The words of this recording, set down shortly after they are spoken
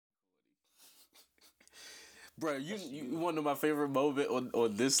Bro, you want to know my favorite moment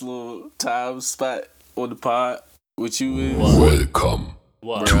on this little time spot on the pod with you is? Welcome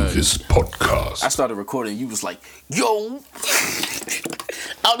to this podcast. I started recording. You was like, yo.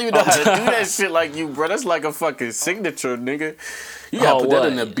 I don't even know how to do that shit like you, bro. That's like a fucking signature, nigga. You gotta put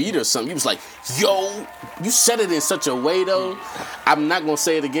that in a beat or something. You was like, yo. You said it in such a way, though. I'm not gonna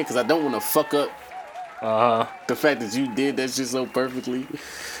say it again because I don't want to fuck up the fact that you did that shit so perfectly.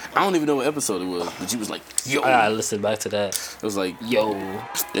 I don't even know what episode it was, but you was like, yo. I gotta listen back to that. It was like, yo.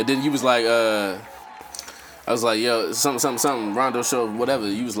 And then you was like, I was like, yo, something, Rondo show,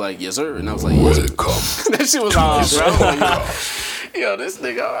 whatever. You was like, yes, sir. And I was like, yes, welcome. That shit was hard, bro. Like, yo, this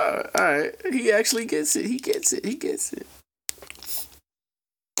nigga, all right. He actually gets it. He gets it.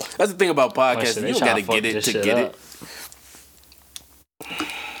 That's the thing about podcasting. You don't gotta get it to get it.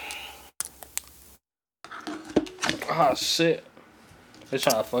 Oh, shit. They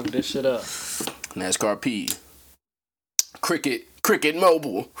trying to fuck this shit up. NASCAR P. Cricket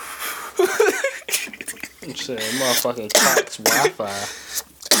Mobile. Shit, motherfucking Cox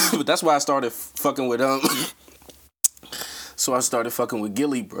Wi-Fi. But that's why I started fucking with So I started fucking with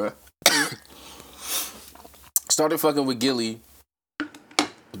Gilly, bruh. Started fucking with Gilly.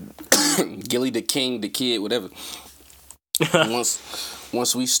 Gilly the king, the kid, whatever.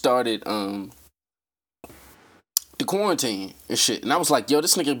 Once we started the quarantine and shit, and I was like, yo,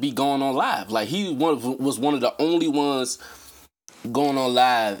 this nigga be going on live. Like he was one of the only ones going on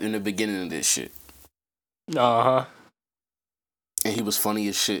live in the beginning of this shit. And he was funny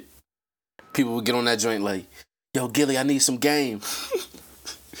as shit. People would get on that joint like, yo, Gilly, I need some game.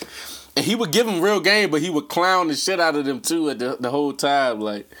 And he would give them real game, but he would clown the shit out of them too at the whole time.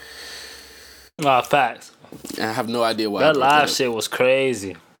 Like, facts. I have no idea why. That live shit was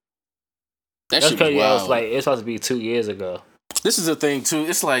crazy. That's shit crazy. wild. It was like, it's supposed to be 2 years ago. This is the thing too.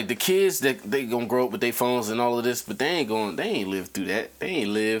 It's like the kids that they gonna grow up with their phones and all of this, but they ain't live through that. They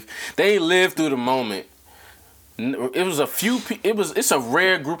ain't live through the moment. It was it's a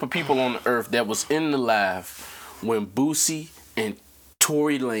rare group of people on the earth that was in the live when Boosie and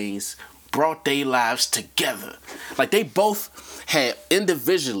Tory Lanez brought their lives together. Like they both had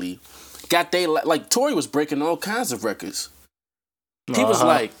individually got like Tory was breaking all kinds of records. He was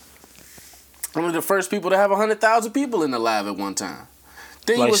like one of the first people to have 100,000 people in the live at one time.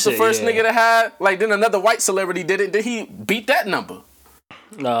 Then he was the first nigga to have, like, then another white celebrity did it. Then he beat that number.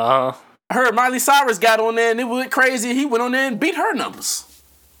 I heard Miley Cyrus got on there and it went crazy. He went on there and beat her numbers.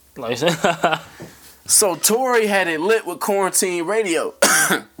 Like, so Tory had it lit with quarantine radio,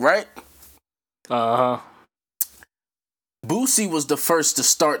 right? Boosie was the first to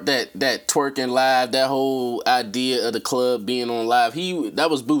start that twerking live, that whole idea of the club being on live. That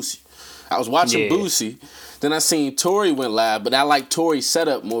was Boosie. I was watching Boosie, then I seen Tory went live, but I like Tory's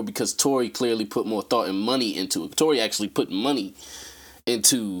setup more because Tory clearly put more thought and money into it. Tory actually put money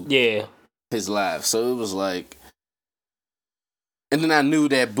into his live, so it was like. And then I knew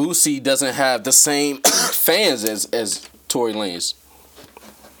that Boosie doesn't have the same fans as Tory Lanez.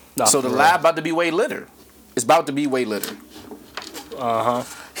 So the live about to be way litter. It's about to be way litter.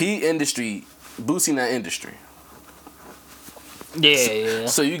 He industry, Boosie not industry. Yeah.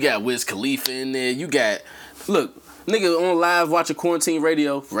 So you got Wiz Khalifa in there. You got, look, nigga on live watching quarantine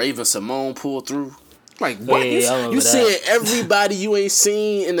radio. Raven Simone pull through. Like what? You seeing everybody you ain't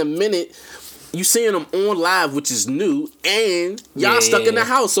seen in a minute. You seeing them on live, which is new, and y'all stuck in the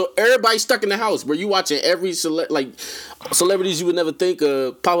house. So everybody stuck in the house. Where you watching every celebrities you would never think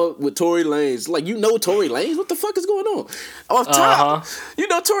of pop up with Tory Lanez. Like you know Tory Lanez. What the fuck is going on? Off top, you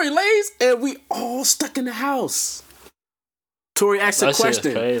know Tory Lanez, and we all stuck in the house. Tory asked a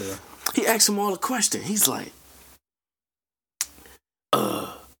question. He asked him all a question. He's like,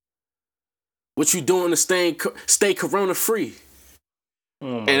 what you doing to stay corona free?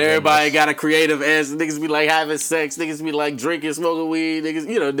 And everybody got a creative answer. Niggas be like having sex. Niggas be like drinking, smoking weed.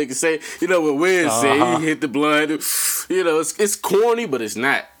 Niggas say, what Wiz said. He hit the blunt. It's corny, but it's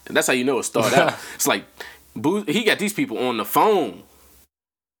not. That's how you know it started out. It's like, he got these people on the phone.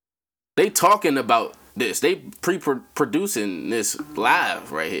 They talking about this. They pre-producing this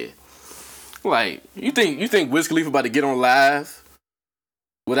live right here. Like, you think Wiz Khalifa about to get on live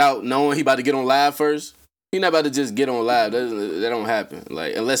without knowing he about to get on live first? He not about to just get on live. That don't happen.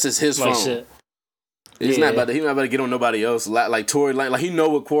 Like, unless it's his phone. Shit. He's not about to get on nobody else. Like Tory Lanez, like he know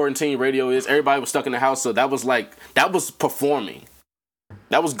what quarantine radio is. Everybody was stuck in the house, so that was performing.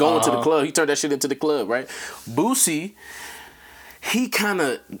 That was going to the club. He turned that shit into the club, right? Boosie, he kind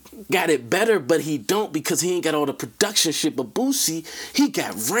of got it better, but he don't because he ain't got all the production shit. But Boosie, he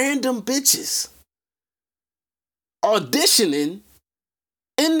got random bitches auditioning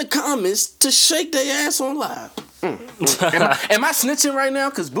in the comments to shake their ass on live. Am I snitching right now?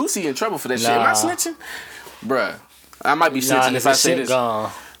 Because Boosie in trouble for that shit. Am I snitching? Bruh, I might be snitching if I say this.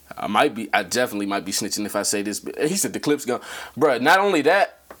 Gone. I definitely might be snitching if I say this. He said the clip's gone. Bruh, not only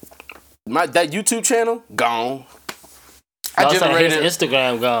that, that YouTube channel, gone. I generated his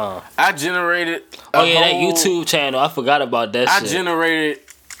Instagram gone. I generated that YouTube channel. I forgot about that shit. I generated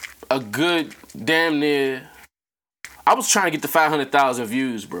a good damn near. I was trying to get to 500,000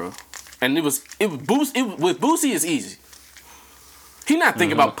 views, bro. And with Boosie it's easy. He not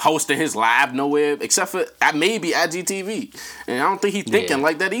thinking about posting his live nowhere except for maybe IGTV. And I don't think he thinking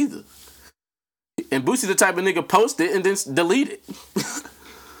like that either. And Boosie the type of nigga post it and then delete it.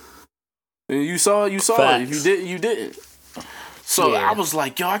 And you saw it. If you didn't, you didn't. So I was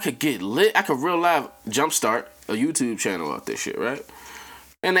like, yo, I could get lit. I could real live jumpstart a YouTube channel out this shit, right?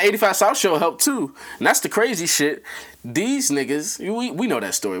 And the 85 South show helped too. And that's the crazy shit. These niggas, we know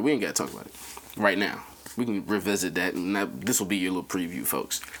that story. We ain't got to talk about it right now. We can revisit that, and this will be your little preview,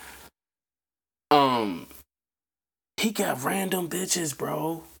 folks. He got random bitches,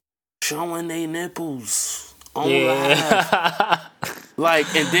 bro, showing they nipples on live.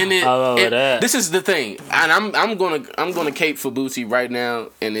 Like, and then this is the thing, and I'm gonna cape for Boosie right now,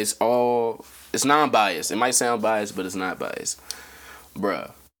 and it's non-biased. It might sound biased, but it's not biased,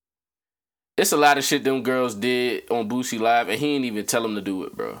 bruh. It's a lot of shit them girls did on Boosie Live, and he ain't even tell them to do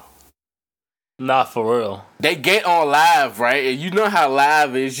it, bro. Not for real. They get on live, right? And you know how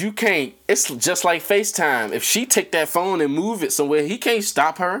live is. You can't. It's just like FaceTime. If she take that phone and move it somewhere, he can't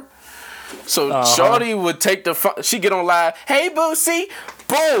stop her. So Shorty would take the phone. She get on live. Hey, Boosie.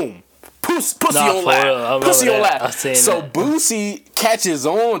 Boom. Pussy on live. Pussy on live. So Boosie catches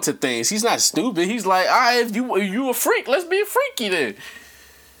on to things. He's not stupid. He's like, all right, if you a freak, let's be freaky then.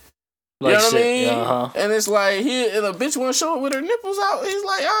 You know what I mean? And it's like, if a bitch want to show it with her nipples out, he's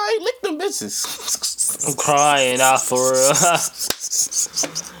like, all right, lick them bitches. I'm crying out for real.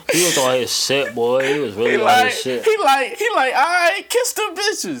 He was on his shit, boy. He was really on his shit. He like, all right, kiss them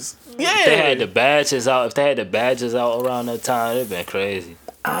bitches. Yeah. If they had the badges out around that time, it'd been crazy.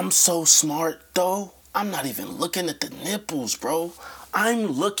 I'm so smart, though. I'm not even looking at the nipples, bro. I'm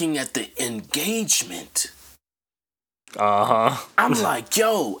looking at the engagement. I'm like,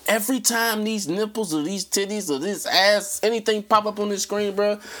 yo, every time these nipples or these titties or this ass, anything pop up on the screen,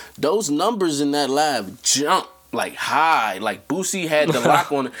 bro, those numbers in that live jump like high. Like Boosie had the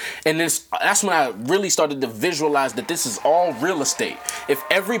lock on it. And that's when I really started to visualize that this is all real estate. If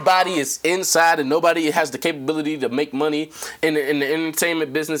everybody is inside and nobody has the capability to make money in the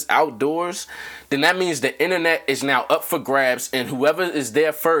entertainment business outdoors, then that means the internet is now up for grabs, and whoever is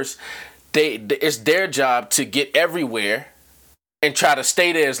there first, it's their job to get everywhere and try to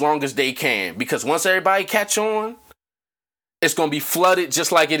stay there as long as they can. Because once everybody catch on, it's going to be flooded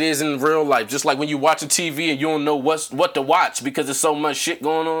just like it is in real life. Just like when you watch a TV and you don't know what to watch because there's so much shit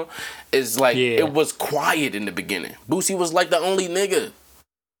going on. It's like, It was quiet in the beginning. Boosie was like the only nigga.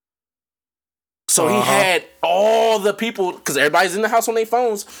 So he had all the people, because everybody's in the house on their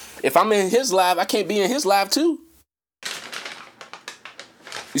phones. If I'm in his live, I can't be in his live too.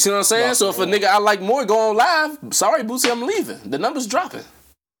 You see what I'm saying? So if a nigga I like more go on live, sorry Boosie, I'm leaving. The number's dropping.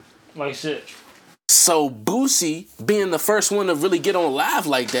 Like shit. So Boosie, being the first one to really get on live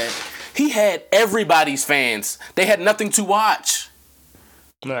like that, he had everybody's fans. They had nothing to watch.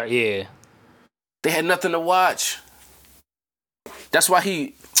 Yeah. They had nothing to watch. That's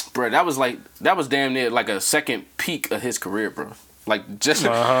why that was damn near like a second peak of his career, bro. Like just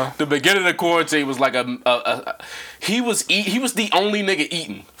the beginning of quarantine was like he was the only nigga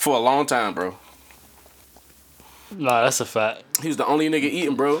eating for a long time, bro. Nah, that's a fact. He was the only nigga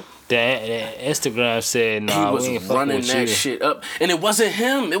eating, bro. That Instagram said, nah, he was we ain't running that shit up, and it wasn't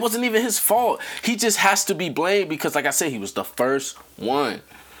him. It wasn't even his fault. He just has to be blamed because, like I said, he was the first one.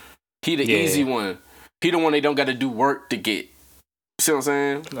 He the easy one. He the one they don't got to do work to get. See what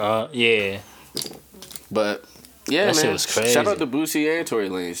I'm saying? Yeah. But. Yeah, that man. Shit was crazy. Shout out to Boosie and Tory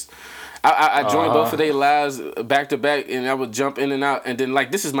Lanez. I joined both of their lives back to back, and I would jump in and out. And then,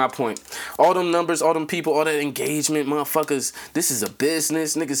 like, this is my point. All them numbers, all them people, all that engagement, motherfuckers, this is a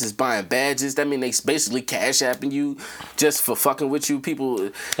business. Niggas is buying badges. That mean they basically cash apping you just for fucking with you.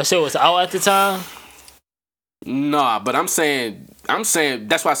 People. That shit was out at the time? Nah, but I'm saying,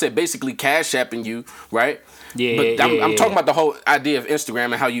 that's why I said basically cash apping you, right? Yeah, but I'm talking about the whole idea of Instagram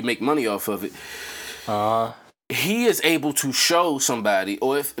and how you make money off of it. He is able to show somebody,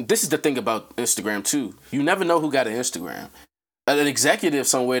 or if this is the thing about Instagram too, you never know who got an Instagram. An executive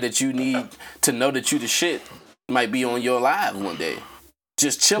somewhere that you need to know that you the shit might be on your live one day,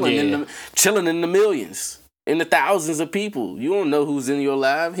 just chilling in the millions. in the thousands of people. You don't know who's in your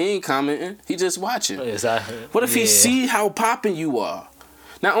live. He ain't commenting. He just watching. Exactly. What if he see how popping you are?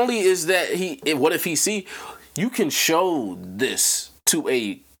 Not only is that what if he see you can show this to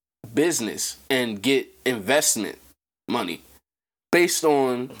a business and get investment money based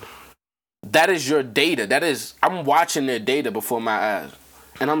on that is your data. That is, I'm watching their data before my eyes.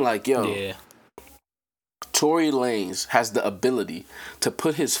 And I'm like, yo, Tory Lanez has the ability to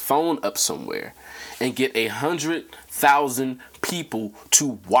put his phone up somewhere and get 100,000 people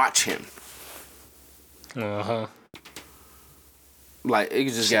to watch him. Like, it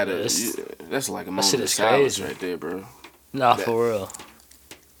just gotta, that's like a moment of silence right there, bro. Nah, for real.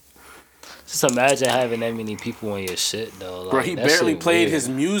 Just imagine having that many people on your shit, though. Like, bro, he barely played his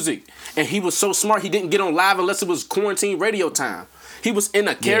music. And he was so smart, he didn't get on live unless it was quarantine radio time. He was in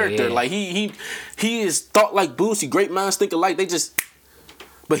a character. Like, he is thought like Boosie. Great minds think alike.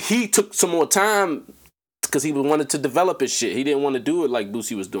 But he took some more time because he wanted to develop his shit. He didn't want to do it like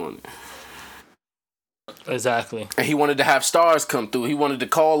Boosie was doing it. Exactly. And he wanted to have stars come through. He wanted to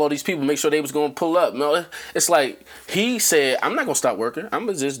call all these people, make sure they was going to pull up. No, it's like he said, I'm not going to stop working. I'm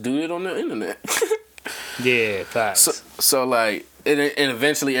going to just do it on the internet. Yeah, facts. So like, and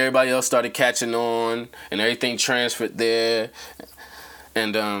eventually everybody else started catching on and everything transferred there.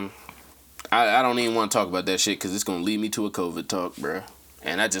 And I don't even want to talk about that shit because it's going to lead me to a COVID talk, bro.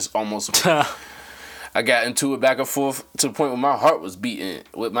 And I just almost... I got into it back and forth to the point where my heart was beating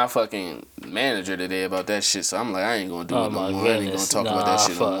with my fucking manager today about that shit. So I'm like, I ain't gonna do it no more. I ain't gonna talk about that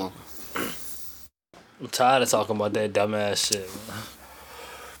shit no more. I'm tired of talking about that dumbass shit, man.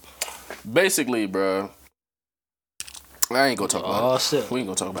 Basically, bro, I ain't gonna talk about it. Shit. We ain't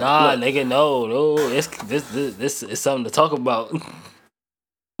gonna talk about it. Nah, nigga, no. This is something to talk about.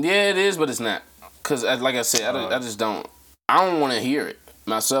 Yeah, it is, but it's not. Cause like I said, I just don't. I don't want to hear it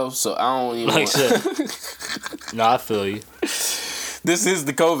myself, so I don't even like shit. No, I feel you. This is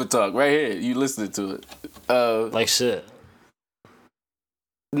the COVID talk right here. You listening to it. Like shit.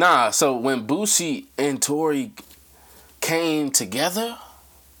 Nah, so when Boosie and Tory came together,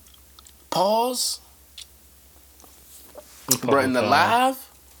 pause, bro, in the live,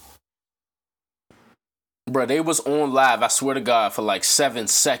 bro, they was on live, I swear to God, for like 7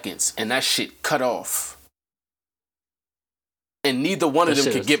 seconds, and that shit cut off. And neither one of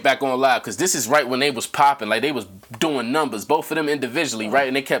them could get back on live because this is right when they was popping. Like, they was doing numbers, both of them individually, right?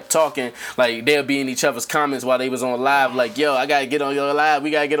 And they kept talking. Like, they'll be in each other's comments while they was on live. Like, yo, I got to get on your live. We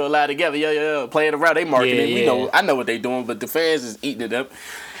got to get on live together. Yo. Playing around. They marketing. Yeah. We know. I know what they doing, but the fans is eating it up.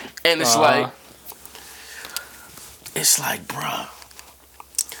 And it's like, bruh.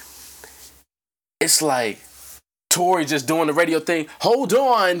 It's like Tory just doing the radio thing. Hold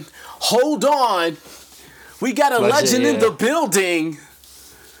on. We got a legend in the building.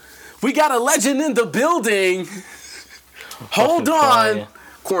 Hold on.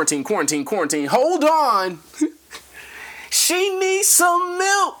 Quarantine. Hold on. She needs some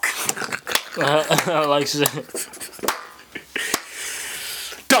milk. I like shit.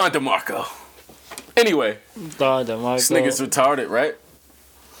 Don DeMarco. Anyway. Don DeMarco. This nigga's retarded, right?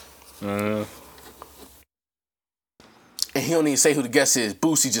 And he don't even say who the guest is.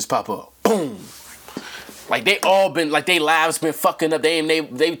 Boosie just pop up. Boom. Like, they all been, like, they lives been fucking up.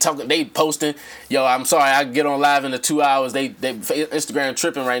 They talking, they posting, yo, I'm sorry, I get on live in the 2 hours. They Instagram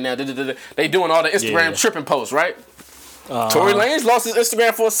tripping right now. They doing all the Instagram tripping posts, right? Tory Lanez lost his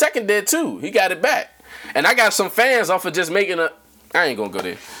Instagram for a second there, too. He got it back. And I got some fans off of just making I ain't gonna go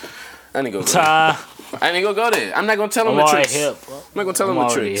there. I ain't gonna go there. I'm not gonna tell them the tricks. I'm not gonna tell them the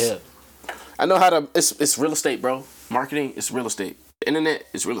tricks. I know how to, it's real estate, bro. Marketing is real estate. The internet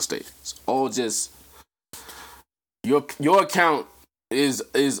is real estate. It's all just... Your account is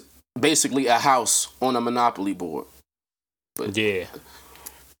basically a house on a Monopoly board. But, yeah.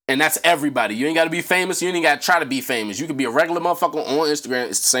 And that's everybody. You ain't got to be famous. You ain't got to try to be famous. You could be a regular motherfucker on Instagram.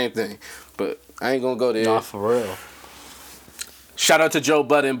 It's the same thing. But I ain't going to go there. Nah, for real. Shout out to Joe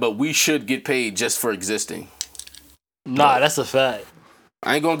Budden, but we should get paid just for existing. Nah, that's a fact.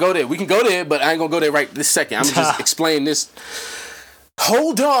 I ain't going to go there. We can go there, but I ain't going to go there right this second. I'm just explaining this.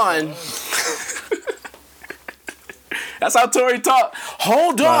 Hold on. That's how Tory talk.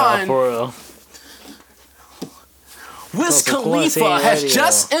 Hold on. For real. Wiz Khalifa has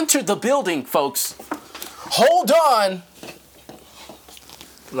just entered the building, folks. Hold on.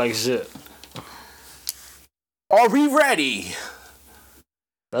 Like shit. Are we ready?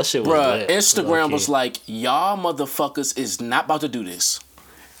 That shit was bruh, lit. Instagram was like, y'all motherfuckers is not about to do this.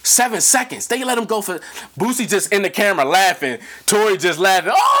 7 seconds. They let him go for... Boosie just in the camera laughing. Tory just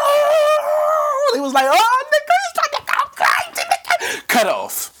laughing. Oh! He was like, oh, nigga, he's trying to go crazy. Cut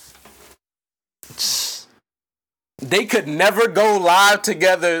off. They could never go live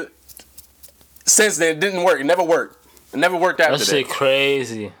together since then. It didn't work. It never worked. It never worked after that. That shit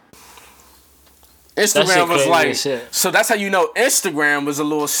crazy. Instagram was like, so that's how you know Instagram was a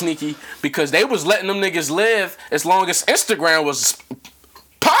little sneaky, because they was letting them niggas live as long as Instagram was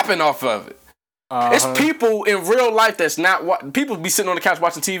popping off of it. It's people in real life that's not people be sitting on the couch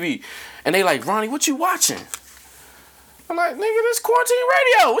watching TV, and they like, Ronnie, what you watching? I'm like, nigga, this quarantine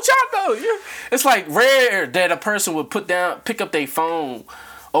radio. What y'all know? It's like rare that a person would pick up their phone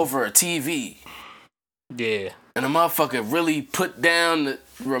over a TV. Yeah. And a motherfucker really put down the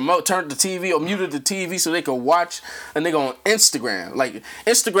remote, turned the TV or muted the TV so they could watch a nigga on Instagram. Like,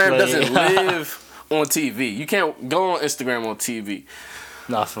 Instagram doesn't live on TV. You can't go on Instagram on TV.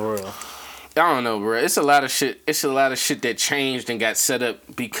 Nah, for real. I don't know, bro. It's a lot of shit. It's a lot of shit that changed and got set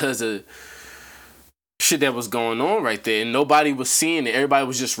up because of shit that was going on right there, and nobody was seeing it. Everybody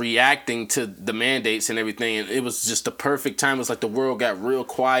was just reacting to the mandates and everything, and it was just the perfect time. It was like the world got real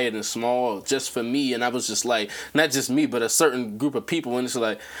quiet and small just for me, and I was just like, not just me, but a certain group of people, and it's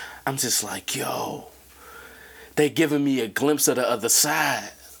like, I'm just like, yo, they giving me a glimpse of the other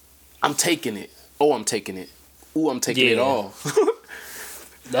side. I'm taking it. Oh, I'm taking it. Ooh, I'm taking it all.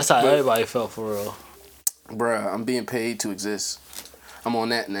 That's how everybody felt for real. Bruh, I'm being paid to exist. I'm on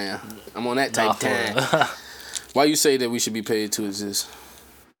that now. I'm on that type time. Why you say that we should be paid to exist?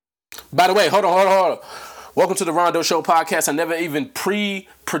 By the way, hold on. Welcome to the Rondo Show podcast. I never even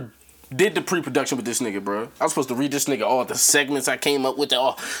did the pre-production with this nigga, bro. I was supposed to read this nigga all the segments I came up with.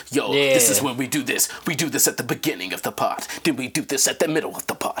 This is when we do this. We do this at the beginning of the pod. Then we do this at the middle of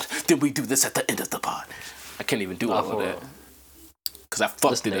the pod. Then we do this at the end of the pod. I can't even do all of that. Because I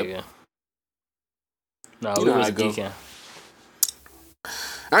fucked it up. No, we was geeking.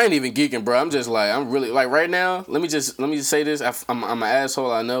 I ain't even geeking, bro. I'm just like, I'm really like right now. Let me just say this. I'm an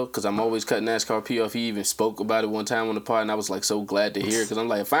asshole, I know, because I'm always cutting NASCAR P off. He even spoke about it one time on the pod, and I was like so glad to hear it, because I'm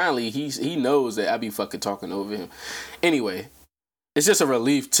like, finally he knows that I be fucking talking over him. Anyway, it's just a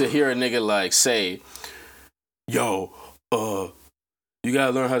relief to hear a nigga like say, yo, you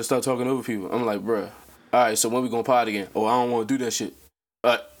gotta learn how to stop talking over people. I'm like, bruh, all right, so when we gonna pod again? Oh, I don't want to do that shit.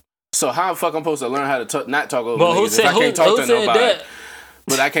 So how the fuck I'm supposed to learn how to not talk over niggas if I can't talk to nobody? That?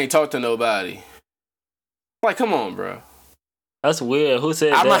 But I can't talk to nobody. Like, come on, bro. That's weird. Who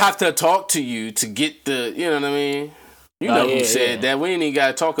said that? I'm going to have to talk to you to get the, you know what I mean? You know who said that. We ain't even got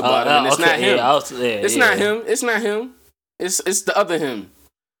to talk about him. And it's not him. It's not him. It's not him. It's the other him.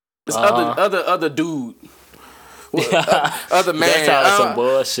 It's other dude. Other man. That's some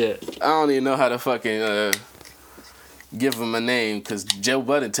bullshit. I don't even know how to fucking give him a name, because Joe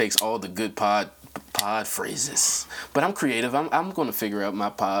Budden takes all the good pod phrases. But I'm creative. I'm going to figure out my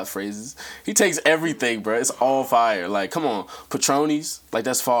pod phrases. He takes everything, bro. It's all fire. Like, come on. Patronies, like,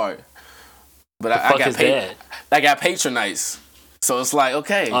 that's fire. But I got patronize. So it's like,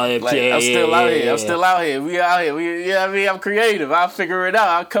 okay. I'm still out here. I'm still out here. We out here. You know what I mean? I'm creative. I'll figure it out.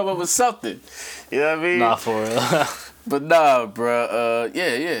 I'll come up with something. You know what I mean? Nah, for real. But nah, bro.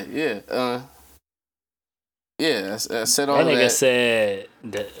 Yeah. Yeah, I said all that. That nigga said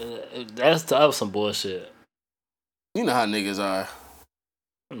that was some bullshit. You know how niggas are.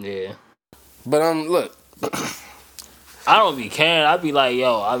 Yeah. But look. I don't be caring. I be like,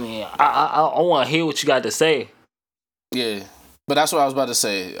 yo, I mean, I want to hear what you got to say. Yeah. But that's what I was about to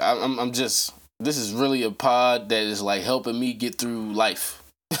say. I'm just, this is really a pod that is like helping me get through life.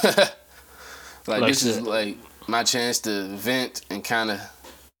 like this is like my chance to vent and kind of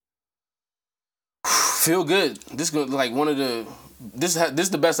feel good. This is like one of the this is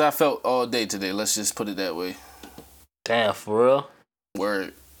the best I felt all day today. Let's just put it that way. Damn, for real.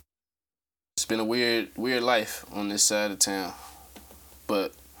 Word. It's been a weird life on this side of town,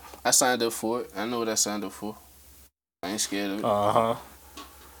 but I signed up for it. I know what I signed up for. I ain't scared of it. I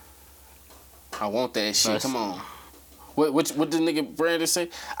want that shit. Nice. Come on. What did nigga Brandon say?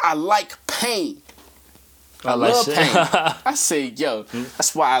 I like pain. I love pain. I said, yo,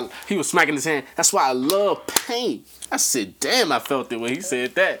 that's why he was smacking his hand. That's why I love pain. I said, damn, I felt it when he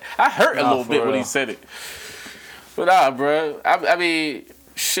said that. I hurt a little bit when he said it. But bro. I mean,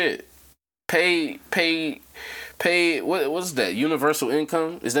 shit. Pay. What's that? Universal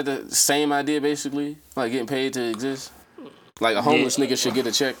income? Is that the same idea basically? Like getting paid to exist? Like a homeless nigga should get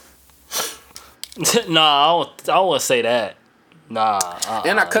a check? Nah, I won't say that. Nah.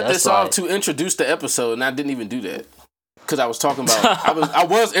 And I cut this off to introduce the episode, and I didn't even do that. Because I was talking about, I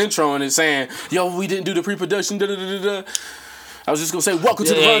was introing and saying, yo, we didn't do the pre-production, da-da-da-da-da. I was just going to say, welcome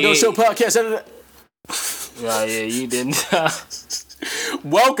to the Rondo Show podcast. Yeah, you didn't.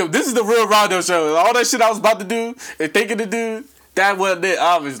 Welcome. This is the real Rondo Show. All that shit I was about to do and thinking to do, that wasn't it,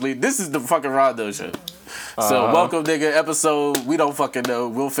 obviously. This is the fucking Rondo Show. So welcome, nigga. Episode we don't fucking know.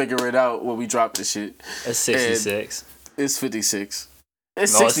 We'll figure it out when we drop this shit. It's 66. And it's 56.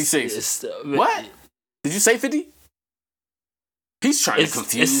 It's 66. What? Did you say 50? He's trying to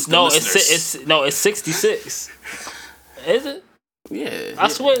confuse the listeners. It's 66. Is it? Yeah. I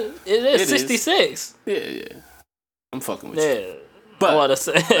swear it is 66. Yeah. I'm fucking with you. Yeah. But I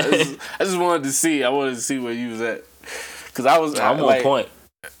just wanted to see. I wanted to see where you was at. Because I'm on point.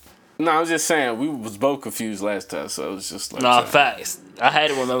 No, I was just saying we was both confused last time, so it was just like facts. I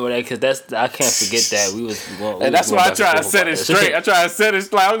had to remember that because I can't forget that and that's why I try to set it straight. I try to set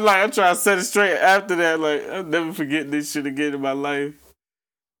it like I'm trying to set it straight after that. Like I'll never forget this shit again in my life.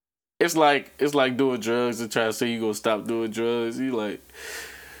 It's like doing drugs and trying to say you gonna stop doing drugs. You like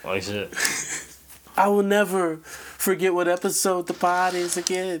shit. I will never forget what episode the pod is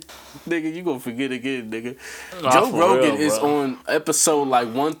again. Nigga, you gonna forget again, nigga. Joe Rogan is on episode like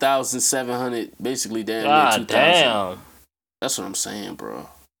 1,700, basically damn near 2,000. Damn. That's what I'm saying, bro.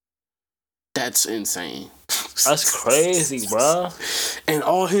 That's insane. That's crazy, bro. And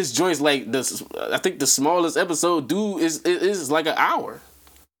all his joints, like I think the smallest episode, is like an hour.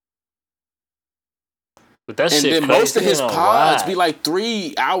 But that shit then most of his pods be like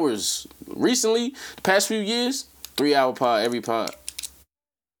 3 hours. Recently, the past few years, 3 hour pod every pod.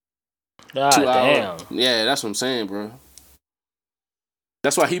 2 hours. Damn. Yeah, that's what I'm saying, bro.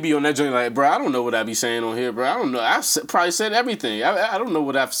 That's why he be on that joint like, bro, I don't know what I be saying on here, bro. I don't know. I've probably said everything. I don't know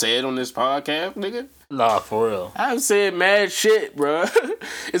what I've said on this podcast, nigga. Nah, for real. I've said mad shit, bro.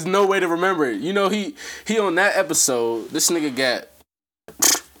 There's no way to remember it. You know, he on that episode, this nigga got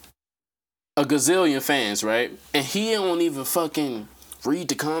a gazillion fans, right? And he don't even fucking read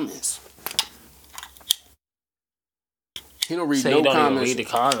the comments. He don't read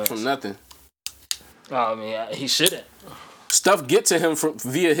comments from nothing. I mean, he shouldn't. Stuff get to him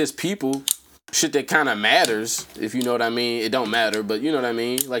via his people. Shit that kind of matters, if you know what I mean. It don't matter, but you know what I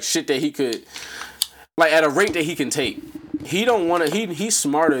mean. Like shit that he could, like at a rate that he can take. He don't want to. He's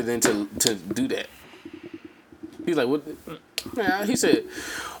smarter than to do that. He's like, what? Yeah, he said,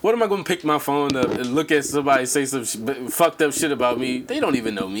 what am I gonna pick my phone up and look at somebody say some fucked up shit about me? They don't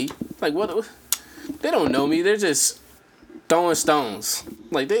even know me. Like what? They don't know me. They're just throwing stones.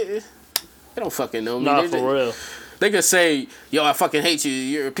 Like they don't fucking know me. Nah, for real. They could say, yo, I fucking hate you.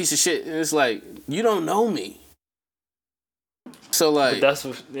 You're a piece of shit. And it's like, you don't know me. So like,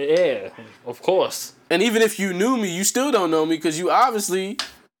 but yeah, of course. And even if you knew me, you still don't know me because you obviously,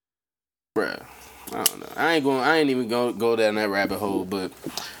 bruh. I don't know. I ain't even go down that rabbit hole. But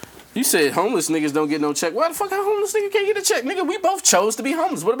you said homeless niggas don't get no check. Why the fuck a homeless nigga can't get a check? Nigga, we both chose to be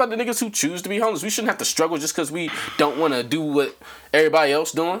homeless. What about the niggas who choose to be homeless? We shouldn't have to struggle just because we don't want to do what everybody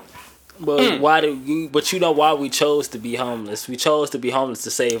else doing. But But you know why we chose to be homeless? We chose to be homeless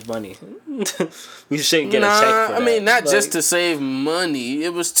to save money. We shouldn't get a check for that. I mean, not just to save money.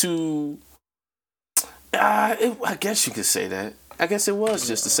 It was to. I guess you could say that. I guess it was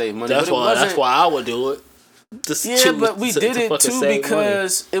just to save money. That's why I would do it. But we did it too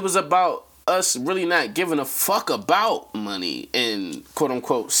because it was about us really not giving a fuck about money and quote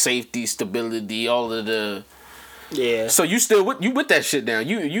unquote safety, stability, all of the. Yeah. So you still with that shit down?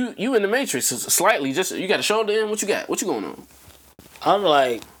 You in the Matrix slightly? Just you got a shoulder in. What you got? What you going on?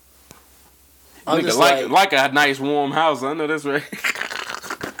 I'm just like a nice warm house. I know that's right.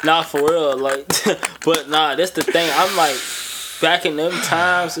 Nah, for real. Like, but nah, that's the thing. I'm like, back in them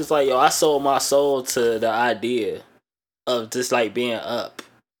times, it's like, yo, I sold my soul to the idea of just like being up.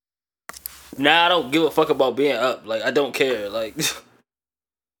 Now I don't give a fuck about being up. Like, I don't care. Like.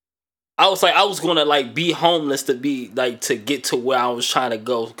 I was gonna like be homeless to be like to get to where I was trying to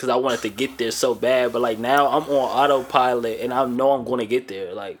go because I wanted to get there so bad. But like now I'm on autopilot and I know I'm gonna get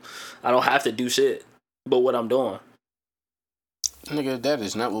there. Like I don't have to do shit, but what I'm doing. Nigga, that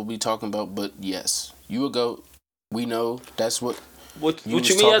is not what we talking about. But yes, you a goat. We know that's what. What you mean?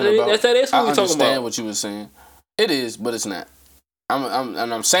 That's what we talking about. I understand what you were saying. It is, but it's not.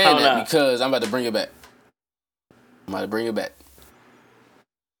 I'm saying that because I'm about to bring it back.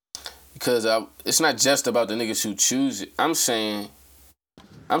 Because it's not just about the niggas who choose it. I'm saying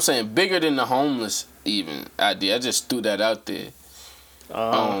bigger than the homeless even idea. I just threw that out there.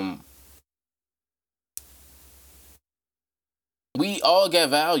 We all got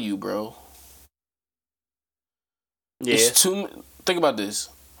value, bro. Yeah. Think about this.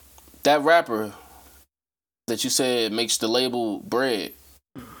 That rapper that you said makes the label bread.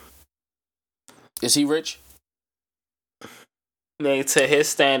 Is he rich? To his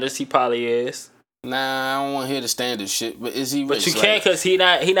standards, he probably is. Nah, I don't want to hear the standard shit. But is he rich? But you can't because he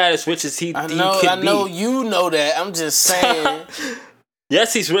not as rich as he could be. I know you know that. I'm just saying.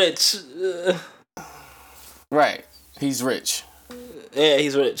 Yes, he's rich. Right. He's rich. Yeah,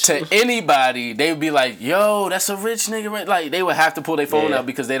 he's rich. To anybody, they would be like, yo, that's a rich nigga, right? Like, they would have to pull their phone out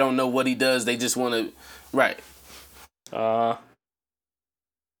because they don't know what he does. They just want to... Right. And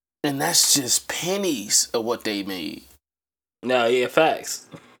that's just pennies of what they made. No, yeah, facts.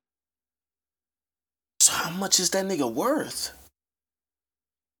 So how much is that nigga worth?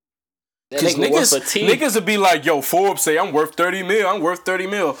 Because niggas would be like, yo, Forbes say I'm worth 30 mil. I'm worth 30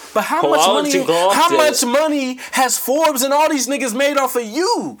 mil. But how much money has Forbes and all these niggas made off of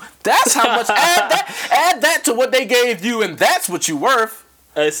you? That's how much. Add that to what they gave you, and that's what you worth.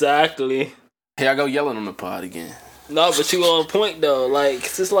 Exactly. Here I go yelling on the pod again. No, but you on point though. Like,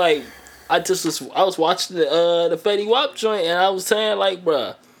 it's like I was watching the Fetty Wap joint, and I was saying like,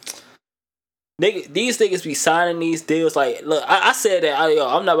 bruh. These niggas be signing these deals. Like, look, I said that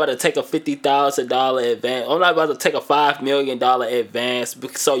I'm not about to take a $50,000 advance. I'm not about to take a $5 million advance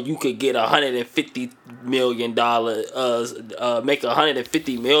so you could get $150 million. Make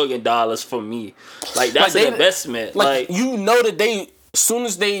 $150 million for me. Like, that's an investment. Like, you know that as soon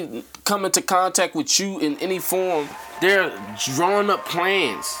as they come into contact with you in any form, they're drawing up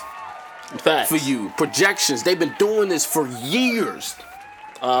plans for you, projections. They've been doing this for years.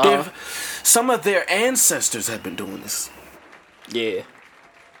 Some of their ancestors have been doing this. Yeah.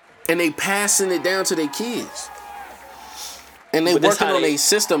 And they passing it down to their kids. And they working on a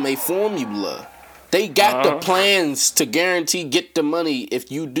system, a formula. They got the plans to guarantee get the money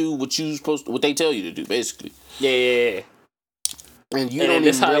if you do what they tell you to do, basically. Yeah. And you don't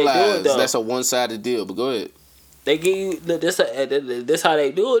even realize that's a one-sided deal, but go ahead. They give you this how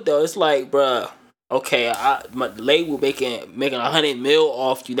they do it though. It's like, bruh, okay, my label making $100 million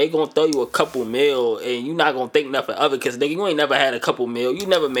off you. They gonna throw you a couple mil, and you not gonna think nothing of it, because nigga, you ain't never had a couple mil. You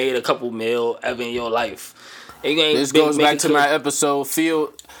never made a couple mil ever in your life. This goes back to my episode,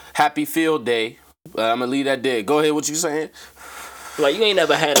 Happy Field Day. I'm gonna leave that there. Go ahead, what you saying? Like, you ain't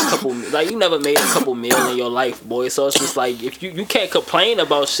never had a couple, like, you never made a couple mil in your life, boy. So it's just like, if you can't complain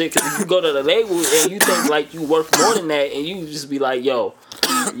about shit, because if you go to the label and you think like you worth more than that, and you just be like, yo,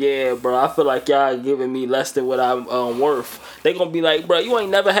 yeah, bro, I feel like y'all giving me less than what I'm worth. They gonna be like, bro, you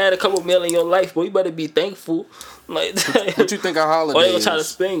ain't never had a couple mil in your life, boy. You better be thankful. Like, what you think a holiday is? Or they gonna try to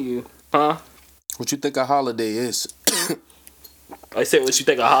spin you, huh? What you think a holiday is? I said, what you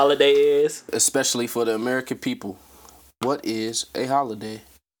think a holiday is? Especially for the American people. What is a holiday?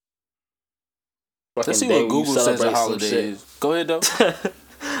 Let's see what Google says a holiday is. Go ahead, though.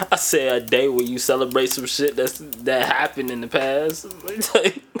 I said a day where you celebrate some shit that happened in the past.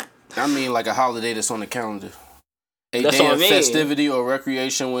 I mean, like a holiday that's on the calendar. A day of festivity or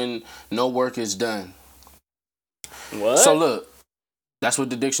recreation when no work is done. What? So look, that's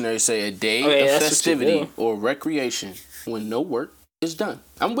what the dictionary say. A day of festivity or recreation when no work is done.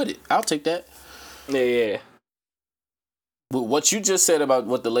 I'm with it. I'll take that. Yeah. But what you just said about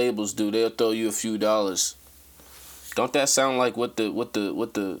what the labels do, they'll throw you a few dollars. Don't that sound like what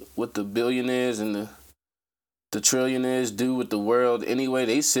the billionaires and the trillionaires do with the world anyway?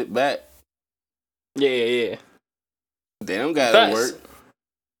 They sit back. Yeah. They don't gotta work.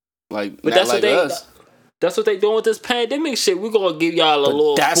 Like, but not like us. That's what they doing with this pandemic shit. We're gonna give y'all a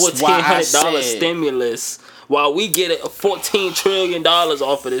little $1,400 stimulus while we get $14 trillion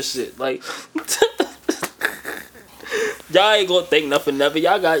off of this shit. Like, y'all ain't gonna think nothing of it.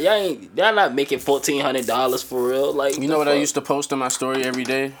 Y'all not making $1,400 for real. Like, you know what I used to post on my story every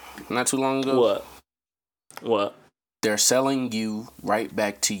day not too long ago? What? They're selling you right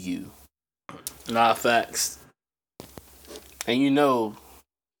back to you. Nah, facts. And you know,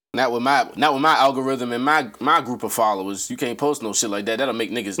 not with my algorithm and my group of followers, you can't post no shit like that. That'll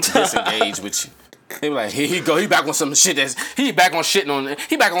make niggas disengage with you. They be like, he back on some shit he back on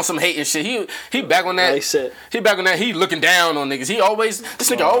some hating shit. He back on that. He back on that. He looking down on niggas. This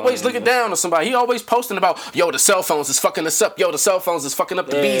nigga always looking down on somebody. He always posting about, yo, the cell phones is fucking us up. Yo, the cell phones is fucking up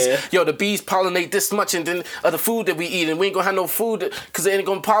the bees. Yo, the bees pollinate this much, and then the food that we eat, and we ain't gonna have no food because they ain't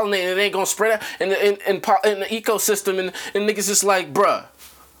gonna pollinate and it ain't gonna spread out in the ecosystem. And niggas just like, bruh,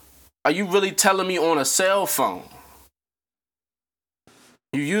 are you really telling me on a cell phone?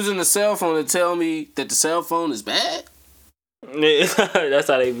 You using the cell phone to tell me that the cell phone is bad? That's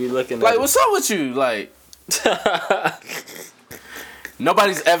how they be looking at it. Like, what's up with you? Like,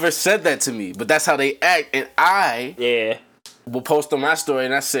 nobody's ever said that to me, but that's how they act. And I will post on my story,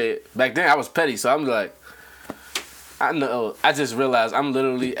 and I said, back then I was petty, so I'm like, I know. I just realized I'm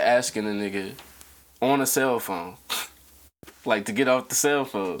literally asking a nigga on a cell phone, like, to get off the cell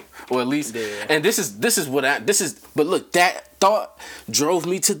phone, or at least. Yeah. And this is. But look, that thought drove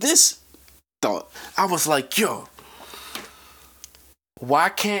me to this thought. I was like, yo, why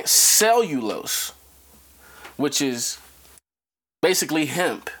can't cellulose which is basically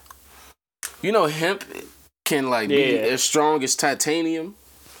hemp. You know, hemp can be as strong as titanium.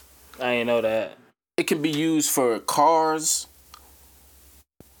 I ain't know that. It can be used for cars,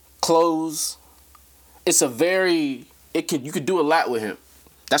 clothes. It's you could do a lot with hemp.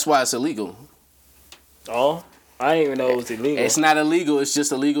 That's why it's illegal. Oh, I didn't even know it was illegal. It's not illegal. It's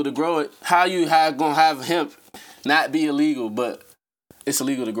just illegal to grow it. How you gonna have hemp not be illegal, but it's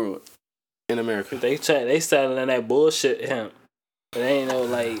illegal to grow it in America? They selling that bullshit hemp. But they ain't no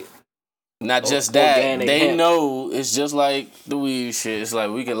Not just that. They hemp. Know it's just like the weed shit. It's like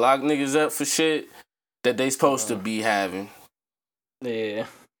we can lock niggas up for shit that they supposed to be having. Yeah.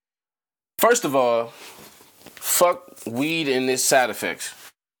 First of all, fuck weed and its side effects.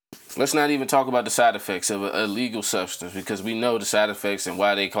 Let's not even talk about the side effects of an illegal substance, because we know the side effects and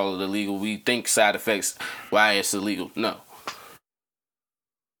why they call it illegal. We think side effects, why it's illegal. No.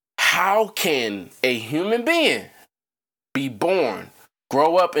 How can a human being be born,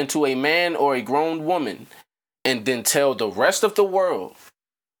 grow up into a man or a grown woman, and then tell the rest of the world,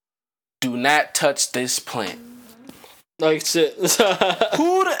 do not touch this plant? Like shit. Who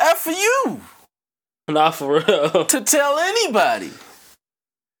the F are you? Not for real. To tell anybody.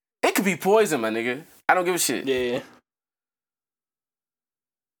 It could be poison, my nigga. I don't give a shit. Yeah.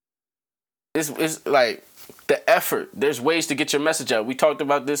 It's like the effort. There's ways to get your message out. We talked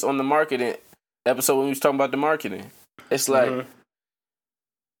about this on the marketing episode when we was talking about the marketing. It's like,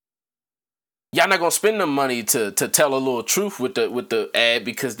 y'all not gonna spend the money to tell a little truth with the ad,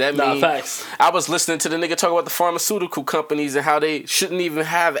 because that means facts. I was listening to the nigga talk about the pharmaceutical companies and how they shouldn't even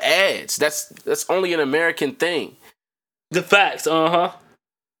have ads. That's only an American thing. The facts,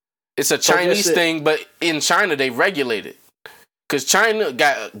 It's a Chinese thing, but in China they regulate it. Cause China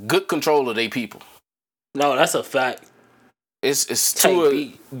got good control of their people. No, that's a fact. It's to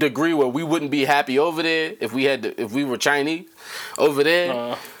a degree where we wouldn't be happy over there if we were Chinese over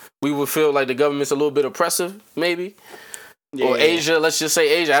there. We would feel like the government's a little bit oppressive, maybe. Yeah. Or Asia, let's just say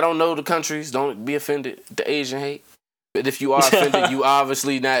Asia. I don't know the countries. Don't be offended. The Asian hate. But if you are offended, you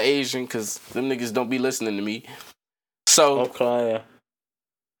obviously not Asian, because them niggas don't be listening to me. So,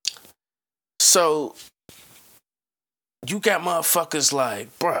 you got motherfuckers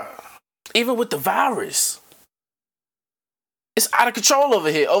like, bruh, even with the virus, it's out of control over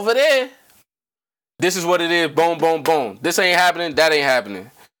here. Over there, this is what it is. Boom, boom, boom. This ain't happening. That ain't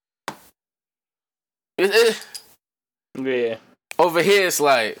happening. Yeah. Over here, it's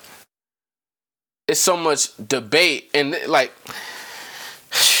like, it's so much debate. And like,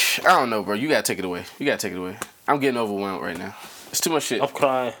 I don't know, bro. You gotta take it away. I'm getting overwhelmed right now. It's too much shit. I'm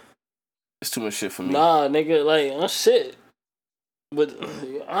crying. It's too much shit for me. Nah, nigga, shit. But,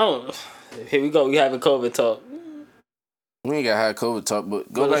 I don't know. Here we go. We having COVID talk. We ain't got high COVID talk,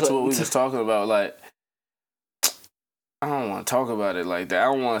 but go back to what we was talking about. Like, I don't want to talk about it like that. I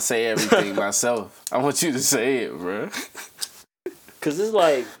don't want to say everything myself. I want you to say it, bro. Cause it's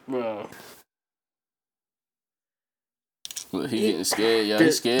like, bro. Look, he getting scared, y'all.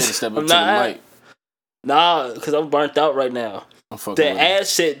 He's scared to step up to the mic. Nah, cause I'm burnt out right now. That ass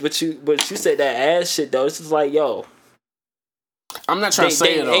shit, but you said that ass shit though. It's just like, yo. I'm not trying to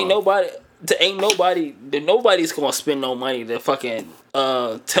say it all. Nobody's gonna spend no money to fucking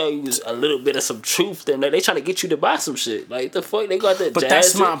tell you a little bit of some truth. Then they trying to get you to buy some shit. Like the fuck, they got that. But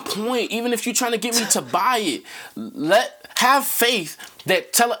that's my point. Even if you're trying to get me to buy it, have faith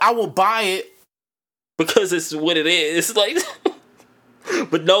that I will buy it because it's what it is. It's like.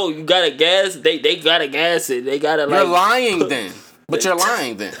 But no, you gotta gas. They gotta gas it. They gotta You're lying then. But you're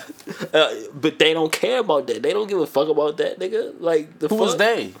lying then. But they don't care about that. They don't give a fuck about that, nigga. Like Who was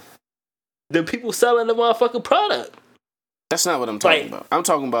they? The people selling the motherfucking product. That's not what I'm talking about. I'm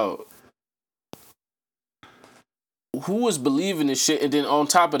talking about who was believing this shit, and then on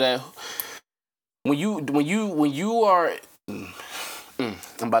top of that, when you are, I'm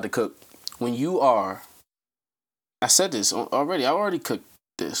about to cook. When you are. I said this already. I already cooked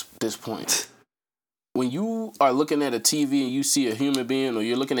this point. When you are looking at a TV and you see a human being, or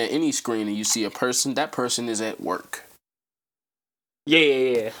you're looking at any screen and you see a person, that person is at work.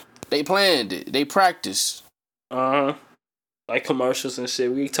 Yeah. They planned it. They practiced. Like commercials and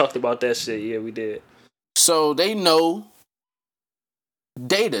shit. We talked about that shit. Yeah, we did. So they know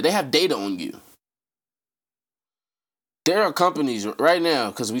data. They have data on you. There are companies right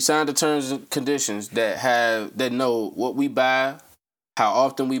now, because we signed the terms and conditions, that know what we buy, how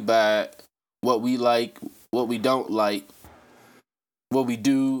often we buy it, what we like, what we don't like, what we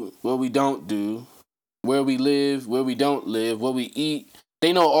do, what we don't do, where we live, where we don't live, what we eat.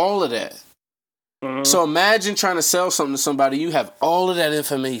 They know all of that. Mm-hmm. So imagine trying to sell something to somebody. You have all of that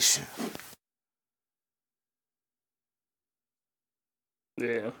information.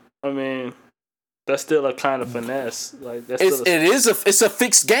 Yeah, I mean, that's still a kind of finesse. Like it's a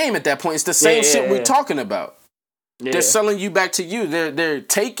fixed game at that point. It's the same shit we're talking about. Yeah. They're selling you back to you. They're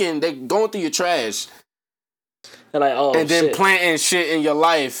going through your trash. And like, oh, and then shit. planting shit in your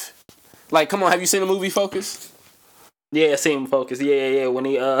life. Like, come on, have you seen the movie Focus? Yeah, seen Focus. Yeah. When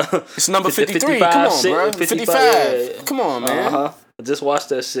he it's number 53. Come on, shit, bro. 55. Yeah. Come on, man. I just watched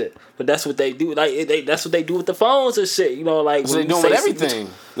that shit. But that's what they do. Like that's what they do with the phones and shit. You know, like that's what they doing with everything.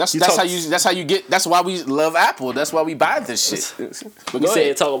 That's why we love Apple. That's why we buy this shit. But go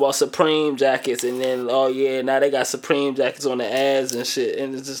ahead, talk about Supreme jackets, and then now they got Supreme jackets on the ads and shit,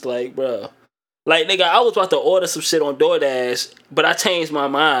 and it's just like, bro. Like, nigga, I was about to order some shit on DoorDash, but I changed my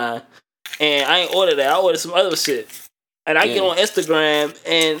mind, and I ain't ordered that. I ordered some other shit. And I get on Instagram,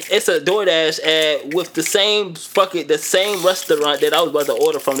 and it's a DoorDash ad with the same restaurant that I was about to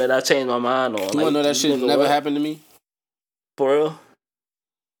order from that I changed my mind on. You wanna know that shit never happened to me? For real?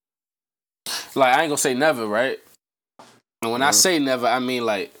 Like, I ain't gonna say never, right? And when I say never, I mean,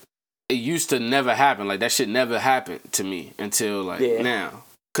 like, it used to never happen. Like, that shit never happened to me until, like, now.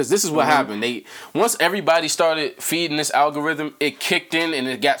 Because this is what happened. Once everybody started feeding this algorithm, it kicked in and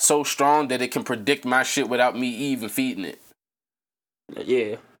it got so strong that it can predict my shit without me even feeding it.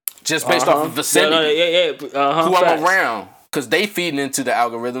 Yeah. Just based off of vicinity. Who I'm around. Because they feeding into the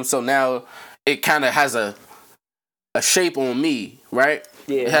algorithm. So now it kind of has a shape on me, right?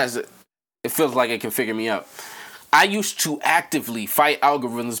 Yeah. It feels like it can figure me out. I used to actively fight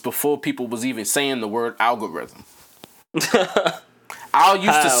algorithms before people was even saying the word algorithm. I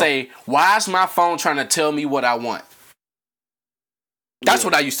used to say, why is my phone trying to tell me what I want? That's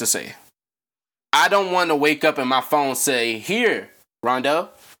what I used to say. I don't want to wake up and my phone say, here, Rondo.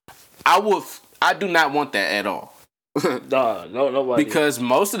 I do not want that at all. No, nobody. Because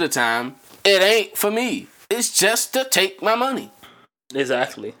most of the time, it ain't for me. It's just to take my money.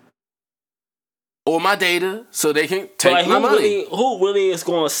 Exactly. Or my data, so they can take my money. Who really is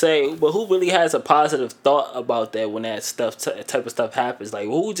going to say, but who really has a positive thought about that when that type of stuff happens? Like,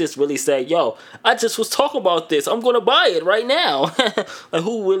 who just really say, yo, I just was talking about this. I'm going to buy it right now. Like,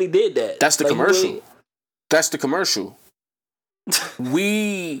 who really did that? That's the commercial. That's the commercial.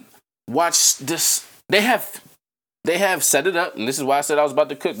 We watch this. They have set it up, and this is why I said I was about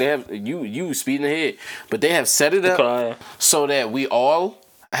to cook. They have you speeding ahead, but they have set it up so that we all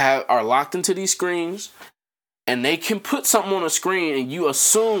are locked into these screens, and they can put something on a screen and you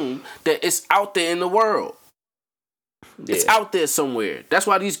assume that it's out there in the world. Yeah. It's out there somewhere. That's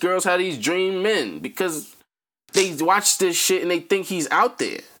why these girls have these dream men, because they watch this shit and they think he's out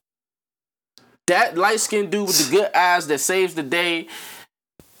there. That light-skinned dude with the good eyes that saves the day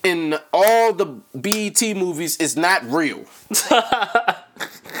in all the BET movies is not real.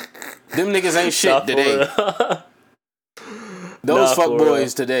 Them niggas ain't shit today. Those fuck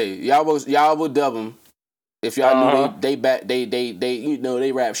boys today, y'all would dub them if y'all knew they you know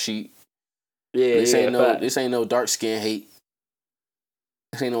they rap sheet. Yeah, this ain't no dark skin hate.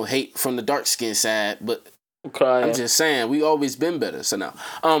 This ain't no hate from the dark skin side, but I'm just saying we always been better. So now,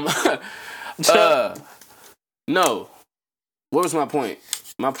 no, what was my point?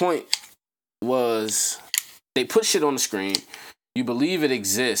 My point was they put shit on the screen. You believe it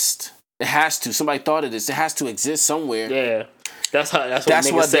exists. It has to. Somebody thought of this. It has to exist somewhere. Yeah. That's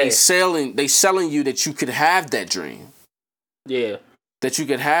what they selling. They selling you that you could have that dream. Yeah. That you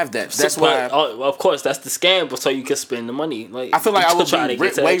could have that. That's why. Of course, that's the scam, but so you can spend the money. Like, I feel like I would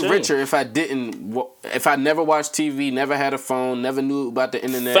be way richer if I didn't. If I never watched TV, never had a phone, never knew about the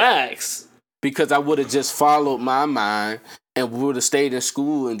internet. Facts. Because I would have just followed my mind and would have stayed in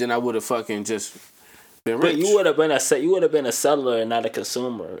school, and then I would have fucking just. But you would have been a seller and not a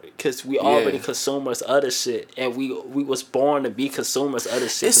consumer, because we already consumers other shit, and we was born to be consumers other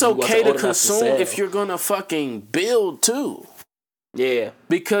shit. It's okay to consume if you're gonna fucking build too. Yeah,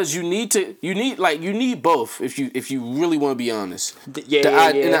 because you need both if you really want to be honest. In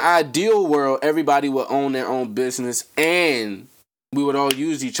the ideal world, everybody would own their own business, and we would all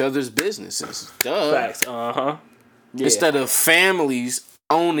use each other's businesses. Duh. Facts. Yeah. Instead of families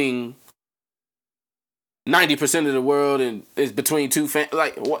owning 90% of the world and it's between two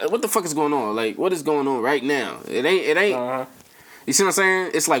like what the fuck is going on? Like, what is going on right now? It ain't You see what I'm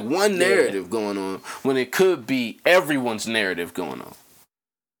saying? It's like one narrative going on when it could be everyone's narrative going on.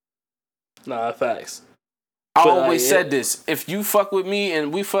 Nah, facts. I always said this. If you fuck with me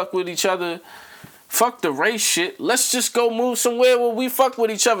and we fuck with each other, fuck the race shit. Let's just go move somewhere where we fuck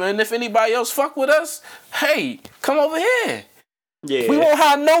with each other. And if anybody else fuck with us, hey, come over here. Yeah. We won't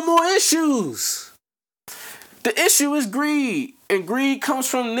have no more issues. The issue is greed, and greed comes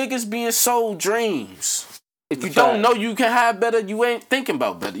from niggas being sold dreams. If you don't know you can have better, you ain't thinking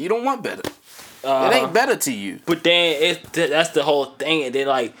about better. You don't want better. It ain't better to you. But then that's the whole thing, and then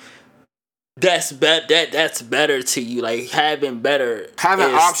like that's better to you. Like having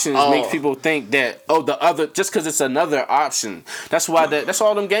options makes people think that the other, just because it's another option. That's why that's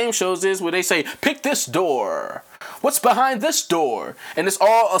all them game shows is, where they say pick this door. What's behind this door? And it's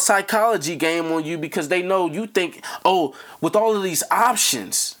all a psychology game on you, because they know you think, with all of these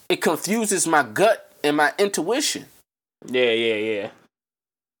options, it confuses my gut and my intuition. Yeah.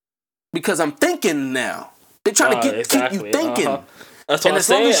 Because I'm thinking now. They're trying to keep you thinking. That's what and as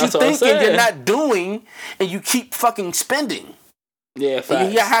long as you're thinking, you're not doing, and you keep fucking spending. Yeah,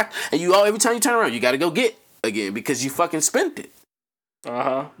 facts. And you every time you turn around, you got to go get again, because you fucking spent it.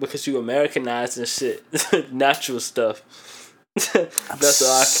 Because you Americanized and shit. Natural stuff.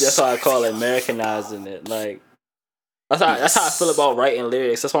 That's how I call it, Americanizing it. Like that's how I feel about writing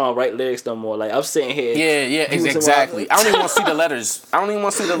lyrics. That's why I don't write lyrics no more. Like I'm sitting here. Yeah, exactly. I don't even want to see the letters.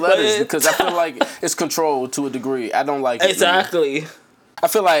 Because I feel like it's controlled to a degree. I don't like it. Exactly. I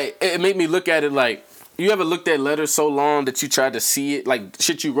feel like it made me look at it like, you ever looked at letters so long that you tried to see it, like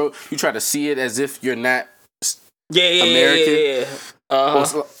shit you wrote, you try to see it as if you're not American? Yeah.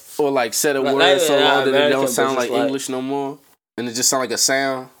 Or like said a word so long that it don't sound like English no more, and it just sound like a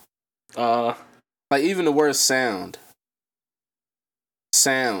sound. Like even the word sound.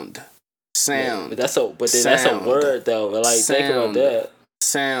 Yeah, but that's a word though. Like think about that.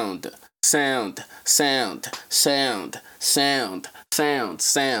 Sound. It's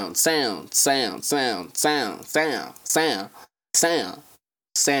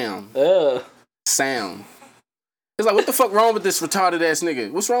like, what the fuck wrong with this retarded ass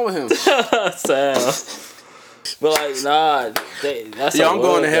nigga? What's wrong with him? Sound. But like, nah, that's I'm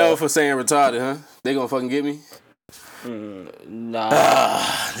going to hell for saying retarded, huh? They gonna fucking get me? Nah.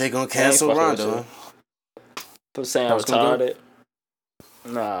 They gonna cancel Rondo. For saying retarded.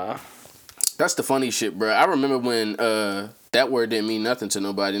 Nah. That's the funny shit, bro. I remember when that word didn't mean nothing to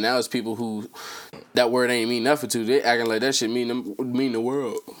nobody. Now it's people who that word ain't mean nothing to. They acting like that shit mean the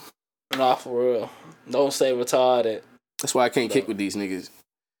world. Nah, for real. Don't say retarded. That's why I can't kick with these niggas.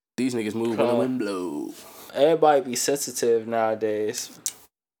 These niggas move when the wind blow. Everybody be sensitive nowadays.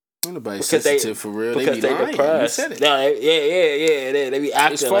 Ain't nobody sensitive for real. Because they lying. depressed. You said it. No, they be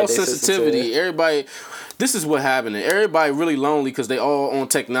acting it's false like sensitivity. Everybody, this is what happened. Everybody really lonely because they all on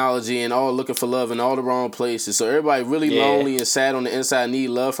technology and all looking for love in all the wrong places. So everybody really lonely and sad on the inside, need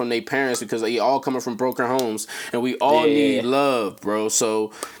love from their parents because they all coming from broken homes, and we all need love, bro.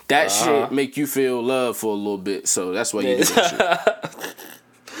 So that shit make you feel love for a little bit. So that's why you do that shit.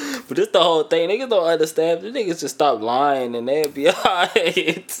 But this the whole thing. Niggas don't understand. The niggas just stop lying and they'll be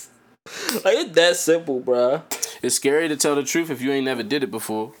alright. Like, it's that simple, bro. It's scary to tell the truth if you ain't never did it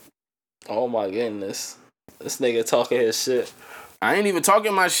before. Oh my goodness. This nigga talking his shit. I ain't even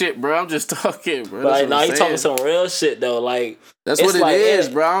talking my shit, bro. I'm just talking, bro. Like, nah, you talking some real shit, though. Like, that's what it is,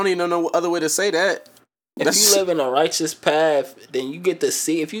 bro. I don't even know no other way to say that. If you live in a righteous path, then you get to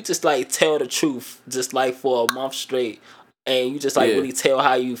see. If you just, like, tell the truth, just, like, for a month straight, and you just, like, really tell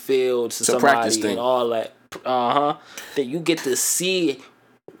how you feel to somebody and all that, then you get to see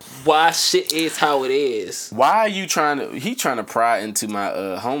why shit is how it is. Why are you trying to pry into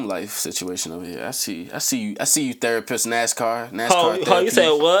my home life situation over here? I see you therapist, NASCAR therapy. Oh, you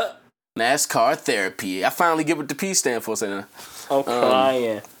said what? NASCAR therapy. I finally get what the P stand for, saying. I'm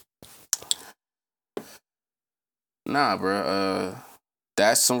crying. Nah, bro.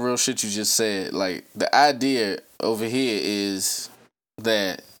 That's some real shit you just said. Like, the idea over here is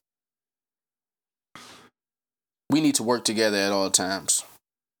that we need to work together at all times.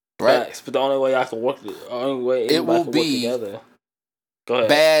 Right? Facts, but the only way I can work, it will be together. Go ahead.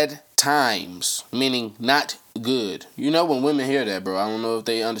 Bad times, meaning not good. You know when women hear that, bro, I don't know if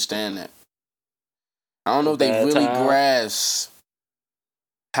they understand that. I don't know if they really grasp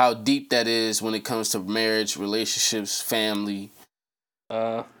how deep that is when it comes to marriage, relationships, family.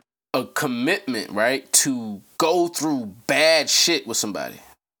 A commitment, right, to go through bad shit with somebody.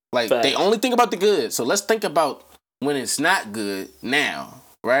 Like, they only think about the good. So let's think about when it's not good now.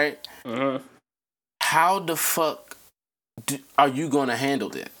 Right? Mm-hmm. How the fuck are you going to handle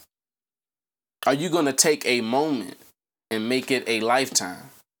that? Are you going to take a moment and make it a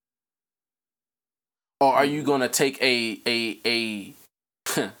lifetime? Or are you going to take a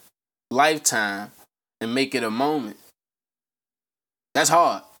lifetime and make it a moment? That's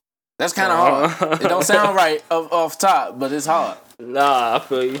hard. That's kind of hard. It don't sound right off top, but it's hard. Nah, I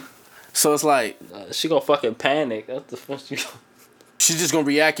feel you. So it's like... she gonna fucking panic. That's the first you... She's just gonna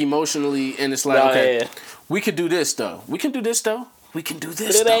react emotionally, and it's like, we could do this though. we can do But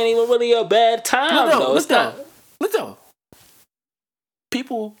this. it ain't even really a bad time, though. Look though.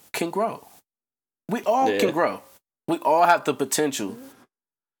 People can grow. We all can grow. We all have the potential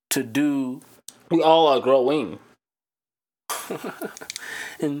to do. We all are growing.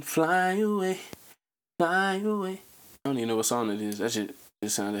 And fly away, fly away. I don't even know what song it is. That shit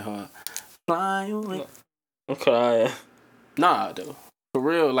just sounded hard. Fly away. Okay. Nah, though. For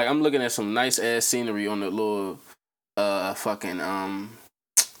real, like I'm looking at some nice ass scenery on the little fucking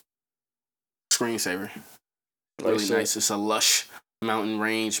screensaver. Really nice. It's a lush mountain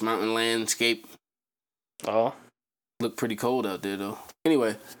range, mountain landscape. Oh. Look pretty cold out there though.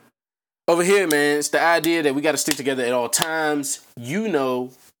 Anyway, over here, man, it's the idea that we got to stick together at all times. You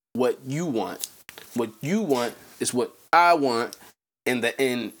know what you want. What you want is what I want. And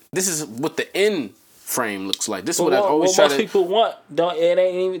this is what the end frame looks like. This is what I always try to. Most people want they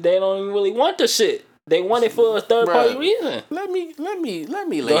don't even really want the shit. They want it for a third party reason. Let me lay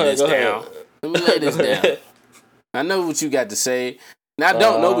this down. Let me lay this down. I know what you got to say. Now, I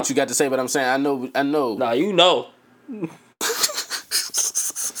don't know what you got to say, but I'm saying I know. Nah, you know.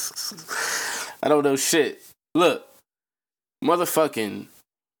 I don't know shit. Look, motherfucking,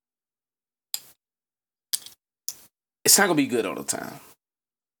 it's not gonna be good all the time.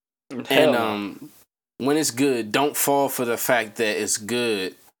 And when it's good, don't fall for the fact that it's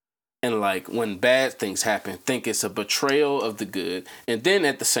good. And like when bad things happen, think it's a betrayal of the good. And then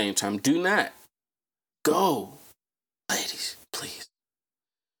at the same time, do not go, ladies, please.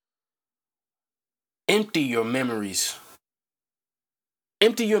 Empty your memories.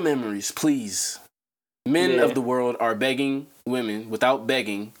 Empty your memories, please. Men of the world are begging women. Without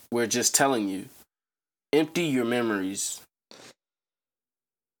begging, we're just telling you. Empty your memories.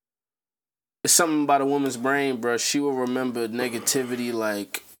 It's something about a woman's brain, bro. She will remember negativity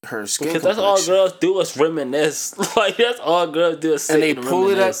like her skin Because that's all girls do is reminisce. Like, that's all girls do is sit and they pull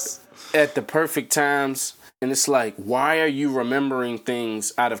reminisce. It up at the perfect times. And it's like, why are you remembering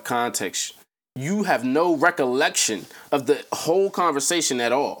things out of context? You have no recollection of the whole conversation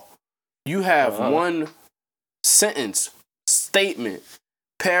at all. You have one sentence, statement,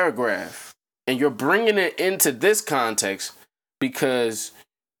 paragraph, and you're bringing it into this context because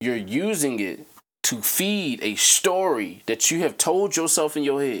you're using it to feed a story that you have told yourself in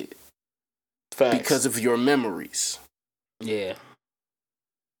your head. Facts. Because of your memories. Yeah.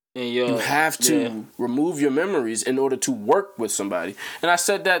 And you have to remove your memories in order to work with somebody. And I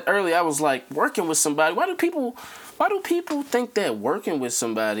said that earlier. I was like, working with somebody. Why do people think that working with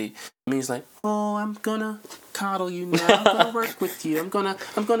somebody means like, oh, I'm gonna coddle you now. I'm gonna work with you. I'm gonna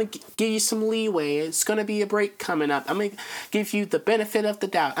give you some leeway. It's gonna be a break coming up. I'm gonna give you the benefit of the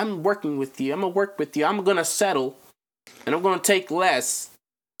doubt. I'm working with you. I'm gonna work with you. I'm gonna settle, and I'm gonna take less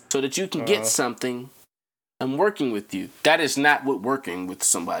so that you can get something. I'm working with you. That is not what working with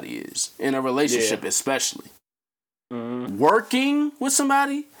somebody is. In a relationship especially. Mm-hmm. Working with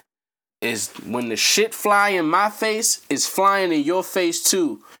somebody is when the shit fly in my face, it's flying in your face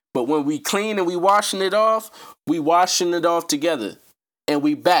too. But when we clean and we washing it off together. And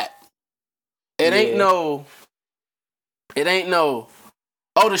we back. It ain't no,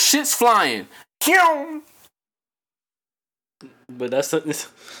 oh, the shit's flying. But that's,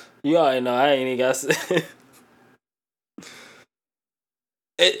 you already know, I ain't even got to say.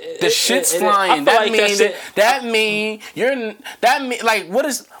 The shit's flying. That mean like what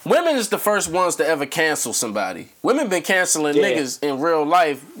is women is the first ones to ever cancel somebody. Women been canceling niggas in real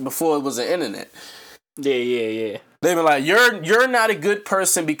life before it was the internet. Yeah. They been like, you're not a good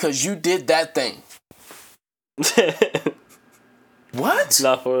person because you did that thing. What?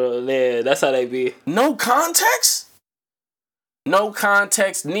 Not for real. Yeah, that's how they be. No context? No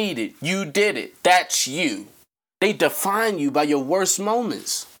context needed. You did it. That's you. They define you by your worst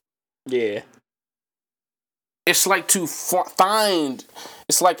moments. Yeah. It's like to find,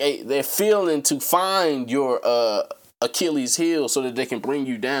 it's like they're feeling to find your Achilles heel so that they can bring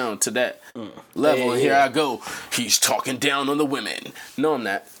you down to that level. Yeah, and here I go. He's talking down on the women. No, I'm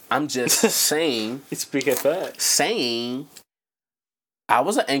not. I'm just saying. Speaking facts. Saying I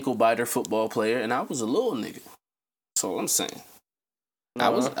was an ankle biter football player and I was a little nigga. That's all I'm saying.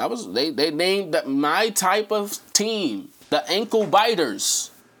 They named my type of team the ankle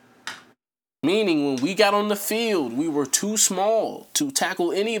biters. Meaning when we got on the field, we were too small to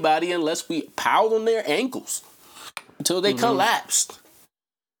tackle anybody unless we piled on their ankles until they collapsed.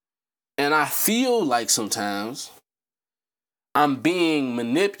 And I feel like sometimes I'm being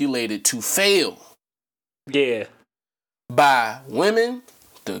manipulated to fail. Yeah. By women,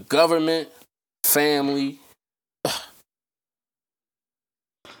 the government, family.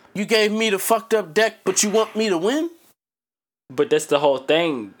 You gave me the fucked up deck, but you want me to win? But that's the whole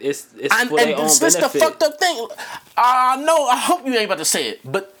thing. It's for their own benefit. This the fucked up thing. No, I hope you ain't about to say it,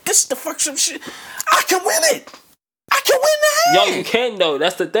 but this the fucked up shit. I can win it. I can win the hand. Yo, you can though.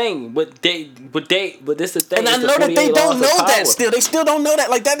 That's the thing. But this the thing. And I know that they don't know that still. They still don't know that.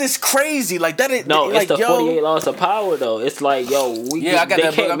 Like, that is crazy. Like, that is... No, like, it's the 48 laws of power, though. It's like, yo... I got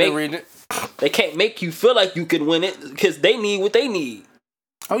that book. I've been reading it. They can't make you feel like you can win it because they need what they need.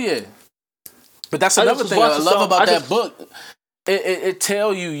 Oh, yeah. But that's another thing I love about that book. It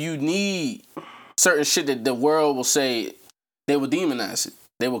tell you need certain shit that the world will say. They will demonize it.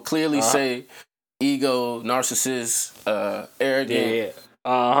 They will clearly say ego, narcissist, arrogant,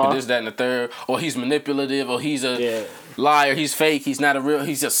 this, that, and the third. Or he's manipulative, or he's a liar, he's fake, he's not a real,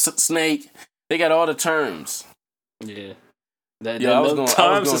 he's a snake. They got all the terms. Yeah. I was going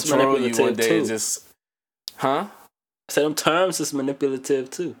to troll you one day and just... Huh? I said them terms is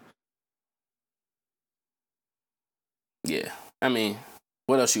manipulative too. Yeah. I mean,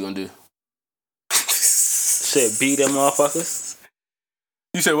 what else you gonna do? Said beat them motherfuckers.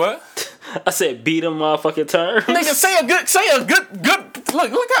 You said what? I said beat them motherfucking terms. Nigga, say a good.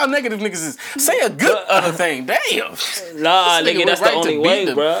 Look how negative niggas is. Say a good other thing. Damn. Nah, nigga, that's the only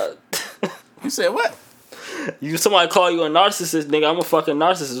way, bro. You said what? Somebody call you a narcissist, nigga. I'm a fucking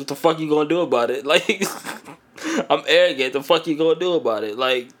narcissist. What the fuck you gonna do about it? Like, I'm arrogant. The fuck you gonna do about it?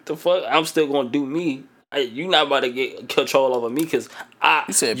 Like, the fuck? I'm still gonna do me. You not about to get control over me because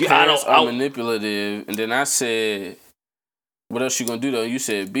You said parents are manipulative, and then I said, what else you gonna do though? You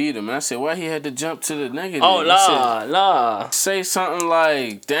said beat him, and I said, why he had to jump to the negative? Oh, nah. Say something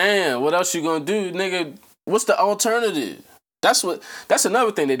like, damn, what else you gonna do, nigga? What's the alternative? That's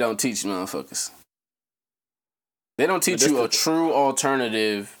another thing they don't teach motherfuckers. They don't teach you a true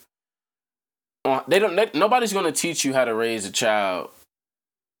alternative. Nobody's gonna teach you how to raise a child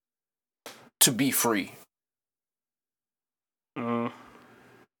to be free. You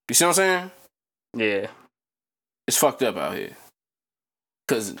see what I'm saying? Yeah. It's fucked up out here.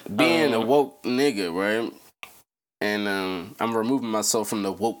 Cause being a woke nigga, right? And I'm removing myself from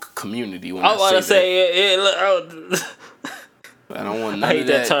the woke community when I want to say I don't want none I hate of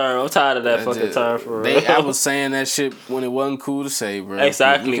that term. I'm tired of that fucking term for real. I was saying that shit when it wasn't cool to say, bro.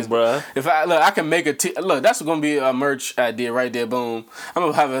 Exactly, bro. If I can make look, that's gonna be a merch idea right there. Boom. I'm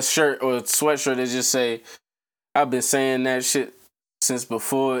gonna have a shirt or a sweatshirt that just say, "I've been saying that shit since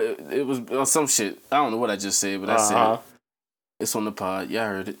before it was or some shit." I don't know what I just said, but I said it's on the pod. Y'all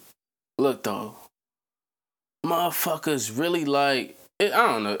heard it. Look though, motherfuckers really like it. I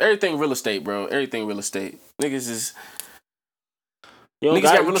don't know. Everything real estate, bro. Everything real estate. Niggas is. Niggas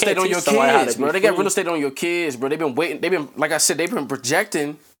got real estate on your kids, bro. They got real estate on your kids, bro. They've been waiting. Like I said, they've been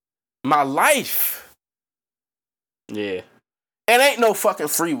projecting my life. Yeah. It ain't no fucking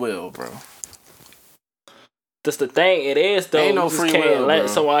free will, bro. That's the thing. It is, though. Ain't no free will, bro.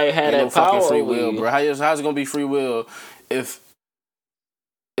 Somebody had that power free over will, you. bro. How's it gonna be free will if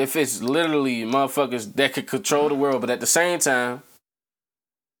it's literally motherfuckers that could control the world, but at the same time.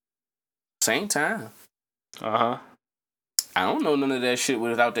 I don't know none of that shit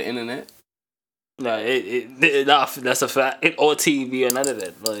without the internet. Nah, that's a fact. Or TV or none of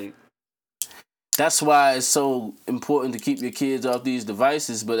that. Like, that's why it's so important to keep your kids off these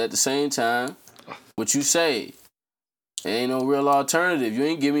devices. But at the same time, what you say, there ain't no real alternative. You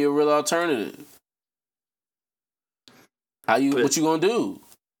ain't give me a real alternative. What you gonna do?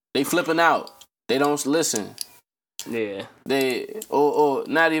 They flipping out. They don't listen. Yeah. Or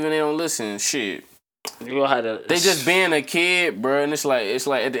not even they don't listen. Shit. You gonna have to. They just being a kid, bro, and it's like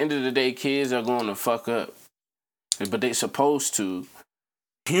at the end of the day, kids are going to fuck up, but they supposed to.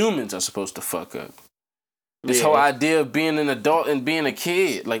 Humans are supposed to fuck up. This whole idea of being an adult and being a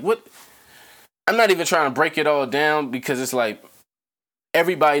kid, like what? I'm not even trying to break it all down because it's like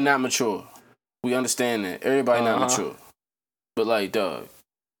everybody not mature. We understand that everybody not mature, but like, dog.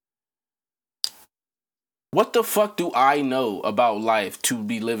 What the fuck do I know about life to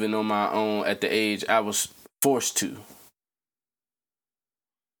be living on my own at the age I was forced to?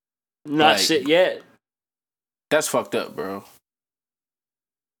 Not shit yet. That's fucked up, bro.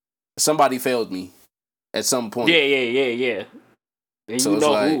 Somebody failed me at some point. Yeah. And so you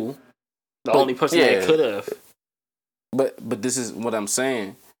know who? The only person that could have. But this is what I'm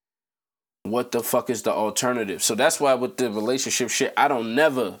saying. What the fuck is the alternative? So that's why with the relationship shit, I don't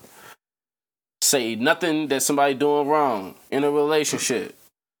never say nothing that somebody doing wrong in a relationship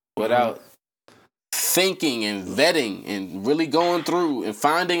without thinking and vetting and really going through and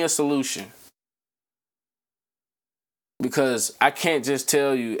finding a solution. Because I can't just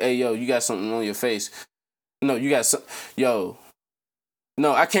tell you, hey, yo, you got something on your face. No, you got some, yo,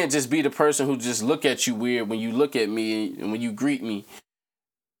 No, I can't just be the person who just look at you weird when you look at me and when you greet me.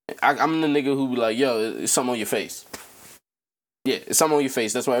 I'm the nigga who be like, yo, it's something on your face. Yeah, it's something on your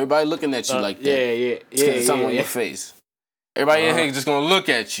face. That's why everybody looking at you like that. Yeah. It's something on your face. Everybody in here just gonna look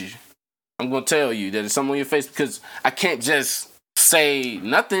at you. I'm gonna tell you that it's something on your face because I can't just say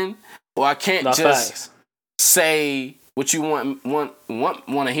nothing, or I can't say what you want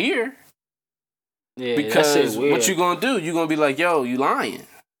to hear. Yeah, because what you gonna do? You gonna be like, yo, you lying.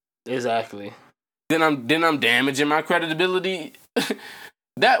 Exactly. Then I'm damaging my credibility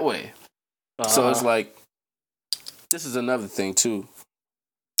that way. So it's like, this is another thing too.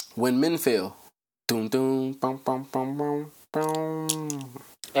 When men fail, doom doom, bum bum bum bum bum.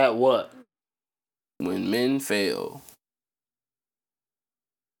 At what? When men fail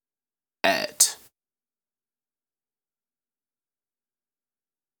at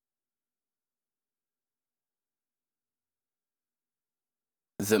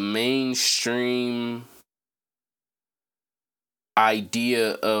the mainstream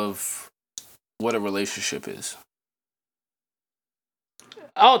idea of what a relationship is.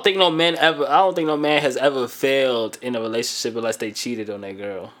 I don't think no man has ever failed in a relationship unless they cheated on their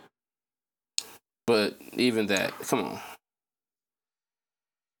girl. But even that, come on.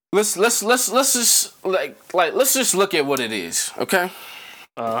 Let's just let's just look at what it is, okay?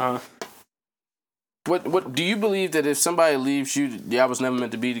 What do you believe that if somebody leaves you, y'all was never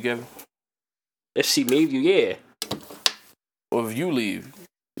meant to be together? If she leave you, yeah. Or if you leave,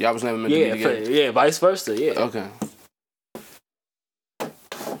 y'all was never meant to be together? Yeah, vice versa, yeah. Okay.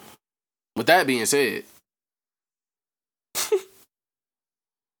 With that being said,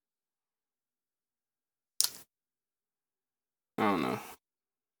 I don't know.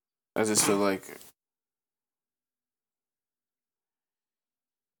 I just feel like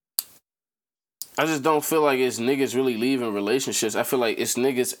I just don't feel like it's niggas really leaving relationships. I feel like it's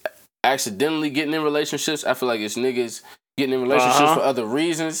niggas accidentally getting in relationships. I feel like it's niggas getting in relationships for other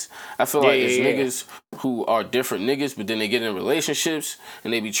reasons. I feel like it's niggas who are different niggas, but then they get in relationships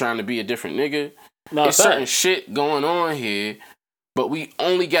and they be trying to be a different nigga. There's certain shit going on here, but we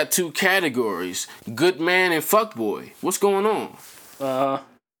only got two categories: good man and fuckboy. What's going on?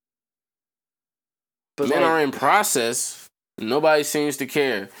 But men are in process. Nobody seems to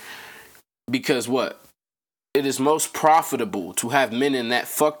care. Because what? It is most profitable to have men in that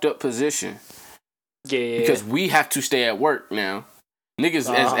fucked up position. Yeah. Because we have to stay at work now. Niggas,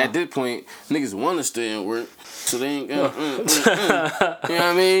 at this point, niggas want to stay at work. So they ain't got... You know what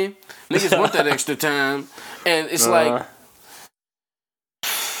I mean? Niggas want that extra time. And it's like...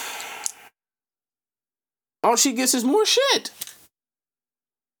 All she gets is more shit.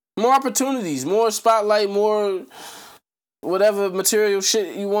 More opportunities. More spotlight. More... whatever material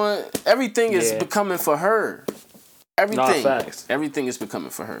shit you want, everything is becoming for her. Everything. Everything is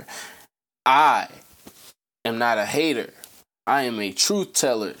becoming for her. I am not a hater. I am a truth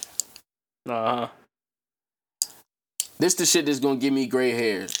teller. This the shit that's gonna give me gray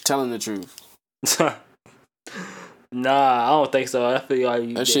hair. Telling the truth. Nah, I don't think so. I feel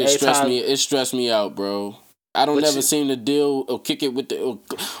like that shit stressed me out, bro. I don't never seem to deal or kick it with the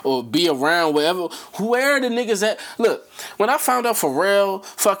or be around wherever. Where are the niggas at? Look, when I found out Pharrell,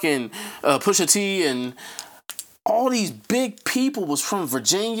 fucking Pusha T, and all these big people was from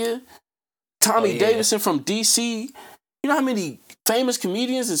Virginia, Tommy Davidson from DC. You know how many famous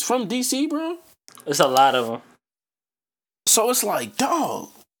comedians is from DC, bro? It's a lot of them. So it's like, dog,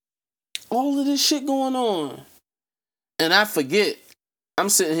 all of this shit going on, and I forget. I'm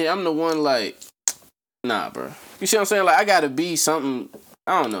sitting here. I'm the one like. Nah, bro. You see what I'm saying? Like, I gotta be something.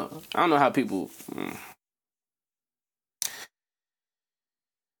 I don't know. I don't know how people.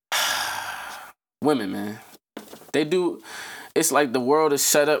 Women, man. They do. It's like the world is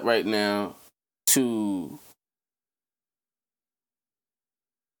set up right now to.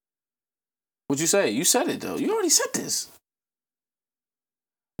 What'd you say? You said it, though. You already said this.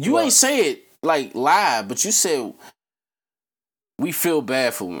 You ain't say it, like, live, but you said we feel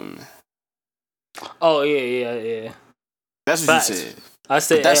bad for women. Oh, yeah. That's what you said. I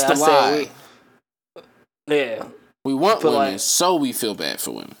said, but that's the lie. We want women, like, so we feel bad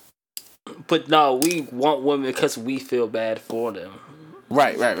for women. But no, we want women because we feel bad for them.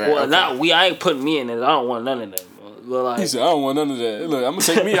 Right. Well, not we. I ain't putting me in it. I don't want none of them. But like, he said, I don't want none of that. Look, I'm gonna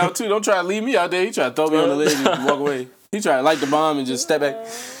take me out too. Don't try to leave me out there. He try to throw me on the leg and walk away. He try to light the bomb and just step back.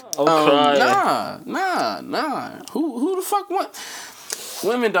 I'm crying. Nah. Who the fuck want?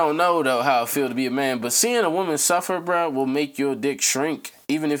 Women don't know though how it feel to be a man, but seeing a woman suffer, bro, will make your dick shrink,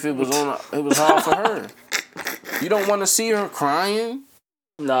 even if it was hard for her. You don't want to see her crying.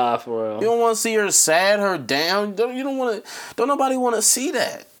 Nah, for real. You don't want to see her sad, her down. Don't nobody want to see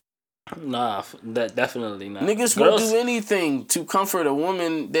that. Nah, that definitely not. Niggas will do anything to comfort a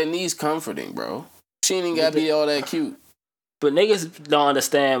woman that needs comforting, bro. She ain't gotta be all that cute. But niggas don't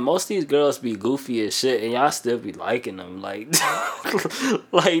understand. Most of these girls be goofy as shit, and y'all still be liking them. Like,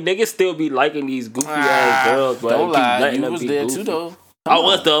 like niggas still be liking these goofy ass girls. But don't lie, you was there goofy. Too though. I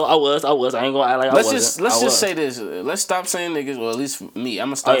was. I ain't gonna act like let's just say this. Let's stop saying niggas. Well, at least me. I'm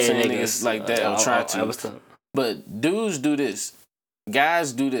gonna stop saying niggas like that. I'll try to. But dudes do this.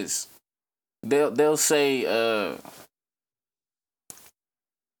 Guys do this. They'll say they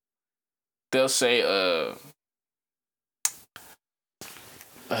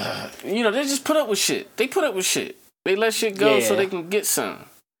just put up with shit. They put up with shit. They let shit go so they can get some.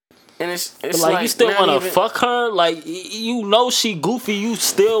 And it's like you still want to fuck her? Like, you know she goofy, you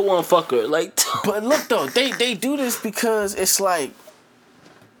still want to fuck her. Like, but look though, they do this because it's like,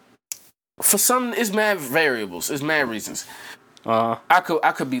 for some, it's mad variables. It's mad reasons.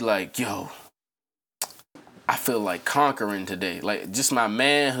 I could be like, yo, I feel like conquering today. Like, just my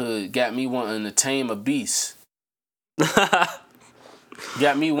manhood got me wanting to tame a beast.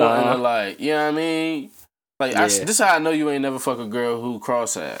 Got me wanting to, like, you know what I mean? Like, this is how I know you ain't never fuck a girl who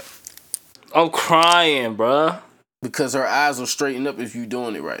cross-eyed. I'm crying, bruh. Because her eyes will straighten up if you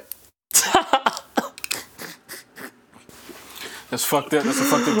doing it right. That's fucked up. That's a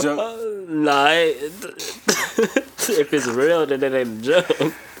fucked up joke. Nah, if it's real, then it ain't a joke.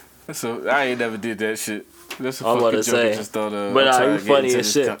 I ain't never did that shit. That's a I'm fucking joke. Say. I just thought of. But nah, you funny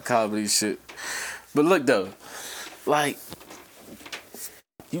as shit. Comedy shit. But look though, like,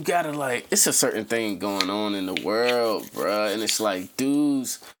 you gotta, like, it's a certain thing going on in the world, bruh, and it's like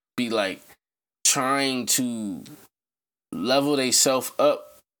dudes be like trying to level they self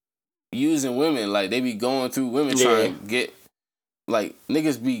up using women. Like, they be going through women trying to get, like,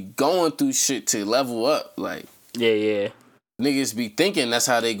 niggas be going through shit to level up. Like, niggas be thinking that's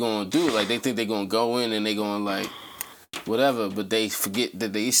how they gonna do it. Like, they think they gonna go in and they gonna, like, whatever, but they forget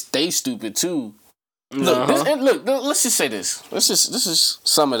that they stay stupid too. Look, let's just say this. Let's just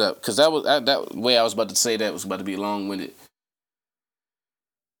sum it up, because that way I was about to say that was about to be long-winded.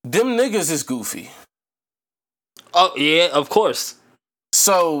 Them niggas is goofy. Oh yeah, of course.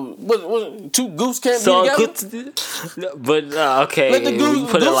 So what two goofs can't be together? But okay, let the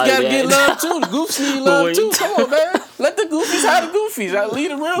goofs gotta get love too. The goofs need love too. Come on, man. Let the goofies have the goofies. I leave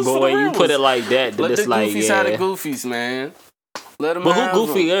the reals for the reals. But when you put it like that, then it's like, goofies have the goofies, man. Let them. But who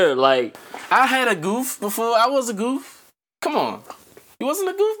goofier? Like, I had a goof before. I was a goof. Come on, you wasn't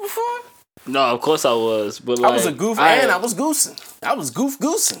a goof before? No, of course I was. But like, I was a goof and I was goosing. I was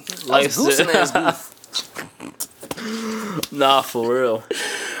goosing. I was goosing ass goof. Nah, for real.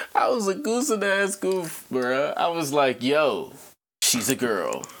 I was a goosing ass goof, bruh. I was like, yo, she's a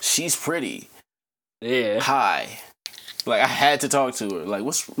girl. She's pretty. Yeah. Hi. Like, I had to talk to her. Like,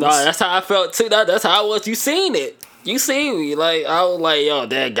 what's... No, that's how I felt too. That's how I was. You seen it. You see me, like, I was like, yo,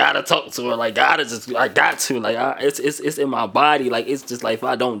 dad, gotta talk to her, like, I got to, like, it's in my body, like, it's just like, if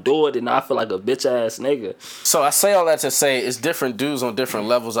I don't do it, then I feel like a bitch ass nigga. So I say all that to say, it's different dudes on different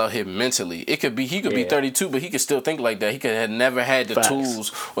levels out here mentally. He could be 32, but he could still think like that. He could have never had the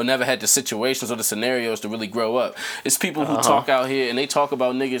tools or never had the situations or the scenarios to really grow up. It's people who talk out here and they talk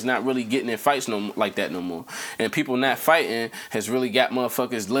about niggas not really getting in fights like that no more. And people not fighting has really got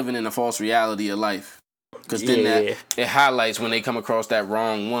motherfuckers living in a false reality of life. Because then that it highlights when they come across that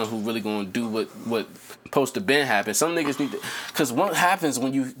wrong one who really gonna do what supposed to been happen. Some niggas need to, because what happens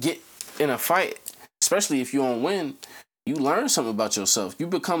when you get in a fight, especially if you don't win, you learn something about yourself. You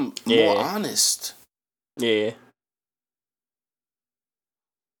become more honest. Yeah.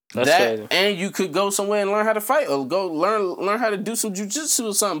 That's crazy. And you could go somewhere and learn how to fight, or go learn how to do some jujitsu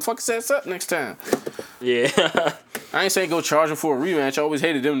or something. Fuck his ass up next time. Yeah. I ain't saying go charging for a rematch. I always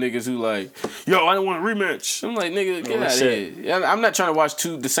hated them niggas who like, yo, I don't want a rematch. I'm like, nigga, get out of here. I'm not trying to watch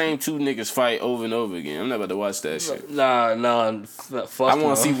the same two niggas fight over and over again. I'm not about to watch that shit. Nah, fuck. I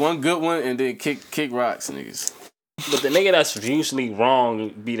want to see one good one and then kick rocks, niggas. But the nigga that's usually wrong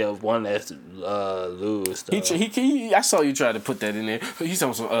be the one that's lose. He I saw you try to put that in there. He's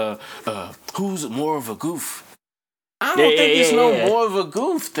talking some who's more of a goof? I don't think it's no more of a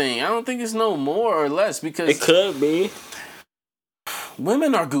goof thing. I don't think it's no more or less, because it could be.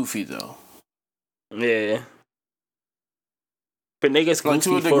 Women are goofy though. Yeah. But niggas goofy like,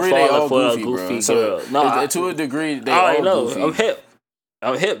 to a degree, they all goofy, bro. So, no, to a degree, they all goofy.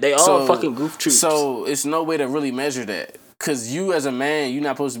 I'm hip. They all fucking goof troops. So it's no way to really measure that. Cause you as a man, you're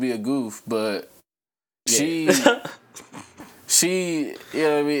not supposed to be a goof, but she, you know what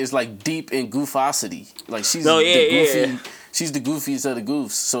I mean, is like deep in goofosity. Like she's the goofy she's the goofiest of the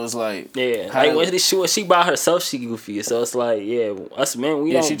goofs. So it's like, like when she by herself, she goofy. So it's like, us men,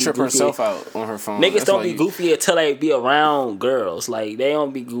 we don't. She trip herself out on her phone. Niggas don't be goofy until they be around girls. Like they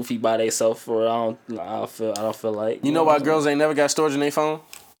don't be goofy by themselves. I don't feel like. You know why girls ain't never got storage in their phone?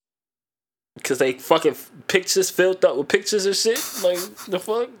 Because they fucking pictures filled up with pictures and shit. Like the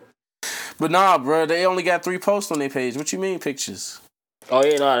fuck. But nah, bro, they only got 3 posts on their page. What you mean pictures? Oh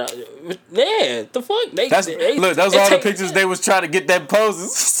yeah, the fuck. Those all the pictures they was trying to get that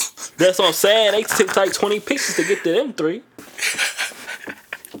poses. That's what I'm saying. They took like 20 pictures to get to them 3.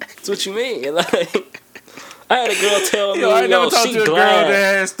 That's what you mean. Like, I had a girl tell me, I never talked she to a glad. girl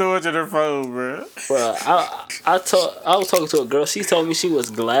that had storage in her phone, bro. Bro, I was talking to a girl. She told me she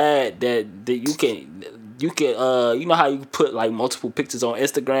was glad that you can you know how you put like multiple pictures on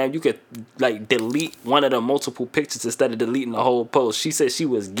Instagram, you could like delete one of the multiple pictures instead of deleting the whole post. She said she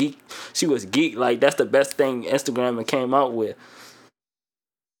was geek, like that's the best thing Instagram came out with.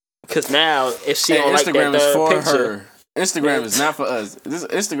 Because now if she don't like that third picture, her. Instagram is not for us. This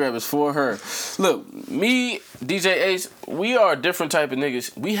Instagram is for her. Look, me, DJ Ace, we are a different type of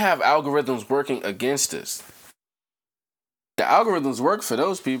niggas. We have algorithms working against us. The algorithms work for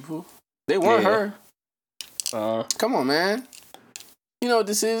those people. They want her. Come on, man. You know what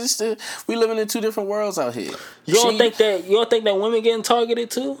this is? We living in 2 different worlds out here. You don't think that women getting targeted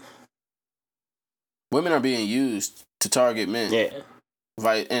too? Women are being used to target men. Yeah.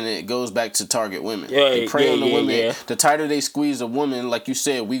 Right, and it goes back to target women. Yeah, they prey on the women. Yeah. The tighter they squeeze a woman, like you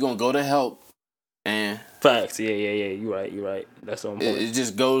said, we gonna go to help. And facts. Yeah. You're right. That's on point. It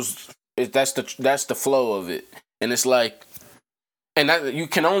just goes. That's the flow of it, and it's like, and that you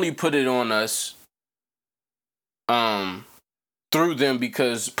can only put it on us. Through them,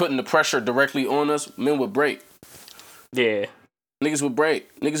 because putting the pressure directly on us, men would break. Yeah, niggas would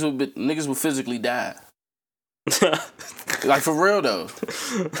break. Niggas would physically die. Like for real though,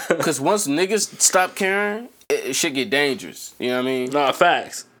 because once niggas stop caring, it should get dangerous. You know what I mean? No,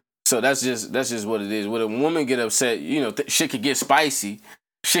 facts. So that's just what it is. When a woman get upset, you know, shit could get spicy,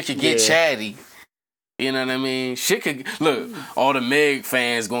 shit could get chatty. You know what I mean? Shit could look. All the Meg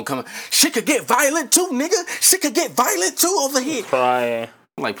fans gonna come. Shit could get violent too, nigga. Shit could get violent too over here. Crying.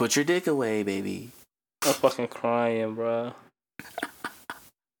 I'm like, put your dick away, baby. I'm fucking crying, bro.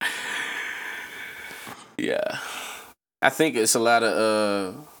 Yeah, I think it's a lot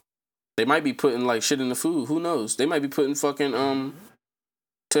of they might be putting like shit in the food. Who knows? They might be putting fucking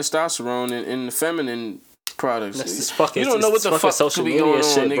testosterone in the feminine products. You don't know what the fuck social be going media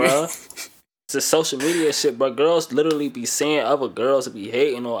on, shit, nigga. Bro. It's a social media shit, bro. Girls literally be seeing other girls and be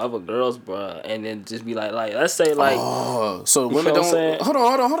hating on other girls, bro, and then just be like let's say like. Oh, so women don't. Hold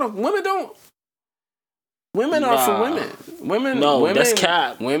on. Women are for women. Women. That's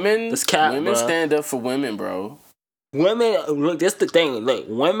cap. That's cap. Women stand up for women, bro. Women, look, that's the thing. Look,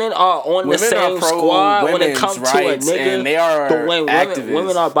 women are on the same squad when it comes to a nigga. And they are activists.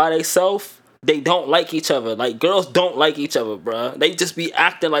 Women are by themselves. They don't like each other. Like, girls don't like each other, bruh. They just be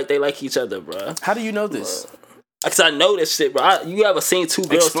acting like they like each other, bruh. How do you know this? Because I know this shit, bro. You ever seen 2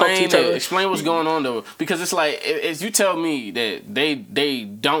 girls talk to each other? Explain what's going on, though. Because it's like, if you tell me that they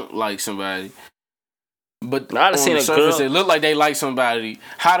don't like somebody, but on the surface they look like they like somebody,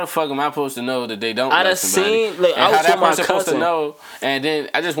 how the fuck am I supposed to know that they don't like somebody? I was with my cousin. Supposed to know, and then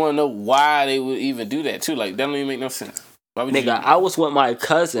I just want to know why they would even do that, too. Like, that don't even make no sense. I was with my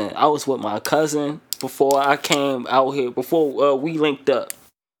cousin before I came out here, before we linked up.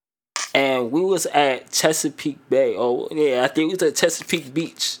 And we was at Chesapeake Bay. Oh, yeah, I think we was at Chesapeake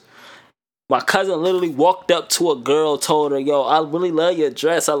Beach. My cousin literally walked up to a girl, told her, yo, I really love your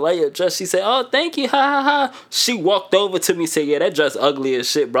dress. I love your dress. She said, oh, thank you. Ha, ha, ha. She walked over to me and said, yeah, that dress ugly as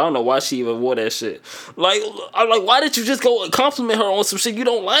shit, bro. I don't know why she even wore that shit. Like, I'm like, why did you just go and compliment her on some shit you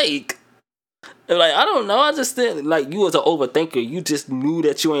don't like? And like, I don't know. I just think like you was an overthinker. You just knew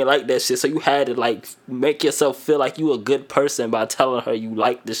that you ain't like that shit, so you had to like make yourself feel like you a good person by telling her you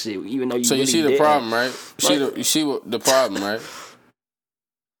like the shit, even though you. So really you see the problem, right? You see the problem, right?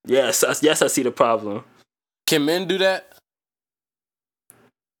 Yes, I see the problem. Can men do that?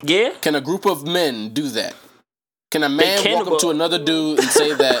 Yeah. Can a group of men do that? Can a man walk up to another dude and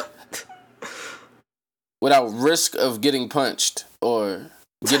say that without risk of getting punched or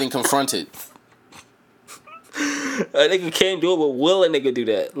getting confronted? A nigga can't do it, but will a nigga do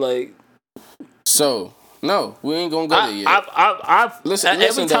that? Like, so no, we ain't gonna go there yet. I've listen.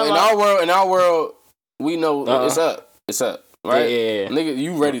 Though, in our world, we know it's up, right? Yeah. Nigga,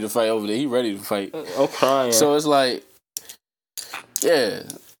 you ready to fight over there? He ready to fight. I'm crying. So it's like, yeah,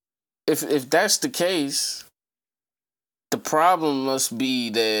 if that's the case, the problem must be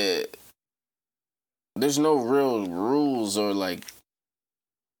that there's no real rules or like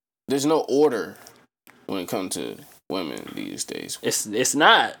there's no order when it comes to women these days. It's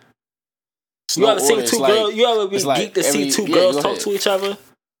not. You ever seen two girls? You ever been geeked to see two girls talk to each other?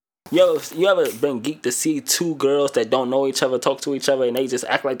 You ever been geeked to see two girls that don't know each other talk to each other and they just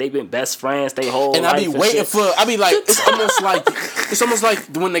act like they've been best friends they whole and life? And I be waiting for. I be like, it's almost like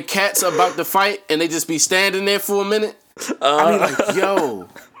when the cat's about to fight and they just be standing there for a minute. I be like, yo.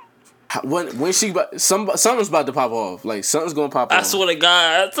 When something's about to pop off, like something's gonna pop off. I swear to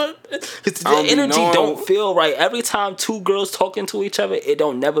God, the energy don't feel right. Every time two girls talking to each other, it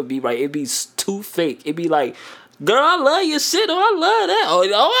don't never be right. It be too fake. It be like, girl, I love your shit. Oh, I love that. Oh, I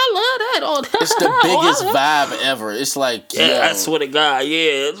love that. Oh, it's the biggest vibe ever. It's like, yeah, I swear to God,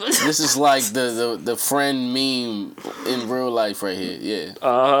 yeah. This is like the friend meme in real life right here. Yeah.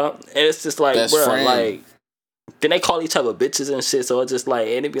 And it's just like, best bro, friend. like. Then they call each other bitches and shit, so it's just like,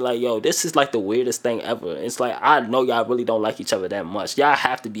 and it be like, yo, this is like the weirdest thing ever. It's like, I know y'all really don't like each other that much. Y'all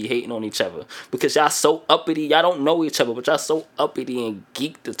have to be hating on each other because y'all so uppity. Y'all don't know each other, but y'all so uppity and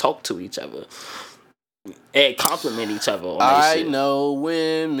geek to talk to each other and compliment each other on that shit. I know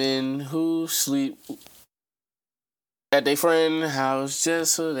women who sleep at their friend's house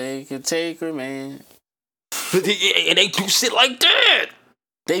just so they can take her man. And they do shit like that.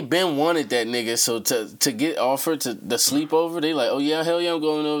 They been wanted that nigga, so to get offered to the sleepover, they like, oh yeah, hell yeah, I'm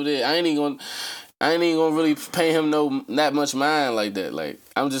going over there. I ain't even gonna really pay him that much mind like that. Like,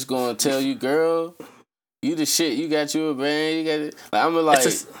 I'm just gonna tell you, girl, you the shit. You got you a band. You got it. Like, I'm gonna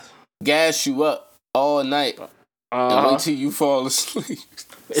gas you up all night and wait till you fall asleep.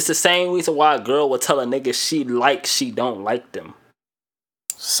 It's the same reason why a girl would tell a nigga she don't like them.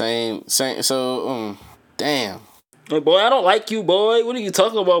 Same. So, damn. Like, boy, I don't like you, boy. What are you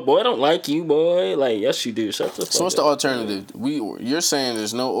talking about, boy? I don't like you, boy. Like, yes, you do. Shut the fuck up. So what's the alternative? You're saying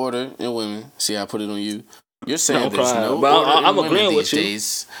there's no order in women. See, I put it on you. You're saying there's no order I'm in agreeing women with these you.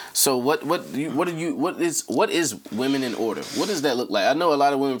 days. So what is women in order? What does that look like? I know a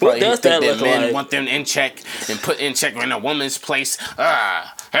lot of women probably think that men want them in check and put in check in a woman's place.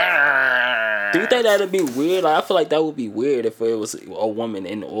 Do you think that'd be weird? Like, I feel like that would be weird if it was a woman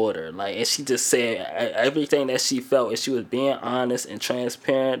in order. Like, and she just said everything that she felt and she was being honest and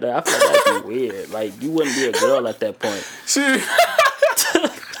transparent. I feel like that'd be weird. Like, you wouldn't be a girl at that point.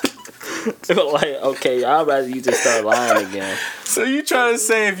 Like, okay, I'd rather you just start lying again. So you trying to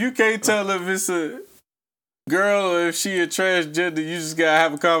say if you can't tell if it's a girl or if she a transgender, you just gotta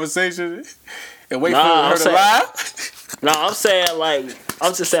have a conversation and wait for her to lie? No, I'm just saying, like,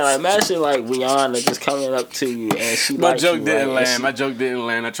 imagine, like, Rihanna just coming up to you and she My joke didn't land. My joke didn't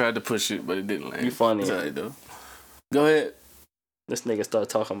land. I tried to push it, but it didn't land. You funny. It's all right, though. Go ahead. This nigga start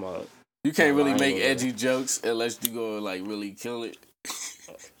talking about... You can't really make edgy jokes unless you go, like, really kill it.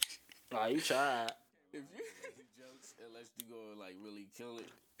 Nah, you tried. If you edgy jokes unless you go, like, really kill it.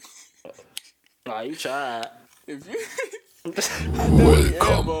 Nah, you tried. If you...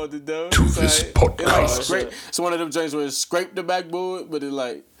 Welcome to this podcast. It's one of them joints where it scraped the backboard, but it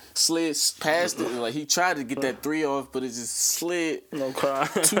like slid past it. And, like, he tried to get that 3 off, but it just slid. No cry.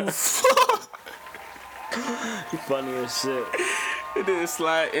 Too far. You funny as shit. It didn't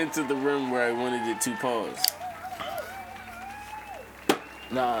slide into the rim where I wanted it to pause.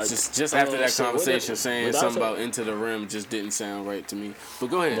 Nah, just after that conversation, saying something about into the rim just didn't sound right to me.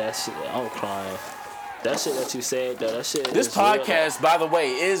 But go ahead. That shit, I'm crying. That shit that you said, though, that shit. This podcast, by the way,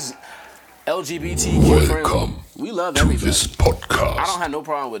 is LGBTQ friendly. We love everything. This podcast. I don't have no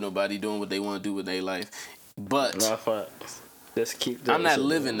problem with nobody doing what they want to do with their life, but I'm not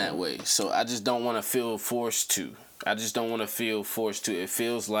living that way. So I just don't want to feel forced to. It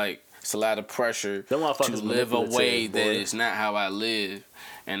feels like it's a lot of pressure to live a way that is not how I live,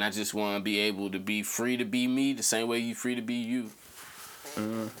 and I just want to be able to be free to be me the same way you free to be you.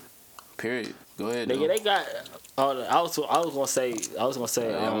 Period. Go ahead. Nigga, they got. I was gonna say. I don't want to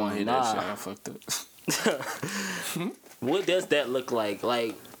hear that shit. I fucked up. What does that look like?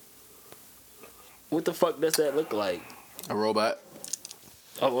 Like, what the fuck does that look like? A robot.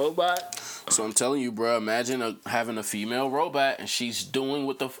 A robot? So I'm telling you, bro. Imagine having a female robot and she's doing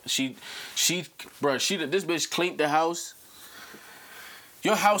what this bitch cleaned the house.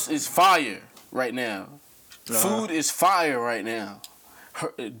 Your house is fire right now. Food is fire right now.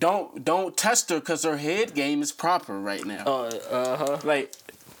 Don't test her because her head game is proper right now. Like,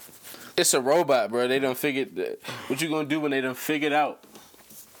 it's a robot, bro. They done figured what you gonna do when they done figured out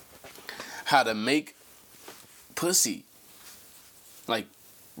how to make pussy, like,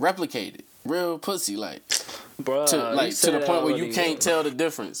 replicate it, real pussy, like, bruh, to the point where you can't tell the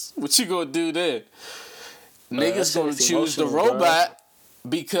difference. What you gonna do there? Niggas gonna choose the robot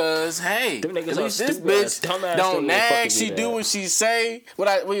Because hey, Them at niggas are least this stupid ass, bitch dumbass don't niggas nag. fucking She do do that. what she say.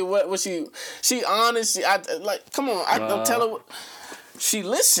 What she honest. I like. Come on, I'm tell her. What, she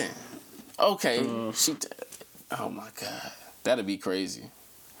listen. Okay, she. Oh my god, that'd be crazy.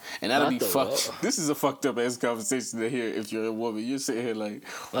 And that'll be fucked. This is a fucked up ass conversation to hear if you're a woman. You're sitting here like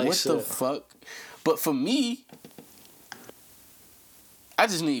what shit. the fuck? But for me, I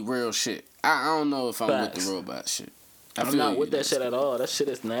just need real shit. I don't know if I'm with the robot shit. I'm not with that shit at all. That shit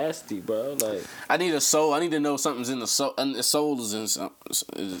is nasty, bro. Like I need a soul. I need to know something's in the soul. And the soul is in some. It's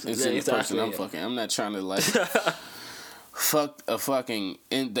in the person I'm fucking. I'm not trying to like fuck a fucking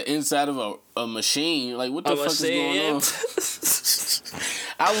the inside of a machine. Like what the fuck is going on?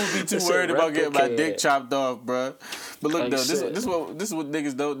 I would be too worried about getting my dick chopped off, bro. But look, though, this is what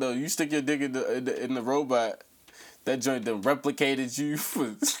niggas don't know. You stick your dick in the robot, that joint done replicated you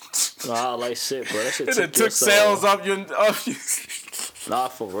for. Nah, like shit, bro. That shit took cells off your. Nah,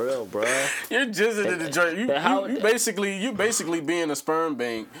 for real, bro. You're jizzing in the joint. You basically being a sperm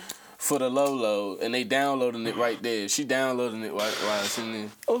bank for the Lolo, and they downloading it right there. She downloading it while it's in there.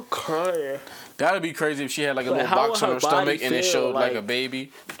 I'm crying. That'd be crazy if she had like a little box on her stomach and it showed like a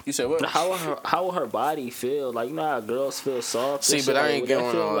baby. You said what? How will her body feel? Like, you know how girls feel soft? See, but I ain't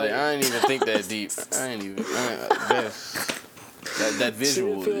going on. Like, I ain't even think that deep. That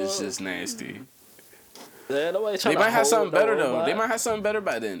visual is just nasty. Yeah, they might have something better though. They might have something better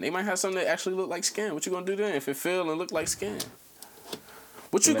by then. They might have something that actually look like skin. What you gonna do then if it feel and look like skin?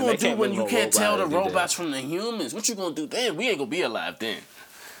 What you gonna do when you can't tell the robots from the humans? What you gonna do then? We ain't gonna be alive then.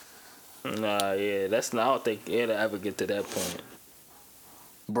 Nah, yeah, that's not. I don't think it'll ever get to that point,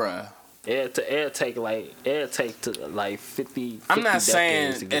 bruh. It'll take to like 50 I'm not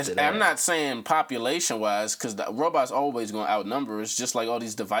saying to get to that. I'm not saying population wise, because the robots always gonna outnumber us, just like all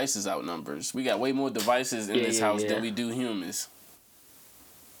these devices outnumber us. We got way more devices in this house than we do humans.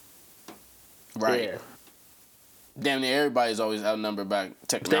 Right. Yeah. Damn near everybody's always outnumbered by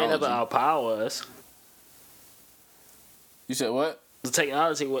technology. They never outpower us. You said what? The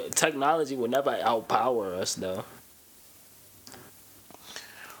technology will never outpower us, though.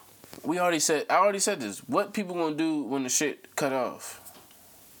 I already said this. What people gonna do when the shit cut off?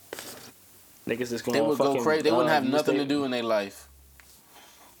 Niggas just gonna. They would go crazy. They wouldn't have nothing to do in their life.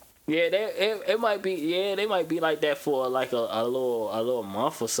 Yeah, it might be. Yeah, they might be like that for like a little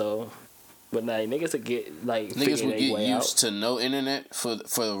month or so. But nah, niggas would get like niggas would get used to no internet for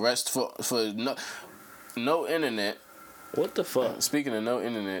the rest for no internet. What the fuck? Speaking of no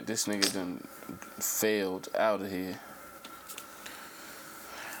internet, this nigga done failed out of here.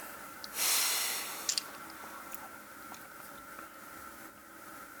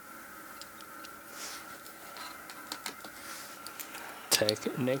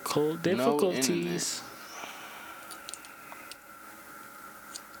 Technical difficulties.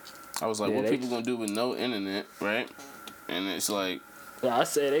 I was like, what people gonna do with no internet, right? And it's like, yeah, I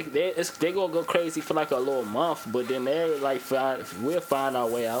said they gonna go crazy for like a little month, but then they like we'll find our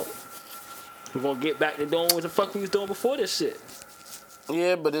way out. We're gonna get back to doing what the fuck we was doing before this shit.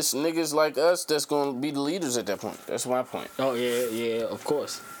 Yeah, but it's niggas like us that's gonna be the leaders at that point. That's my point. Oh yeah, of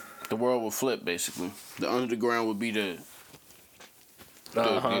course. The world will flip basically. The underground would be the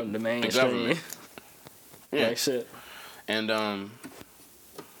mainstream. Yeah, like shit. And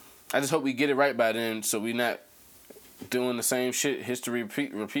I just hope we get it right by then, so we not doing the same shit. History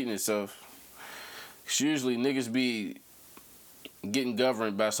repeating itself. 'Cause usually niggas be getting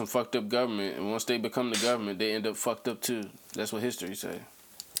governed by some fucked up government, and once they become the government, they end up fucked up too. That's what history say.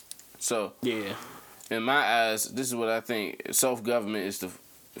 So yeah, in my eyes, this is what I think. Self-government is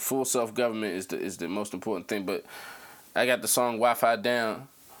full self-government is the most important thing. But I got the song Wi-Fi Down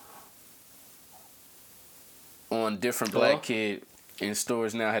on Different Black Kid in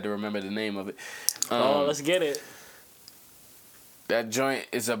stores now. I had to remember the name of it. Let's get it. That joint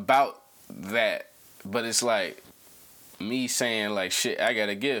is about that, but it's like me saying like, shit, I got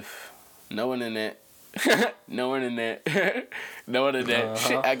a gift. No internet. No internet. No internet.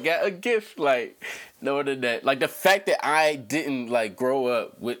 Shit, I got a gift. Like, no internet. Like the fact that I didn't like grow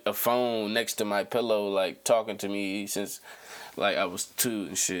up with a phone next to my pillow, like talking to me since like I was 2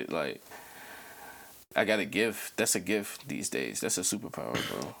 and shit. Like, I got a gift. That's a gift these days. That's a superpower,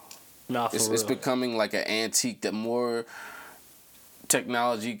 bro. Nah, for real. It's becoming like an antique. The more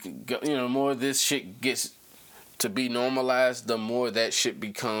technology, more this shit gets to be normalized, the more that shit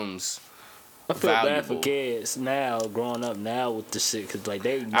becomes I feel valuable. bad for kids now, growing up now with this shit, cause like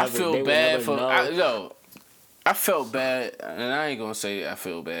they never, I feel bad for know. I felt bad, and I ain't gonna say I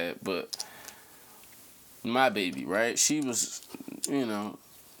feel bad, but my baby, right? She was,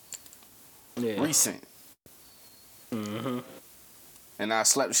 recent. Mm-hmm. And I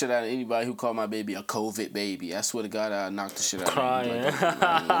slap the shit out of anybody who called my baby a COVID baby. I swear to God, I knock the shit out Crying. of you. Like,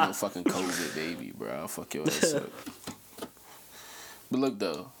 I don't want no fucking COVID baby, bro. I'll fuck your ass up. But look,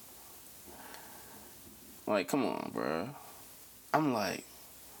 though. Like, come on, bro. I'm like,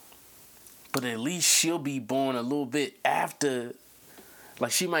 but at least she'll be born a little bit after.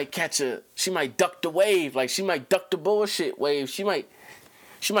 Like, she might duck the wave. Like, she might duck the bullshit wave. She might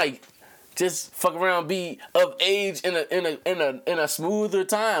just fuck around, be of age in a smoother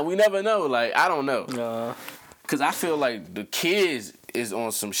time. We never know. Like, I don't know. Cause I feel like the kids is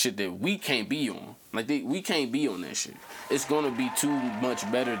on some shit that we can't be on. Like, we can't be on that shit. It's gonna be too much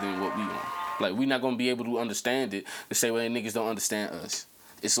better than what we on. Like, we not gonna be able to understand it the same way niggas don't understand us.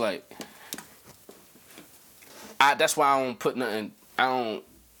 It's like, that's why I don't put nothing.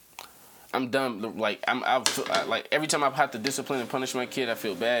 I'm done. Like, like every time I have to discipline and punish my kid, I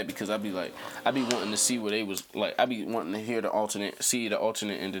feel bad because I be wanting to see where they was. Like, I be wanting to hear see the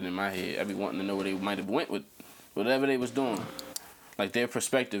alternate ending in my head. I be wanting to know where they might have went with whatever they was doing, like their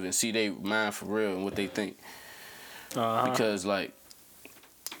perspective, and see their mind for real and what they think. Because like,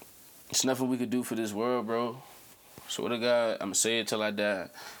 it's nothing we could do for this world, bro. Swear to God, I'ma say it till I die.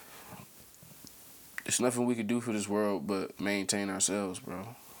 It's nothing we could do for this world but maintain ourselves, bro.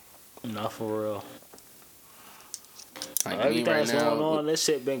 Not for real. Like, everything right that's now, going on, this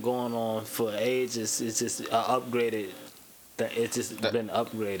shit been going on for ages. It's just upgraded. It's just been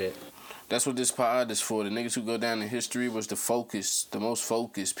upgraded. That's what this pod is for. The niggas who go down in history was the most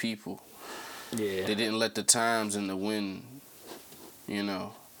focused people. Yeah. They didn't let the times and the wind,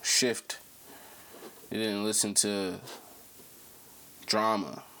 shift. They didn't listen to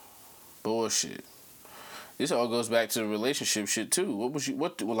drama, bullshit. This all goes back to the relationship shit too.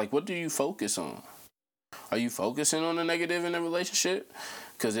 What do you focus on? Are you focusing on the negative in the relationship?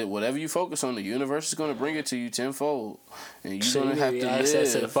 Because whatever you focus on, the universe is going to bring it to you tenfold, and you're going to have to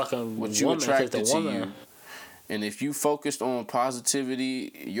live what you attracted to you. And if you focused on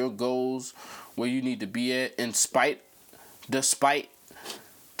positivity, your goals, where you need to be at, despite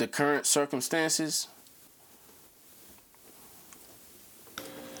the current circumstances.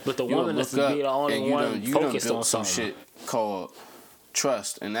 But the woman is to be the only one focused on some shit called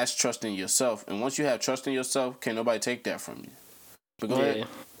trust, and that's trust in yourself. And once you have trust in yourself, can't nobody take that from you. But go ahead.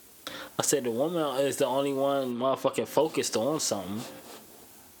 I said the woman is the only one motherfucking focused on something.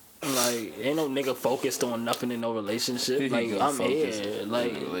 Like, ain't no nigga focused on nothing in no relationship. Like, I'm here.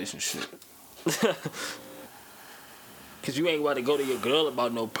 Like, relationship. Cause you ain't about to go to your girl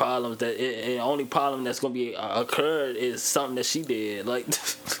about no problems. The only problem that's gonna be occurred is something that she did. Like,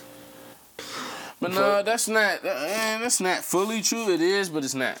 but no, that's not fully true. It is, but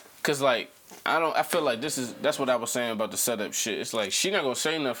it's not. Cause like, I feel like that's what I was saying about the setup shit. It's like, she not gonna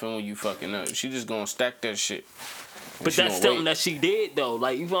say nothing when you fucking up. She just gonna stack that shit. But that's something that she did though.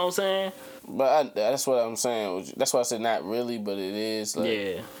 Like, you know what I'm saying? But that's what I'm saying. That's why I said not really, but it is. Like,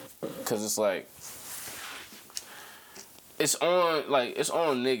 yeah. Cause it's like, it's on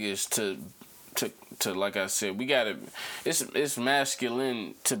niggas to like I said, we gotta. It's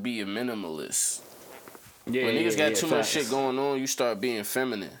masculine to be a minimalist. Yeah, when niggas got too much shit going on, you start being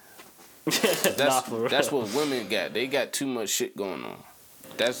feminine. That's what women got. They got too much shit going on.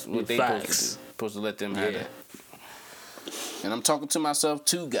 That's what they supposed to do. Supposed to let them have that. And I'm talking to myself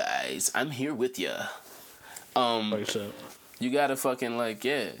too, guys. I'm here with ya. You gotta fucking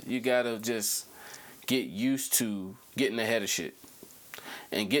you gotta just get used to getting ahead of shit.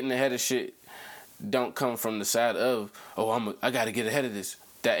 And getting ahead of shit don't come from the side of, I gotta get ahead of this.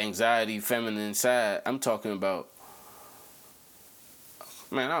 That anxiety, feminine side. I'm talking about,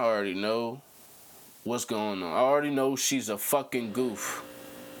 man, I already know what's going on. I already know she's a fucking goof.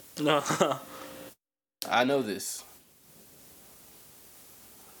 No. I know this.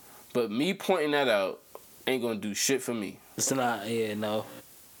 But me pointing that out ain't gonna do shit for me. It's not, no.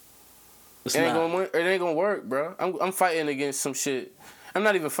 It ain't gonna work, bro. I'm fighting against some shit. I'm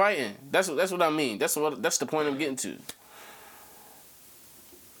not even fighting. That's what I mean. That's the point I'm getting to.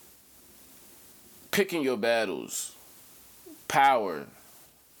 Picking your battles. Power.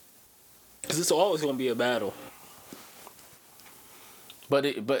 Cause it's always gonna be a battle. But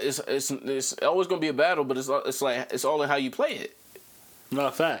it's always gonna be a battle. But it's all in how you play it.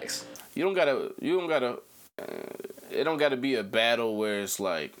 Not facts. You don't gotta. It don't gotta be a battle where it's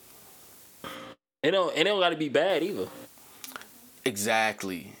like. It don't gotta be bad either.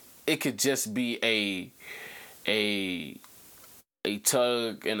 Exactly. It could just be a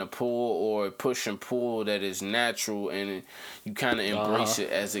tug and a pull, or a push and pull that is natural, and you kind of embrace it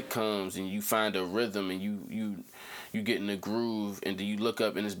as it comes, and you find a rhythm, and you get in the groove, and then you look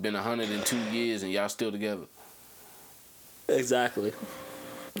up and it's been 102 years and y'all still together. Exactly.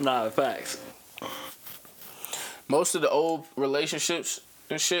 Nah, facts. Most of the old relationships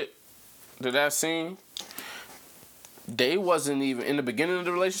and shit that I've seen, they wasn't even in the beginning of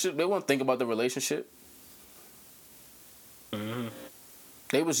the relationship. They wouldn't think about the relationship. Mm-hmm.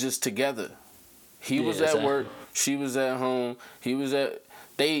 They was just together. He was at work. She was at home. He was at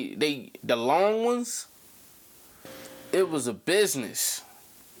the long ones. It was a business.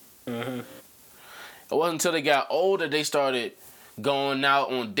 Mm-hmm. It wasn't until they got older they started going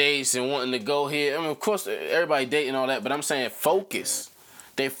out on dates and wanting to go here. I mean, of course, everybody dating and all that, but I'm saying focus.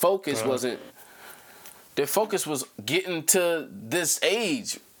 Their focus wasn't. Their focus was getting to this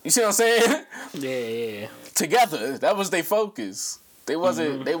age. You see what I'm saying? Yeah. Together. That was their focus. They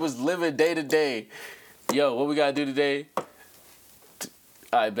wasn't. They was living day to day. Yo, what we gotta do today?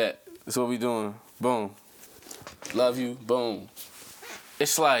 I bet. That's what we doing. Boom. Love you. Boom.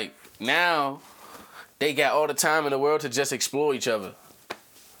 It's like now they got all the time in the world to just explore each other.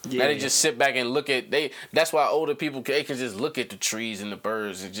 Yeah. Now they just sit back and look at That's why older people they can just look at the trees and the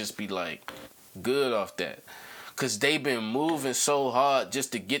birds and just be like good off that, cause they've been moving so hard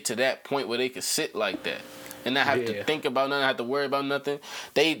just to get to that point where they could sit like that and not have to think about nothing, have to worry about nothing.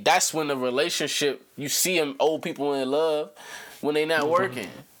 That's when the relationship you see them old people in love when they not working.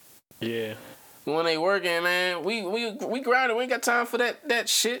 Yeah. When they working, man, we grinding. We ain't got time for that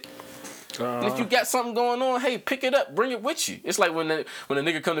shit. And if you got something going on, hey, pick it up, bring it with you. It's like when a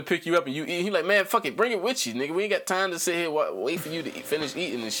nigga come to pick you up and you eat, he like, man, fuck it, bring it with you, nigga. We ain't got time to sit here wait for you to finish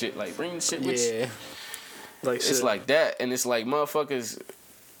eating and shit. Like, bring the shit with you. Like it's shit. Like that, and it's like motherfuckers.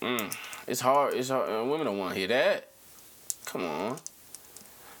 It's hard. It's hard. Women don't want to hear that. Come on.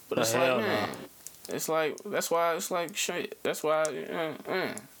 But it's like, man. No. It's like that's why it's like shit. That's why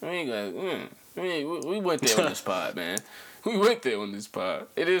we ain't got. We went there on this pod, man. We went there on this pod.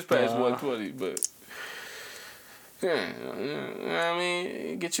 It is past 1:20, but yeah, you know what I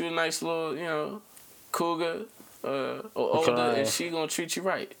mean, get you a nice little, cougar or older, and she gonna treat you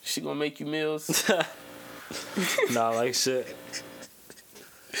right. She gonna make you meals. Nah, like shit.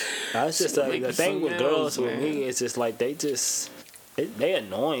 That's just like the thing with girls with me. It's just like they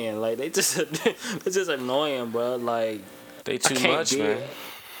annoying. Like they just it's just annoying, bro. Like they too much, man.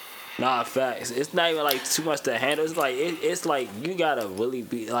 Nah, facts. It's not even like too much to handle. It's like it's like you gotta really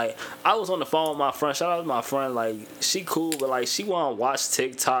be like. I was on the phone with my friend. Shout out to my friend. Like she cool, but like she wanna watch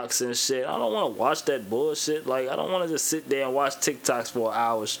TikToks and shit. I don't wanna watch that bullshit. Like I don't wanna just sit there and watch TikToks for an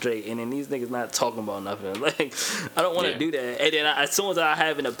hour straight, and then these niggas not talking about nothing. Like I don't wanna do that. And then as soon as I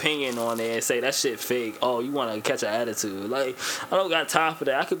have an opinion on it and say that shit fake, oh you wanna catch an attitude? Like I don't got time for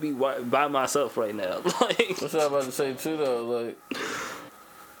that. I could be by myself right now. Like what's I about to say too though? Like.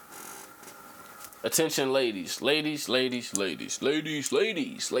 Attention, ladies. You niggas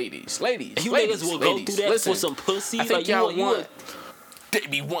will go through that for some pussy. I think y'all want. They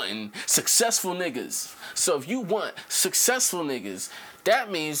be wanting successful niggas. So if you want successful niggas, that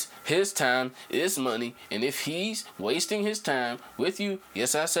means his time is money. And if he's wasting his time with you,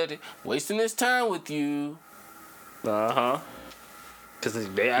 yes, I said it, wasting his time with you. Because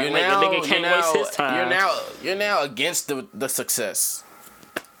they act like the nigga can't waste his time. You're now against the success.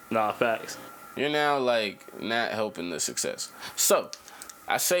 Nah, facts. You're now like not helping the success. So,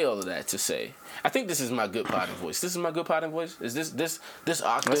 I say all of that to say, I think this is my good potting voice. This is my good potting voice. Is this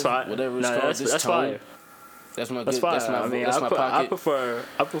octave, whatever it's called, this tone? Fire. That's my good. That's my. That's my pocket.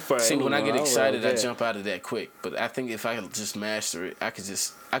 I prefer. See, when I get excited, I jump out of that quick. But I think if I could just master it, I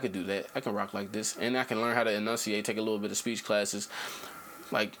could do that. I can rock like this, and I can learn how to enunciate. Take a little bit of speech classes,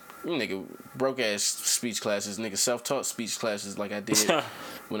 like nigga broke ass speech classes, nigga self-taught speech classes, like I did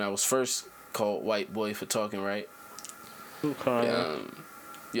when I was first called white boy for talking right.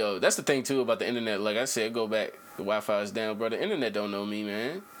 Yo, that's the thing too about the internet. Like I said, go back. The Wi-Fi is down, bro. The internet don't know me,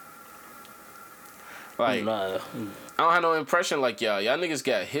 man. Like I don't have no impression like y'all. Y'all niggas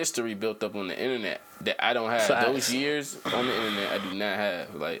got history built up on the internet that I don't have. Facts. Those years on the internet, I do not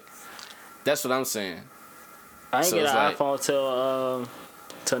have. Like that's what I'm saying. I ain't get an iPhone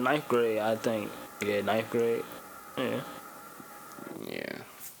till 9th grade. I think. Yeah, 9th grade. Yeah.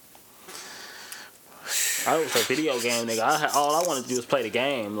 I was a video game nigga. All I wanted to do was play the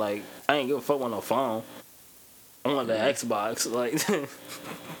game. Like I ain't give a fuck with no phone. I wanted the Xbox. Like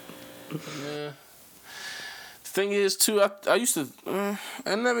yeah. Thing is too, I used to.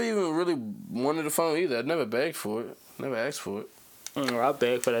 I never even really wanted a phone either. I never begged for it. Never asked for it. I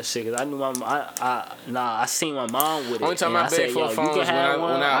begged for that shit because I knew I seen my mom with it. Only time I begged for a phone was when I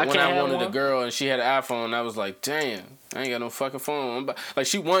wanted a girl and she had an iPhone. And I was like, damn, I ain't got no fucking phone. Like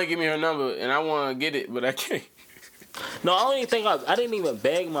she wanted to give me her number and I want to get it, but I can't. No, I don't even think I didn't even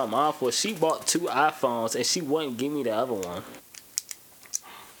beg my mom for it. She bought 2 iPhones and she wouldn't give me the other one.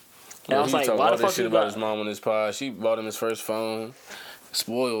 And I was like, why the fuck shit you about got his mom on his pod? She bought him his first phone,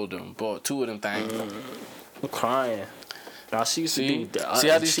 spoiled him, bought 2 of them things. I'm crying. Now she used to do that. See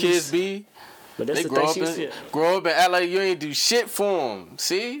how these kids be? But that's they the grow up and act like you ain't do shit for them.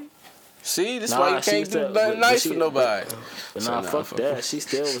 See, this is why you can't do nothing nice for nobody. But fuck that. She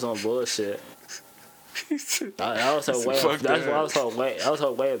still was on bullshit. That was her way. That was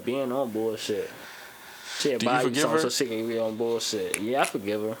her way of being on bullshit. She had buy you something so she can be on bullshit. Yeah, I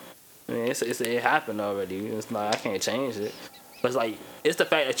forgive her. I mean, it happened already. It's like I can't change it. But it's like it's the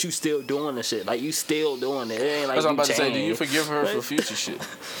fact that you still doing the shit. Like you still doing it. It ain't like that's what I'm about to say. Do you forgive her for future shit?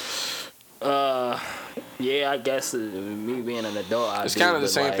 Yeah, I guess me being an adult, it's kind of the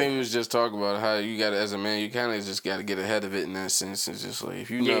same thing we was just talking about. How you got to, as a man, you kind of just got to get ahead of it in that sense. It's just like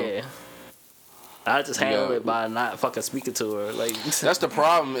if you know. Yeah. I just handle it by not fucking speaking to her. Like that's the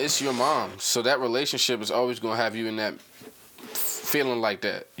problem. It's your mom, so that relationship is always gonna have you in that feeling like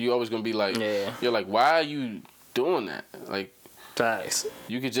that. You always gonna be like, you're like, why are you doing that? Like, facts.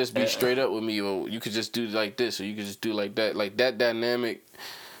 You could just be straight up with me, or you could just do like this, or you could just do like that. Like that dynamic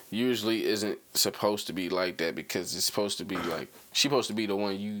usually isn't supposed to be like that because it's supposed to be like she's supposed to be the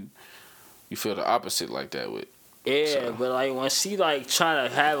one you feel the opposite like that with. Yeah, so. But like when she like trying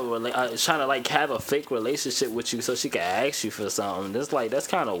to have a fake relationship with you so she can ask you for something, that's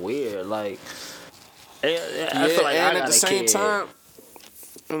kind of weird. Like, I feel like and at the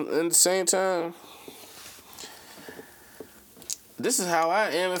same time, this is how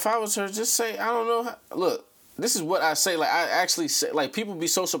I am. If I was her, just say I don't know. Look, this is what I say. Like I actually say, like people be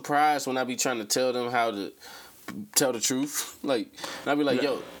so surprised when I be trying to tell them how to tell the truth. Like, and I be like,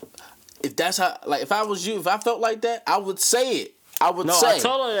 yo. If that's how, like, if I was you, if I felt like that, I would say it. I told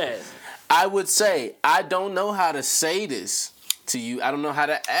her that. I would say, I don't know how to say this to you. I don't know how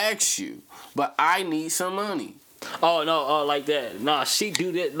to ask you, but I need some money. Oh no! Oh, like that? Nah, she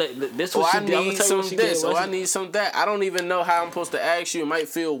do that. This what she did. I need some this. I need some that. I don't even know how I'm supposed to ask you. It might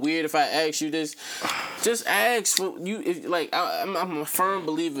feel weird if I ask you this. Just ask for you. If, like I'm a firm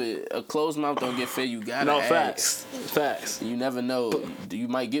believer. A closed mouth don't get fed. You gotta ask. Facts. You never know. You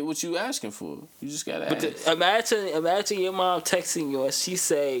might get what you asking for. You just gotta ask. Imagine your mom texting you and she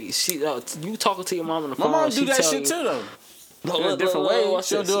say you talking to your mom on the phone. My mom do that shit too though. In a different way.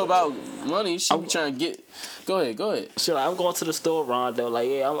 She'll do about money. She be trying to get. Go ahead. She's like, I'm going to the store, Rondo. Like,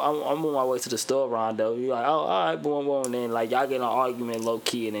 yeah, I'm on my way to the store, Rondo. You're like, oh, all right, boom. And then like y'all get in an argument low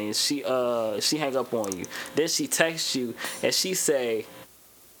key, and then she hang up on you. Then she texts you and she say,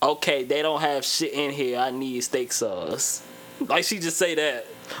 okay, they don't have shit in here. I need steak sauce. Like she just say that.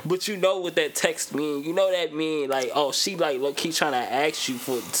 But you know what that text mean. You know that mean like, oh, she like look, keep trying to ask you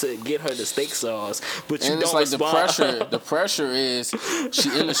to get her the steak sauce, but you don't respond. The pressure is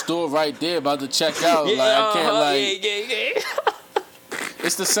she in the store right there about to check out. Yeah, like I can't yeah.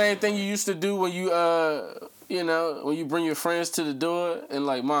 It's the same thing you used to do when you when you bring your friends to the door and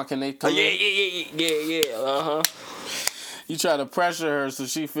like, Mom, can they come in? Yeah. You try to pressure her so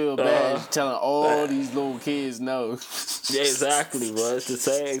she feel bad. She's telling all these little kids no. Yeah, exactly, bro. It's the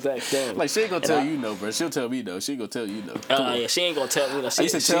same exact thing. Like, she ain't gonna tell you no, bro. She'll tell me no. She gonna tell you no. Yeah, she ain't gonna tell me no. I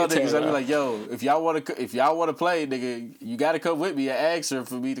used to tell niggas, I be like, yo, if y'all wanna play, nigga, you gotta come with me and ask her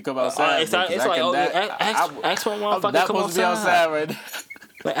for me to come outside. Ask my mom if I can come outside. That supposed to be outside right now.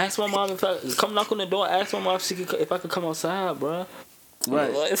 Like, ask my mom if I come knock on the door. Ask my mom if I could come outside, bro.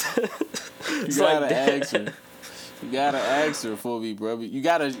 Right. You gotta ask her. You gotta ask her for me, bro. You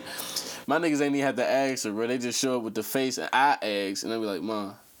gotta. My niggas ain't even have to ask her, bro. They just show up with the face, and I ask, and they be like,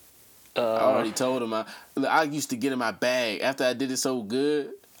 Mom, I already told him. I used to get in my bag after I did it so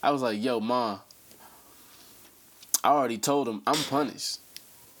good. I was like, yo, Mom, I already told him I'm punished.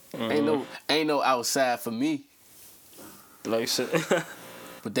 Ain't no outside for me. Like shit.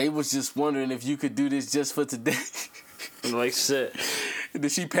 But they was just wondering if you could do this just for today. Like shit. And then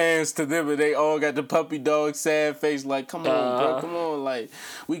she pans to them and they all got the puppy dog sad face like, come on, bro, come on. Like,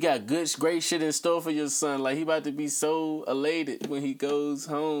 we got great shit in store for your son. Like, he about to be so elated when he goes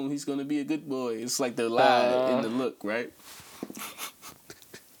home. He's going to be a good boy. It's like the lie in the look, right?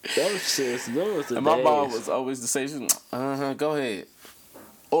 That was serious. And my mom was always the same. She was go ahead.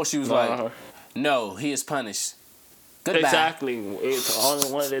 Or she was like, no, he is punished. Goodbye. Exactly. It's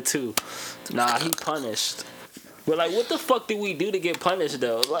only one of the two. Nah, he punished. But like, what the fuck did we do to get punished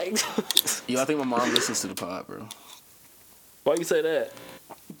though? Like, yo, I think my mom listens to the pod, bro. Why you say that?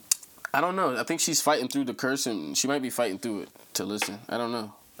 I don't know. I think she's fighting through the curse, and she might be fighting through it to listen. I don't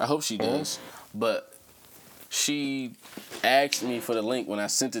know. I hope she does. But she asked me for the link when I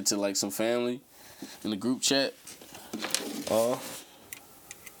sent it to like some family in the group chat. Oh.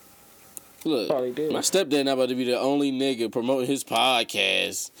 Look, my stepdad not about to be the only nigga promoting his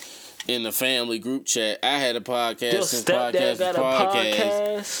podcast in the family group chat. I had a podcast Your since stepdad podcast got was a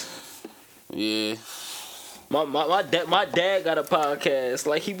podcast. Yeah. My dad got a podcast.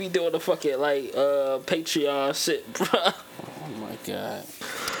 Like, he be doing the fucking, like, Patreon shit, bro. Oh, my God.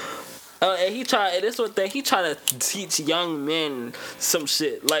 And he trying to teach young men some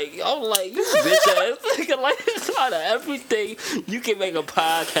shit. Like, I'm like, you bitch ass nigga, like, you trying to everything you can make a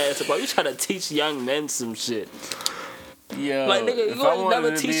podcast about. You trying to teach young men some shit. Yo, like, nigga, if you I ain't wanted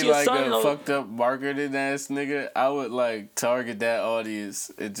never to teach be your like son. a fucked up marketing ass nigga, I would like target that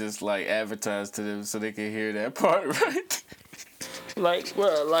audience and just like advertise to them so they can hear that part, right? Like,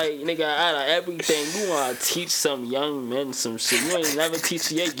 bro, like, nigga, out of everything, you want to teach some young men some shit. You ain't never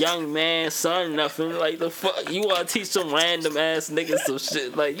teach your young man son nothing. Like, the fuck, you want to teach some random ass nigga some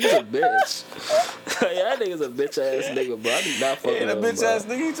shit. Like, you a bitch. Yeah, that nigga's a bitch ass nigga, bro. I do not fuck with him, a bitch ass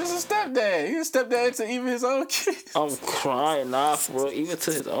nigga, he just a stepdad. He a stepdad to even his own kids. I'm crying, nah, bro. Even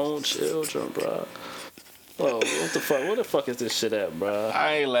to his own children, bro. Bro, what the fuck is this shit at, bro?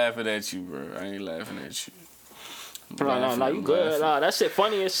 I ain't laughing at you, bro. I ain't laughing at you. No, you good. Nah, that shit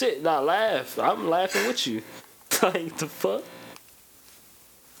funny as shit. Nah, laugh. I'm laughing with you. Like, the fuck?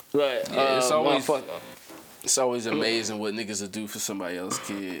 Like, yeah, it's always amazing what niggas will do for somebody else's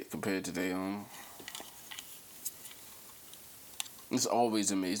kid compared to their own. It's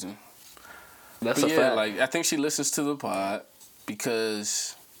always amazing. That's a fact. Like, I think she listens to the pod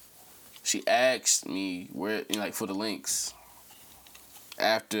because she asked me where, like, for the links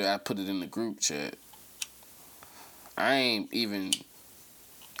after I put it in the group chat. I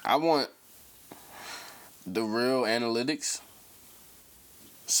want the real analytics.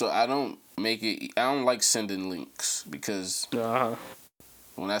 So I don't like sending links because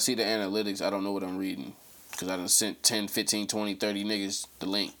when I see the analytics, I don't know what I'm reading. Because I done sent 10, 15, 20, 30 niggas the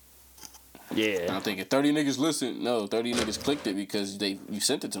link. Yeah. And I'm thinking 30 niggas listened. No, 30 niggas clicked it because you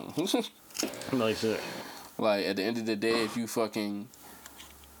sent it to them. Like shit. Like, at the end of the day, if you fucking...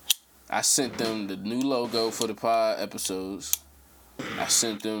 I sent them the new logo for the pod episodes. I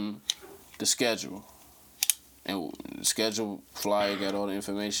sent them the schedule. And the schedule flyer got all the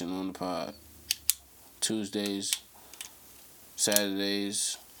information on the pod. Tuesdays,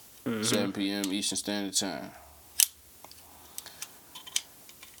 Saturdays, 7 p.m. Eastern Standard Time.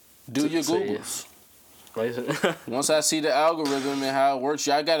 Do your Googles. Once I see the algorithm and how it works,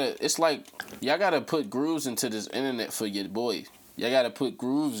 y'all gotta put grooves into this internet for your boy. Y'all gotta put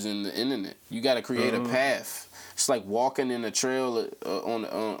grooves in the internet. You gotta create a path. It's like walking in a trail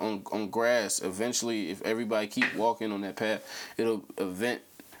on grass. Eventually, if everybody keep walking on that path, it'll event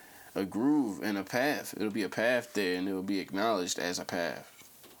a groove and a path. It'll be a path there, and it'll be acknowledged as a path.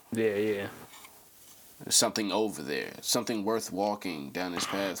 Yeah. There's something over there. Something worth walking down this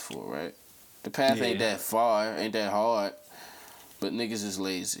path for, right? The path ain't that far, ain't that hard, but niggas is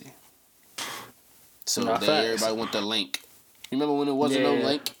lazy. So everybody want the link. You remember when there wasn't no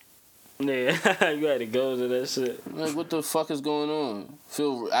link? Yeah, you had to go to that shit. Like, what the fuck is going on?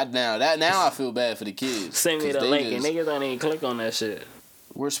 Now I feel bad for the kids. Send me the link, and niggas don't even click on that shit.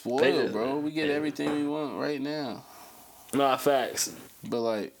 We're spoiled, bro. We get everything we want right now. Nah, facts. But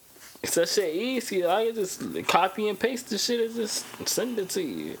like, it's that shit easy. I can just copy and paste the shit and just send it to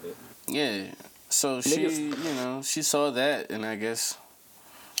you. Yeah. So she saw that, and I guess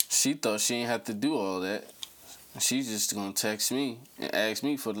she thought she ain't have to do all that. She's just gonna text me and ask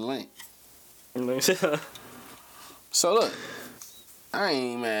me for the link. So look, I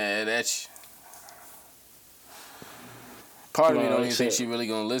ain't mad at you. Part of me don't even think she really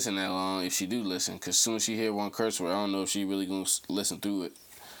gonna listen that long if she do listen, cause soon as she hear one curse word, I don't know if she really gonna listen through it.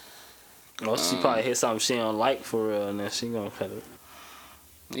 Well, she probably hear something she don't like for real, and then she gonna cut it.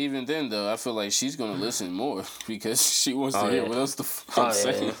 Even then, though, I feel like she's gonna listen more because she wants to hear what else the fuck I'm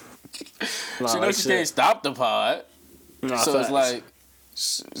saying. Yeah. She knows she can't stop the pod, so facts. It's like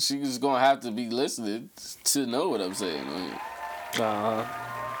she's gonna have to be listening to know what I'm saying.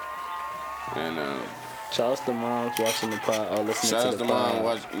 And shout out to moms watching the pod or listening to the pod.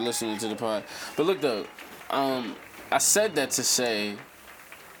 Shout out to mom listening to the pod. But look though, I said that to say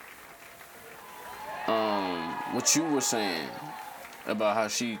what you were saying about how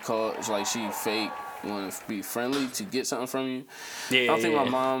she fake want to be friendly to get something from you. Yeah, I don't think my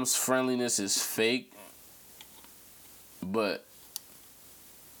mom's friendliness is fake, but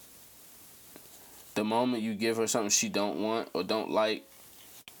the moment you give her something she don't want or don't like,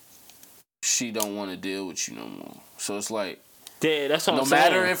 she don't want to deal with you no more. So it's like, yeah, that's what I'm saying. No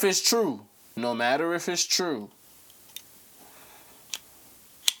matter if it's true,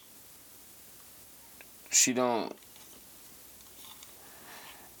 she don't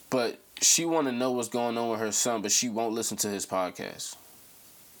But she want to know what's going on with her son, but she won't listen to his podcast.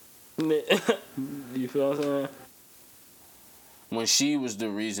 You feel what I'm saying? When she was the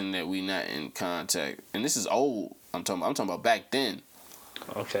reason that we not in contact, and this is old. I'm talking about back then.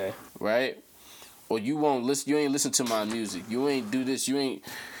 Okay. Right? Or you won't listen. You ain't listen to my music. You ain't do this. You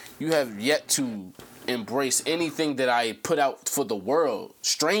have yet to embrace anything that I put out for the world.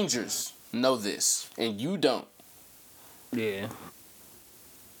 Strangers know this, and you don't. Yeah.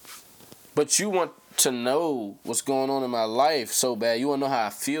 But you want to know what's going on in my life so bad. You want to know how I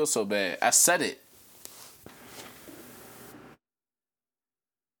feel so bad. I said it.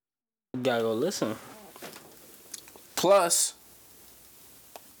 You gotta go listen. Plus,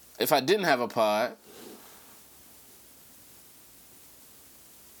 if I didn't have a pod,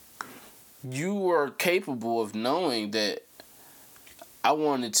 you were capable of knowing that I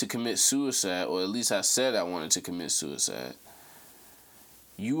wanted to commit suicide, or at least I said I wanted to commit suicide.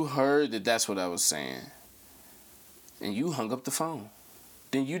 You heard that that's what I was saying, and you hung up the phone.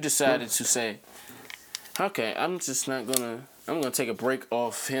 Then you decided to say, okay, I'm gonna take a break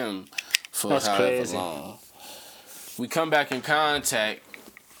off him for that's however crazy. long. We come back in contact,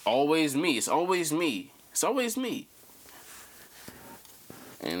 always me. It's always me. It's always me.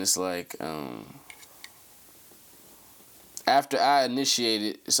 And it's like, after I initiate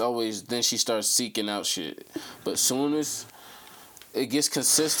it, it's always, then she starts seeking out shit. But soon as it gets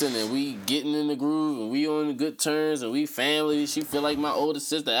consistent and we getting in the groove and we on good terms and we family, she feel like my older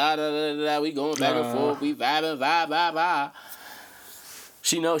sister, we going back and forth, we vibing, vibe.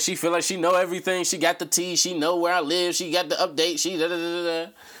 She feel like she know everything, she got the tea, she know where I live, she got the update, she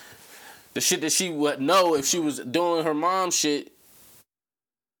The shit that she would know if she was doing her mom shit.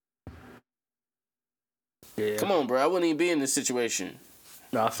 Yeah. Come on, bro. I wouldn't even be in this situation.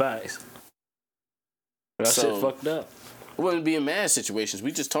 Nah, facts. That shit fucked up. I wouldn't be in mad situations.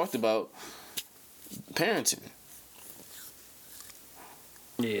 We just talked about parenting.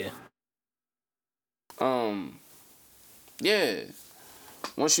 Yeah. Yeah.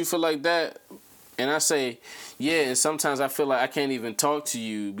 Once you feel like that, and I say, yeah, and sometimes I feel like I can't even talk to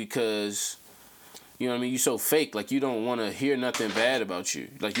you because, you know what I mean, you so fake. Like, you don't want to hear nothing bad about you.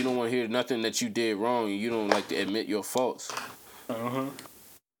 Like, you don't want to hear nothing that you did wrong, and you don't like to admit your faults. Uh-huh.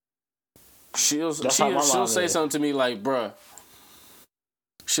 She'll say something to me like, bruh.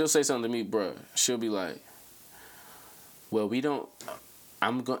 She'll say something to me, bruh. She'll be like, well, we don't...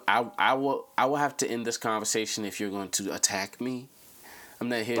 I will have to end this conversation if you're going to attack me. I'm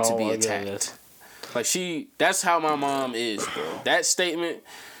not here to be attacked. Like, that's how my mom is, bro. That statement,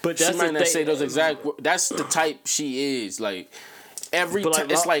 but she might not say those exact words. That's the type she is. Like, every time,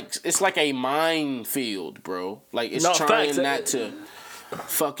 it's like a minefield, bro. Like, it's trying not to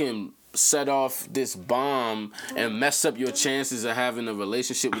fucking set off this bomb and mess up your chances of having a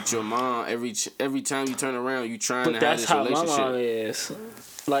relationship with your mom. Every time you turn around, you trying to have this relationship. But that's how my mom is.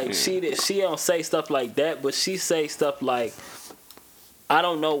 Like, she don't say stuff like that, but she say stuff like, I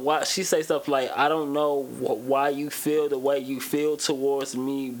don't know why. She say stuff like, I don't know why you feel the way you feel towards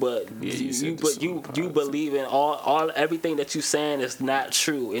me, but you believe in all everything that you saying is not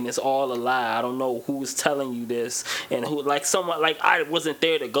true and it's all a lie. I don't know who's telling you this and who, like, someone, like, I wasn't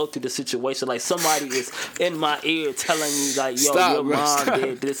there to go through the situation. Like, somebody is in my ear telling me, like, yo, your mom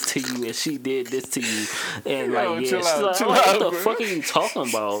did this to you and she did this to you, and like, yeah, what the fuck are you talking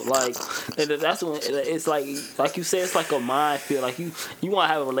about? Like, and that's when it's like you said, it's like a minefield. Like, you want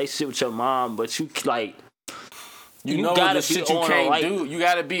to have a relationship with your mom, but you like you know gotta the shit you can't do. You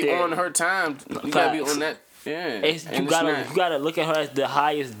gotta be on her time. You gotta be on that. Yeah, you gotta look at her as the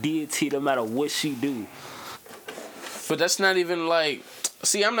highest deity, no matter what she do. But that's not even like.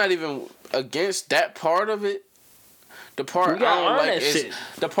 See, I'm not even against that part of it. The part I don't like is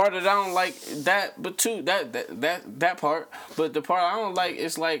the part that I don't like that, but too that part. But the part I don't like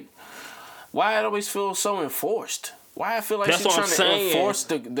is like why it always feels so enforced. Why I feel like she's trying to enforce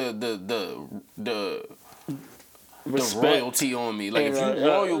the royalty on me. Like, if you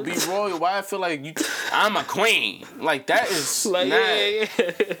royal, be royal. Why I feel like I'm a queen. Like, that is like, not...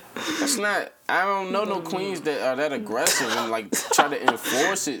 That's not... I don't know no queens that are that aggressive and, like, try to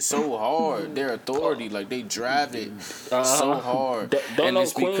enforce it so hard. Their authority, like, they drive it so hard. And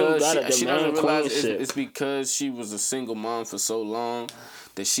it's because she doesn't realize it's because she was a single mom for so long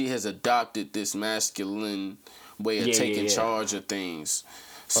that she has adopted this masculine way of taking charge of things.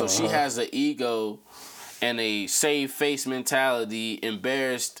 So she has an ego and a save face mentality,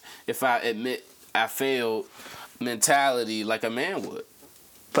 embarrassed if I admit I failed mentality like a man would.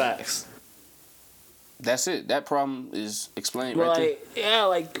 Facts. That's it. That problem is explained But right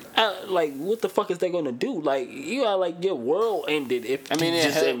like what the fuck is they gonna do? Like, you gotta like your world ended if there. I mean, you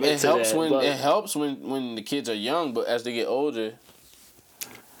just admit it to helps that, when but, it helps when the kids are young, but as they get older,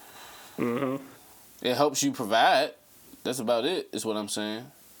 it helps you provide. That's about it. Is what I'm saying.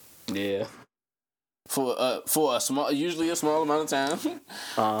 yeah. For usually a small amount of time.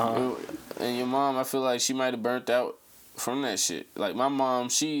 And your mom, I feel like she might have burnt out from that shit. Like my mom,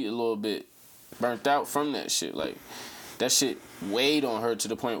 she a little bit burnt out from that shit. Like that shit weighed on her to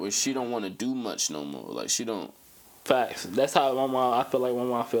the point where she don't want to do much no more. Like she don't. Facts. That's how my mom. I feel like my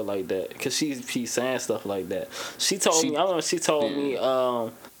mom feel like that because she's saying stuff like that. She told me. I remember she told me.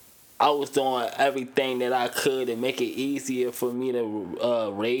 I was doing everything that I could to make it easier for me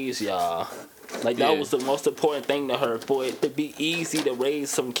to raise y'all. Like that was the most important thing to her, for it to be easy to raise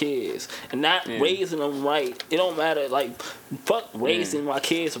some kids and not raising them right. It don't matter. Like fuck raising my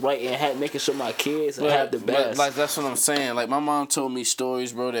kids right and making sure my kids have the best. Like that's what I'm saying. Like my mom told me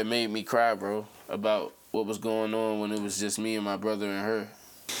stories, bro, that made me cry, bro, about what was going on when it was just me and my brother and her.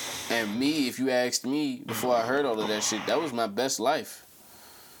 And me, if you asked me before I heard all of that shit, that was my best life.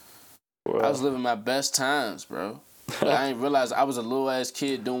 Bro. I was living my best times, bro. But I didn't realize I was a little ass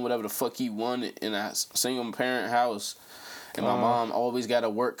kid doing whatever the fuck he wanted in a single parent house. And my mom always got to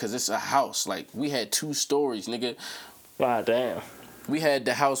work because it's a house. Like, we had 2 stories, nigga. God damn. We had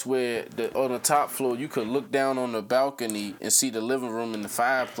the house where on the top floor you could look down on the balcony and see the living room and the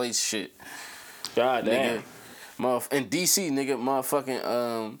fireplace shit. God damn. Nigga. In DC, nigga,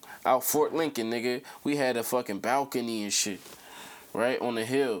 motherfucking out Fort Lincoln, nigga, we had a fucking balcony and shit. Right? On the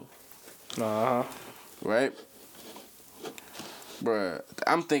hill. Right? Bruh,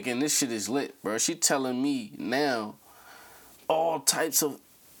 I'm thinking this shit is lit, bruh. She telling me now all types of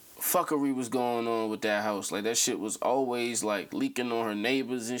fuckery was going on with that house. Like, that shit was always, like, leaking on her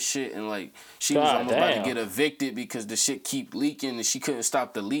neighbors and shit. And, like, she was almost about to get evicted because the shit keep leaking and she couldn't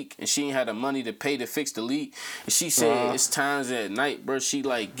stop the leak. And she ain't had the money to pay to fix the leak. And she said it's times at night, bruh, she,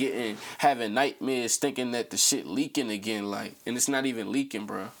 like, having nightmares thinking that the shit leaking again, like. And it's not even leaking,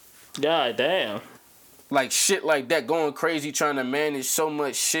 bruh. God damn. Like shit like that, going crazy trying to manage so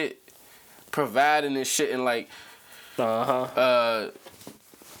much shit, providing this shit, and like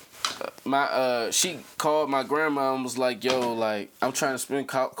she called my grandma and was like, yo, like, I'm trying to spend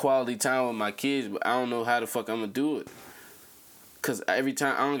quality time with my kids, but I don't know how the fuck I'm gonna do it. Cause every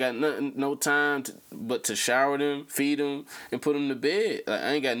time I don't got no time but to shower them, feed them, and put them to bed. Like,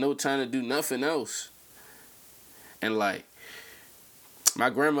 I ain't got no time to do nothing else. And like, my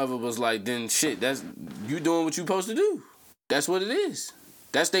grandmother was like, then shit, that's you doing what you supposed to do. That's what it is.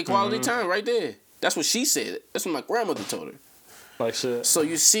 That's their quality time right there. That's what she said. That's what my grandmother told her. Like shit. So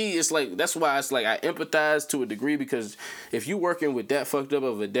you see, it's like, that's why it's like I empathize to a degree, because if you working with that fucked up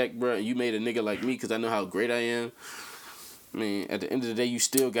of a deck, bro, and you made a nigga like me, because I know how great I am, I mean, at the end of the day, you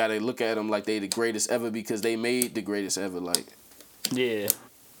still gotta look at them like they the greatest ever, because they made the greatest ever. Like, yeah.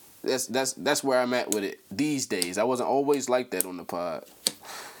 That's where I'm at with it these days. I wasn't always like that on the pod,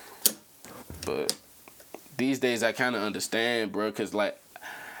 but these days I kind of understand, bro. Cause like,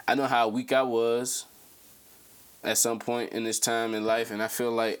 I know how weak I was at some point in this time in life, and I feel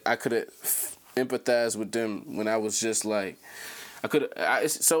like I could have empathized with them when I was just like,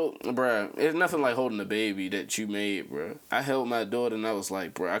 so, bro, it's nothing like holding a baby that you made, bro. I held my daughter and I was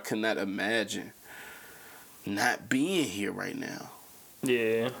like, bro, I could not imagine not being here right now.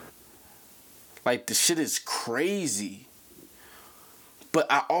 Yeah. Like, the shit is crazy. But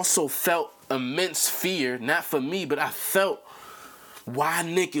I also felt immense fear, not for me, but I felt why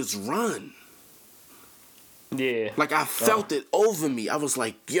niggas run. Yeah. Like, I felt it over me. I was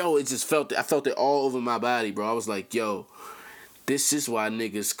like, yo, it just felt it. I felt it all over my body, bro. I was like, yo, this is why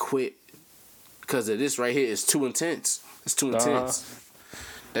niggas quit. Because of this right here. It's too intense. It's too intense.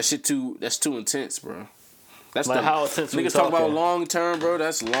 That's too intense, bro. That's like how intense niggas talk about long term, bro.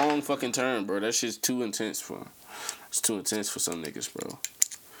 That's long fucking term, bro. That shit's too intense for. It's too intense for some niggas, bro.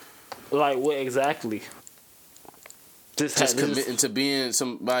 Like what exactly? Just committing to being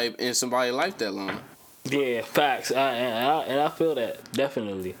somebody in somebody's life that long. Yeah, facts. And I feel that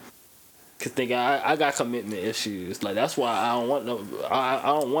definitely. Cause I got commitment issues. Like that's why I don't want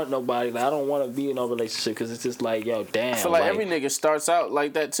nobody. Like I don't want to be in a relationship because it's just like, yo, damn. I feel like every nigga starts out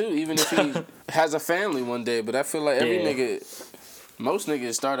like that too, even if he has a family one day. But I feel like every nigga, most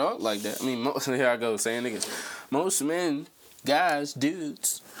niggas start out like that. I mean, here I go saying niggas. Most men, guys,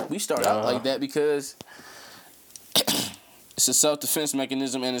 dudes, we start out like that because it's a self-defense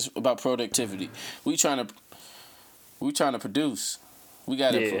mechanism and it's about productivity. We trying to produce. We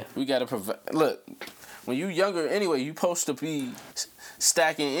gotta provide. Look, when you younger anyway, you supposed to be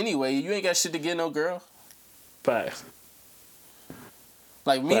stacking anyway. You ain't got shit to get no girl. Facts.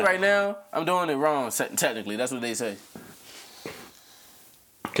 Like me right now, I'm doing it wrong. Technically, that's what they say.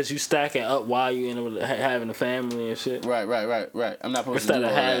 Cause you stacking up while you having a family and shit. Right. I'm not supposed Instead to do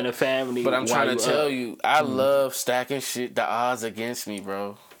of all having that. a family. But I'm trying to tell up. you, I love stacking shit. The odds against me,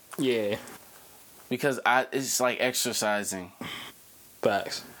 bro. Yeah. Because it's like exercising.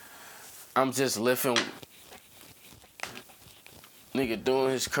 Facts. I'm just lifting. Nigga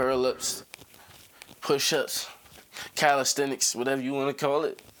doing his curl ups, push ups, calisthenics, whatever you want to call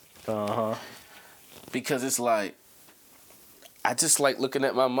it. Because it's like, I just like looking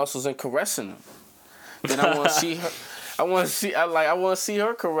at my muscles and caressing them. Then I want to see her. I want to see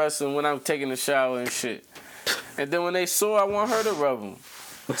her caressing when I'm taking a shower and shit. And then when they sore, I want her to rub them,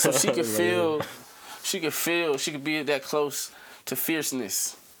 so she can feel. She could be that close to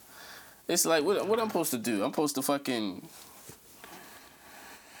fierceness. It's like what I'm supposed to do. I'm supposed to fucking.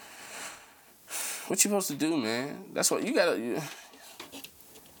 What you supposed to do, man? That's what you gotta.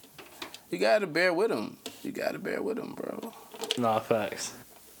 You gotta bear with them. You gotta bear with them, bro. Nah, facts.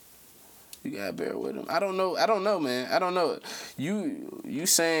 You gotta bear with them. I don't know, man. I don't know. You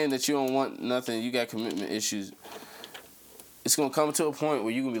saying that you don't want nothing. You got commitment issues. It's gonna come to a point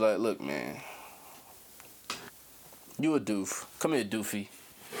where you gonna be like, look, man. You a doof. Come here, doofy.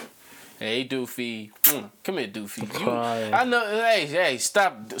 Hey, doofy. Come here, doofy. I know. Hey,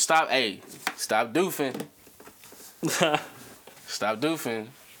 stop. Hey, stop doofing. Stop doofing.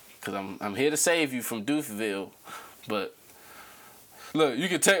 Cause I'm here to save you from Doofville. But look, you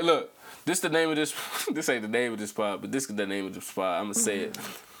can take. Look, this the name of this. This ain't the name of this spot, but this is the name of the spot. I'm gonna say it.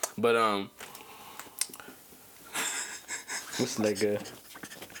 But This nigga.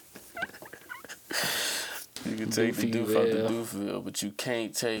 You can take the doof out the doofville, but you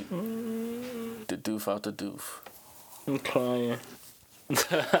can't take the doof out the doof. I'm crying.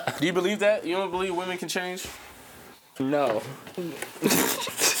 Do you believe that? You don't believe women can change? No.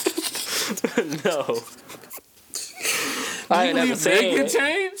 No. I ain't never saying men can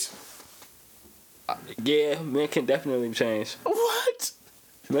change? Yeah, men can definitely change. What?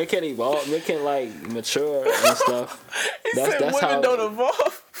 Men can evolve. Men can like mature and stuff. That's women how, don't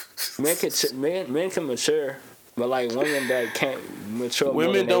evolve. Men can mature, but like women that can't mature.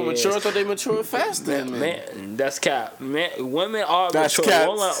 Women don't mature. I thought they mature faster. Man, that's cap. Women are that's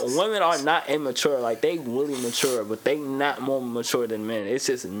mature. Women are not immature. Like they really mature, but they not more mature than men. It's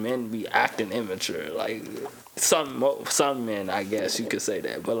just men be acting immature. Like some men, I guess you could say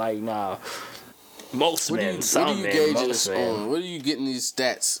that, but like nah. Most men, what are you getting these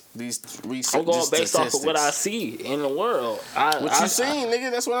stats, these research? I'm going based off of what I see in the world. What you seen, nigga?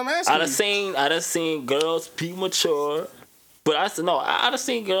 That's what I'm asking. I done seen girls be mature, but I done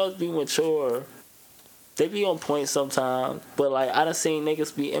seen girls be mature. They be on point sometimes, but like I done seen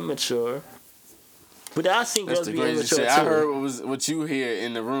niggas be immature. But I seen girls be immature too. I heard what you hear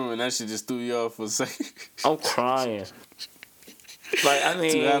in the room, and that shit just threw you off for a second. I'm crying. Like, I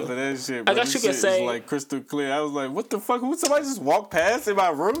mean, after that shit, bro, I guess you could say like crystal clear. I was like, what the fuck? Who somebody just walk past in my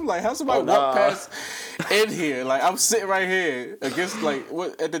room? Like, how somebody walk past in here? Like, I'm sitting right here against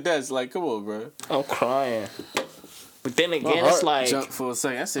at the desk. Like, come on, bro. I'm crying. But then again, it's like jumped for a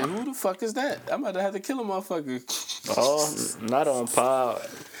second. I said, who the fuck is that? I'm about to have to kill a motherfucker. Oh, not on pod.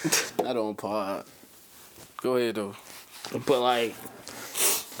 Not on pod. Go ahead though. But like,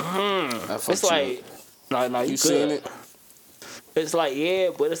 it's like, no, you seen it? It's like, yeah,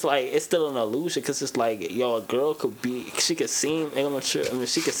 but it's like, it's still an illusion because it's like, yo, a girl she could seem immature. I mean,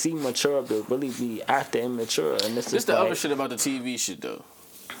 she could seem mature, but really be acting immature. And this is the like, other shit about the TV shit, though.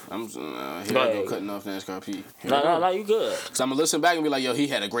 I'm here I go cutting off NASCAR P. No, you good. Because I'm going to listen back and be like, yo, he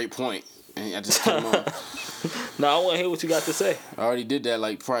had a great point. And I just cut him off. No, I want to hear what you got to say. I already did that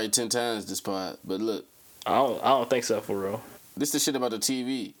like probably 10 times this pod. But look. I don't think so, for real. This the shit about the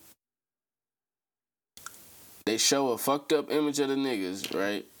TV. They show a fucked up image of the niggas,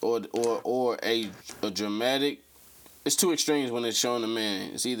 right? Or a dramatic. It's two extremes when it's showing a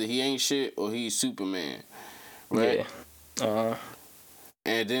man. It's either he ain't shit or he's Superman, right? Yeah.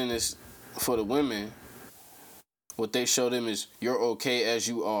 And then it's for the women. What they show them is you're okay as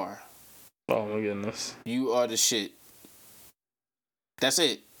you are. Oh my goodness. You are the shit. That's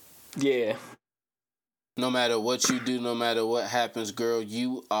it. Yeah. No matter what you do, no matter what happens, girl,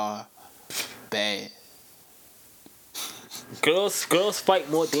 you are bad. Girls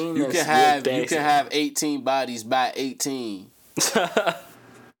fight more demons. You can have 18 bodies by 18.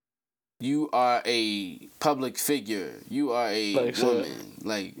 You are a public figure. You are a woman.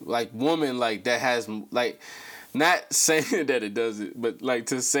 Like woman like that has like not saying that it doesn't, but like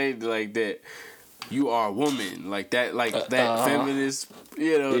to say like that you are a woman. Like that feminist,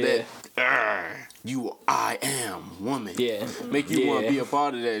 you know, that I am woman. Yeah. Make you want to be a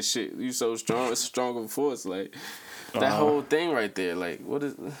part of that shit. You so strong. It's a stronger force. Like, that whole thing right there. Like, what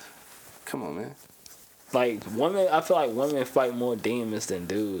is... Come on, man. Like, women... I feel like women fight more demons than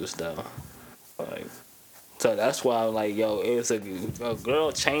dudes, though. Like... So that's why I'm like, yo, it's a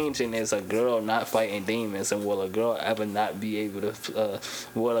girl changing is a girl not fighting demons, and will a girl ever not be able to?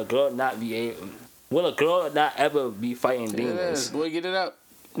 Will a girl not ever be fighting demons? Boy, get it out.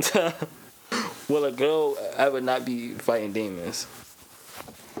 Will a girl ever not be fighting demons?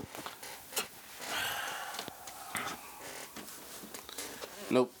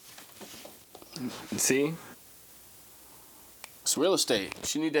 Nope. See, it's real estate.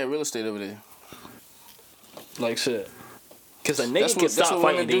 She need that real estate over there. Like shit. Because a nigga can stop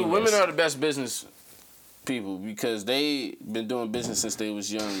fighting demons. Women are the best business people because they been doing business since they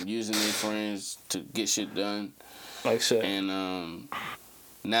was young, using their friends to get shit done. Like shit. And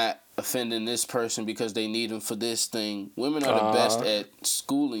not offending this person because they need them for this thing. Women are the best at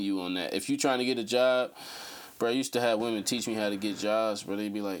schooling you on that. If you trying to get a job, bro, I used to have women teach me how to get jobs, bro.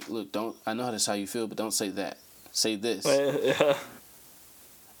 They'd be like, look, I know that's how you feel, but don't say that. Say this. Yeah.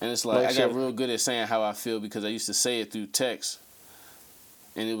 And it's like, I got real good at saying how I feel because I used to say it through text.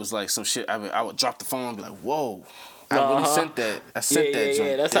 And it was like some shit, I would drop the phone and be like, whoa. I really sent that. I sent that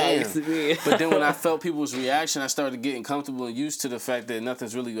joint. Yeah, that's how it used to be. But then when I felt people's reaction, I started getting comfortable and used to the fact that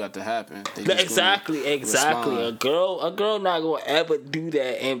nothing's really got to happen. Exactly. Respond. A girl not gonna ever do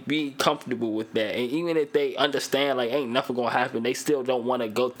that and be comfortable with that. And even if they understand like ain't nothing gonna happen, they still don't want to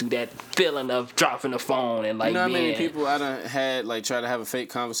go through that feeling of dropping the phone and like. You know how many people I done had like try to have a fake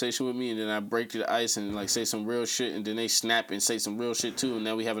conversation with me and then I break through the ice and like say some real shit and then they snap and say some real shit too and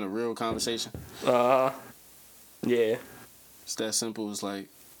now we having a real conversation. Yeah. It's that simple. It's like,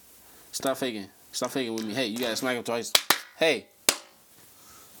 stop faking. Stop faking with me. Hey, you gotta smack him twice. Hey.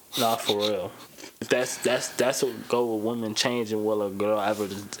 Nah, for real. That's what go with women changing. Will a girl ever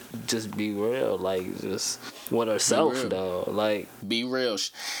just be real? Like, just with herself, though. Like, be real.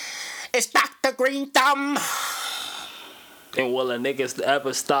 It's Dr. Green Thumb. And will a nigga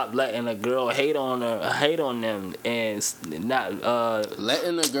ever stop letting a girl hate on them, and not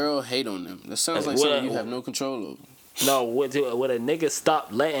letting a girl hate on them? That sounds like something you have no control over. No, would a nigga stop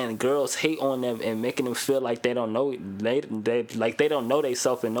letting girls hate on them and making them feel like they don't know they don't know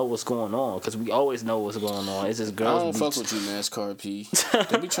themselves and know what's going on? Because we always know what's going on. It's just girls. I don't fuck with you, NASCAR P.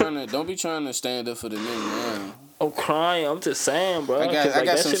 Don't be trying to stand up for the nigga now. I'm crying. I'm just saying, bro. I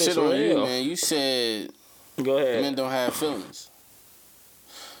got some shit on you, man. You said. Go ahead. Men don't have feelings.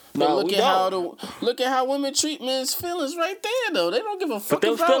 No, look at how women treat men's feelings right there though. They don't give a fuck.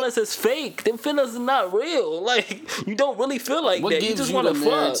 But them feelings is fake. Them feelings is not real. Like you don't really feel like what that. Gives you just want to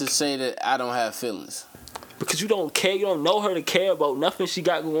fuck. To say that I don't have feelings? Because you don't care. You don't know her to care about nothing she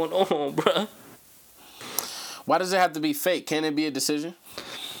got going on, bruh. Why does it have to be fake? Can it be a decision?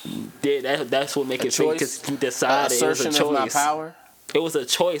 Yeah, that's what make it fake. Because you decided it was a choice. Of my power. It was a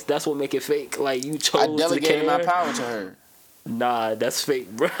choice. That's what make it fake. Like you chose to care. I delegated my power to her. Nah, that's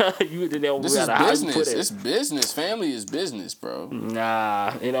fake, bro. You didn't know this is how business. You put it. It's business. Family is business, bro.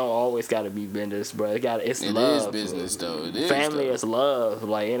 Nah, it don't always gotta be business, bro. It's love. It is business, though. It Family is love.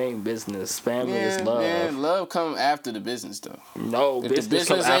 Like it ain't business. Family is love. Man, love come after the business, though. No, if business the business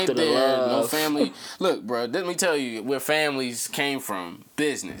come ain't after there, the love. no family. Look, bro. Let me tell you where families came from.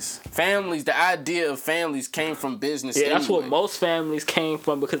 Business. Families. The idea of families came from business. Yeah, anyway. That's what most families came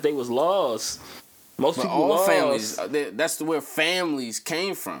from because they was lost. Most people all families. That's where families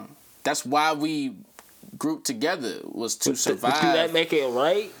came from. That's why we grouped together was to survive. Do that make it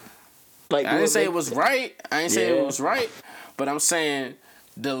right? Like I didn't say it was right. I didn't say it was right. But I'm saying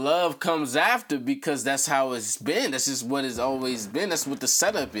the love comes after because that's how it's been. That's just what it's always been. That's what the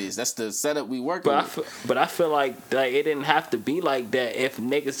setup is. That's the setup we work with. But I feel like it didn't have to be like that if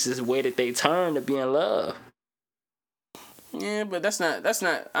niggas just waited their turn to be in love. Yeah, but that's not.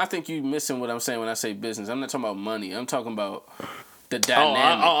 I think you missing what I'm saying when I say business. I'm not talking about money. I'm talking about the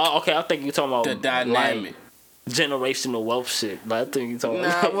dynamic. Okay. I think you're talking about the dynamic, like, generational wealth shit. But I think you're talking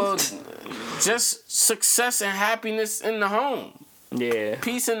about. Well, just success and happiness in the home. Yeah.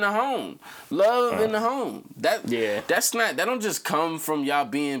 Peace in the home. Love in the home. That's not. That don't just come from y'all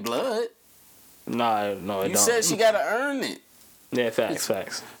being blood. No, it don't. You said she gotta earn it. Yeah,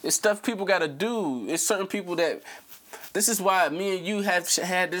 facts. It's stuff people gotta do. It's certain people that. This is why me and you have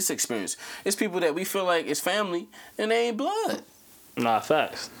had this experience. It's people that we feel like it's family and they ain't blood. Nah,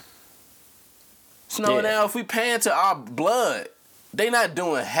 facts. So now if we pan to our blood, they not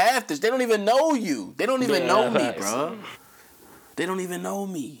doing half this. They don't even know you. They don't even know me, bro. They don't even know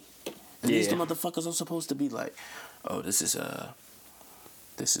me. And these the motherfuckers are supposed to be like, oh, this is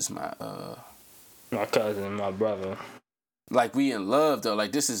my My cousin and my brother. Like we in love though.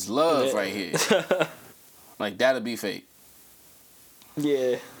 Like this is love right here. Like that'll be fake.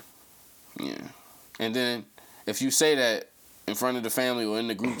 Yeah. Yeah. And then if you say that in front of the family or in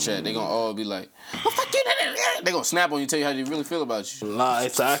the group chat, they gonna all be like, "Oh fuck you!" They gonna snap on you, tell you how they really feel about you. Nah,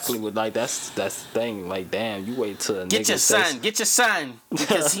 exactly. But like that's the thing. Like, damn, you wait till a Get nigga your son,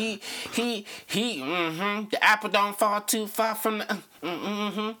 because he, the apple don't fall too far from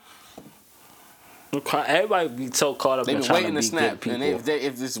the. Everybody be so caught up in trying to be good people. And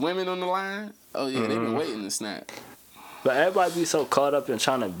if there's women on the line, oh yeah, they been waiting to snap. But everybody be so caught up in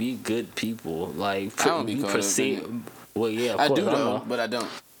trying to be good people. Like, I don't be caught up. Well, yeah, of I course, do though, but I don't.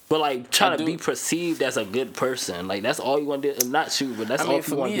 But like trying to be perceived as a good person, like that's all you want to do. Not you, but that's all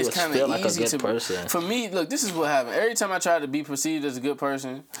you want to do is feel like a good person. For me, look, this is what happened. Every time I tried to be perceived as a good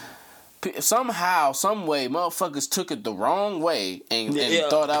person, somehow, some way, motherfuckers took it the wrong way and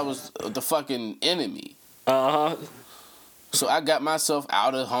thought I was the fucking enemy. So I got myself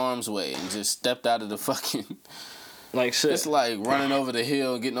out of harm's way and just stepped out of the fucking. Like shit. It's like running over the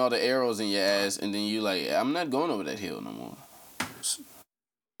hill, getting all the arrows in your ass, and then you like, I'm not going over that hill no more.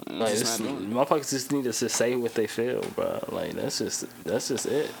 Like motherfuckers just need to just say what they feel, bro. Like that's just it. This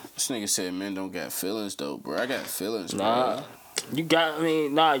nigga said men don't got feelings though, bro. I got feelings, bro. Nah, you got. I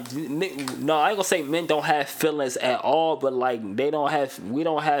mean, no. I ain't gonna say men don't have feelings at all, but like we don't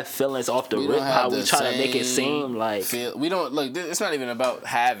have feelings off the rip. How we try to make it seem like we don't look. It's not even about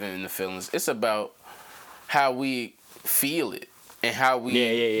having the feelings. It's about how we feel it and how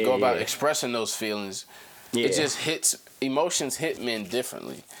we go about expressing those feelings. Yeah. It just hits. Emotions hit men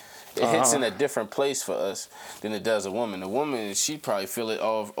differently. It hits in a different place for us than it does a woman. A woman, she probably feel it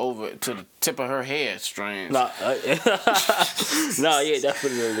all over to the tip of her hair strands. No, yeah,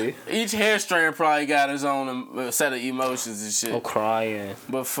 definitely. Each hair strand probably got its own set of emotions and shit. Oh, crying.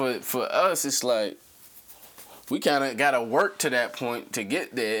 But for us, it's like we kind of gotta work to that point to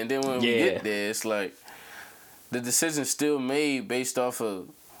get there, and then when we get there, it's like the decision's still made based off of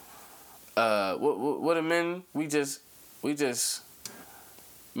what are men? We just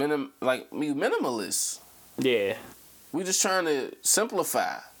minimalists. Yeah. We just trying to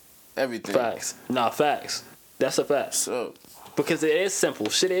simplify everything. Facts. Nah, facts. That's a fact. So because it is simple.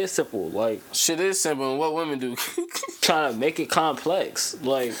 Shit is simple. Like shit is simple, and what women do trying to make it complex.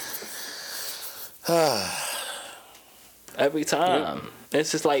 Like every time. Yep.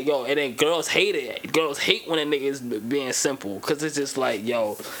 It's just like, yo, and then girls hate it. Girls hate when a nigga is being simple. Because it's just like,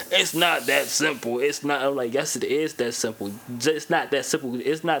 yo, it's not that simple. It's not. I'm like, yes, it is that simple. It's not that simple.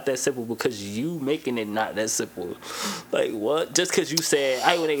 It's not that simple because you making it not that simple. Like, what? Just because you said,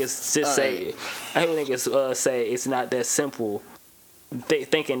 I hear niggas just say, I hear niggas say it's not that simple.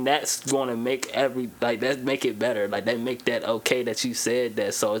 Thinking that's going to make that make it better. Like, that make that okay that you said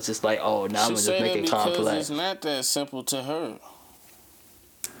that. So it's just like, oh, now I'm going to just make it complex. It's not that simple to her.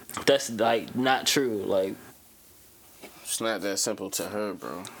 That's like not true. Like it's not that simple to her,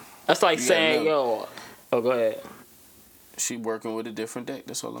 bro. That's like saying, yo. Oh, go ahead. She working with a different deck.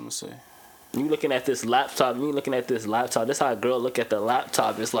 That's all I'm gonna say. You looking at this laptop, me looking at this laptop. That's how a girl look at the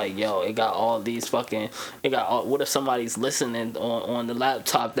laptop. It's like, yo, it got all these fucking. It got all. What if somebody's listening on the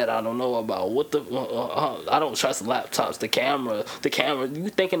laptop that I don't know about? What the? I don't trust laptops. The camera. You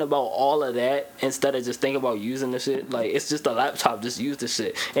thinking about all of that instead of just thinking about using the shit? Like, it's just a laptop. Just use the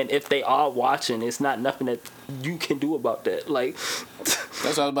shit. And if they are watching, it's not nothing that you can do about that. Like.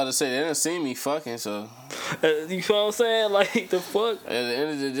 That's what I was about to say. They done seen me fucking, so. You feel what I'm saying? Like, the fuck? At the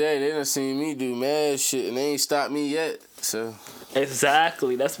end of the day, they done seen me do mad shit, and they ain't stopped me yet, so.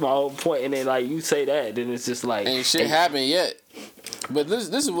 Exactly. That's my whole point. And then, like, you say that, then it's just like. Ain't shit happened yet. But this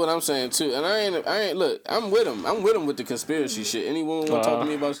is what I'm saying, too. And I ain't, look, I'm with them. I'm with them with the conspiracy shit. Any woman want to talk to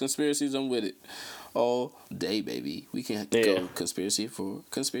me about conspiracies, I'm with it. All day, baby. We can go conspiracy for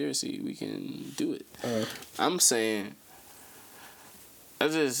conspiracy. We can do it. I'm saying.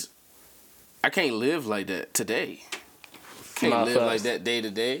 I can't live like that today. Can't live like that day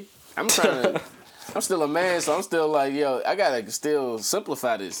to day. I'm trying to. I'm still a man, so I'm still like, yo, I gotta still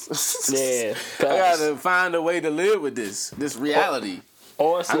simplify this. Yeah, I gotta find a way to live with this reality.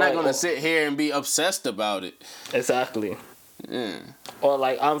 Or I'm not gonna sit here and be obsessed about it. Exactly. Yeah. Or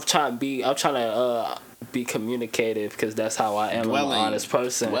like I'm trying to be communicative because that's how I am. I'm an honest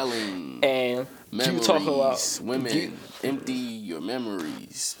person. And memories, you talking about women, empty your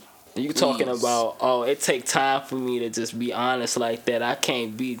memories. You talking about, oh, it take time for me to just be honest like that. I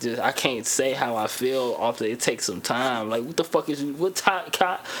can't say how I feel after it takes some time. Like, what the fuck is you? What time?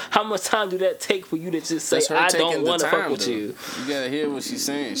 How much time do that take for you to just say I don't want to fuck with you? You gotta hear what she's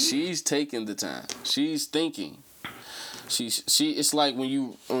saying. She's taking the time. She's thinking. She. It's like when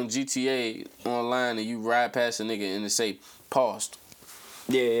you on GTA online and you ride past a nigga and it say paused.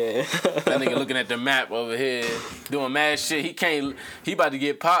 Yeah. That nigga looking at the map over here doing mad shit. He about to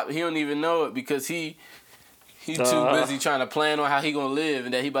get popped. He don't even know it because he too busy trying to plan on how he gonna live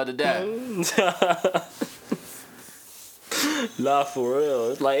and that he about to die. Nah, for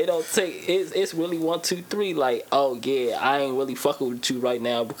real. It's like it don't take. It's really 1, 2, 3. Like, oh yeah, I ain't really fucking with you right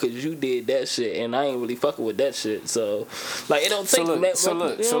now because you did that shit, and I ain't really fucking with that shit. So, like, it don't take. So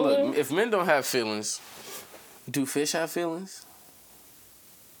look. If men don't have feelings, do fish have feelings?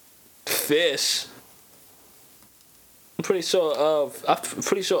 Fish. I'm pretty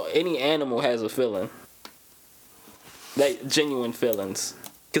sure any animal has a feeling. Like genuine feelings.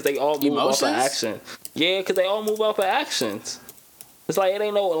 Because they all move off of action. Yeah, because they all move off of actions. It's like it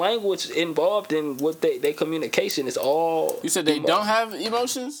ain't no language involved in what they communication. It's all. You said they don't have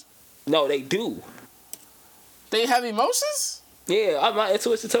emotions? No, they do. They have emotions? Yeah, my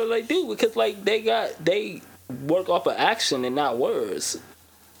intuition tells me they do because like they work off of action and not words.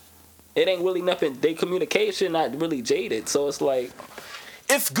 It ain't really nothing. They communication not really jaded, so it's like.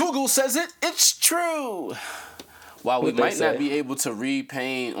 If Google says it, it's true. While we might not be able to read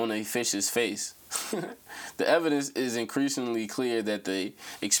pain on a fish's face, the evidence is increasingly clear that they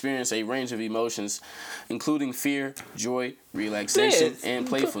experience a range of emotions, including fear, joy, relaxation, and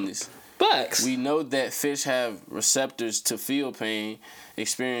playfulness. Facts. We know that fish have receptors to feel pain,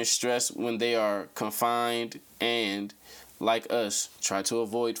 experience stress when they are confined, and, like us, try to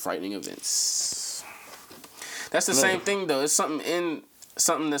avoid frightening events. That's the same thing, though. It's something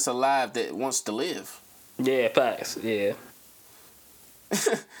that's alive that wants to live. Yeah, facts. Yeah.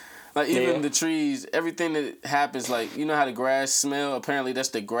 Like even the trees, everything that happens, like you know how the grass smell. Apparently, that's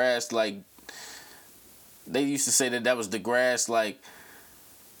the grass. Like they used to say that was the grass, like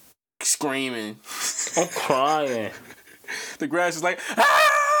screaming. I'm crying. The grass is like,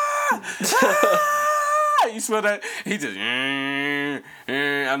 ah! Ah! You smell that? He just,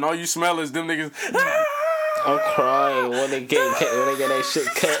 and all you smell is them niggas. Ah! I'm crying when they get that shit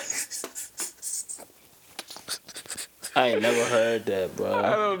cut. I ain't never heard that, bro. I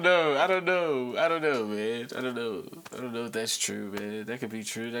don't know, man. I don't know if that's true, man. That could be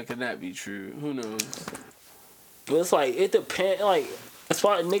true. That could not be true. Who knows? Well, it's like, it depends. Like, as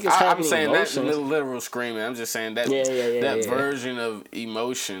far as niggas having emotions. I'm saying that literal screaming. I'm just saying that that version of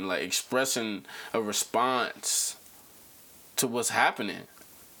emotion, like expressing a response to what's happening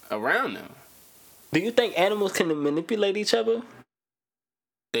around them. Do you think animals can manipulate each other?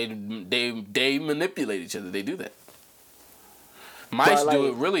 They manipulate each other. They do that. Mice do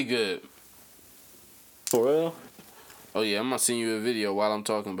it really good. For real? Oh yeah, I'm gonna send you a video while I'm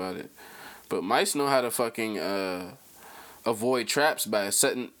talking about it. But mice know how to fucking avoid traps by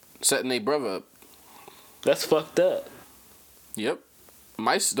setting their brother up. That's fucked up. Yep.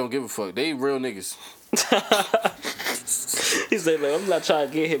 Mice don't give a fuck. They real niggas. He said, like, I'm not trying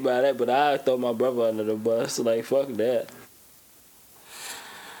to get hit by that, but I throw my brother under the bus. Like, fuck that.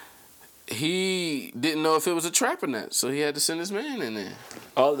 He didn't know if it was a trap or not, so he had to send his man in there.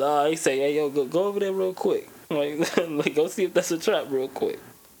 Oh, no, he said, hey, yo, go over there real quick. Like, go see if that's a trap real quick.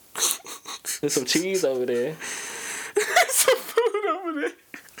 There's some cheese over there. Some food over there.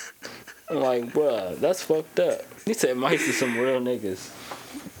 I'm like, bruh, that's fucked up. He said mice are some real niggas.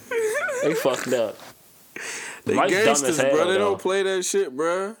 They fucked up. They mice gangsters, dumb as hell, bro. They though. don't play that shit,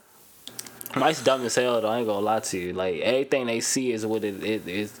 bro. Mice dumb as hell, though. I ain't gonna lie to you. Like, everything they see is what it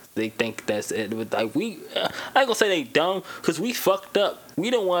is. They think that's it. Like, I ain't gonna say they dumb, because we fucked up.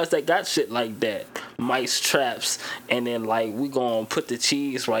 We the ones that got shit like that. Mice traps. And then, like, we gonna put the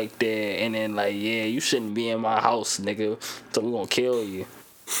cheese right there. And then, like, yeah, you shouldn't be in my house, nigga. So we gonna kill you.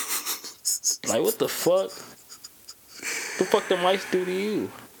 Like, what the fuck? The fuck the mice do to you?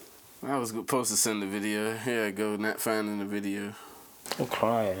 I was supposed to send the video. Here I go, not finding the video. I'm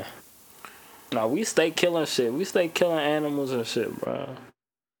crying. Nah, we stay killing shit. We stay killing animals and shit, bro.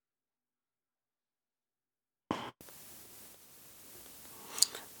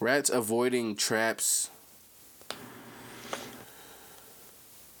 Rats avoiding traps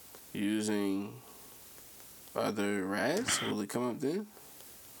using other rats? Will it come up then?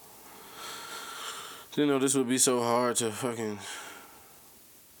 Didn't know this would be so hard to fucking...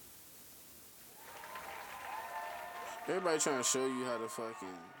 Everybody trying to show you how to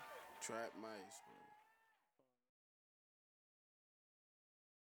fucking trap mice, bro.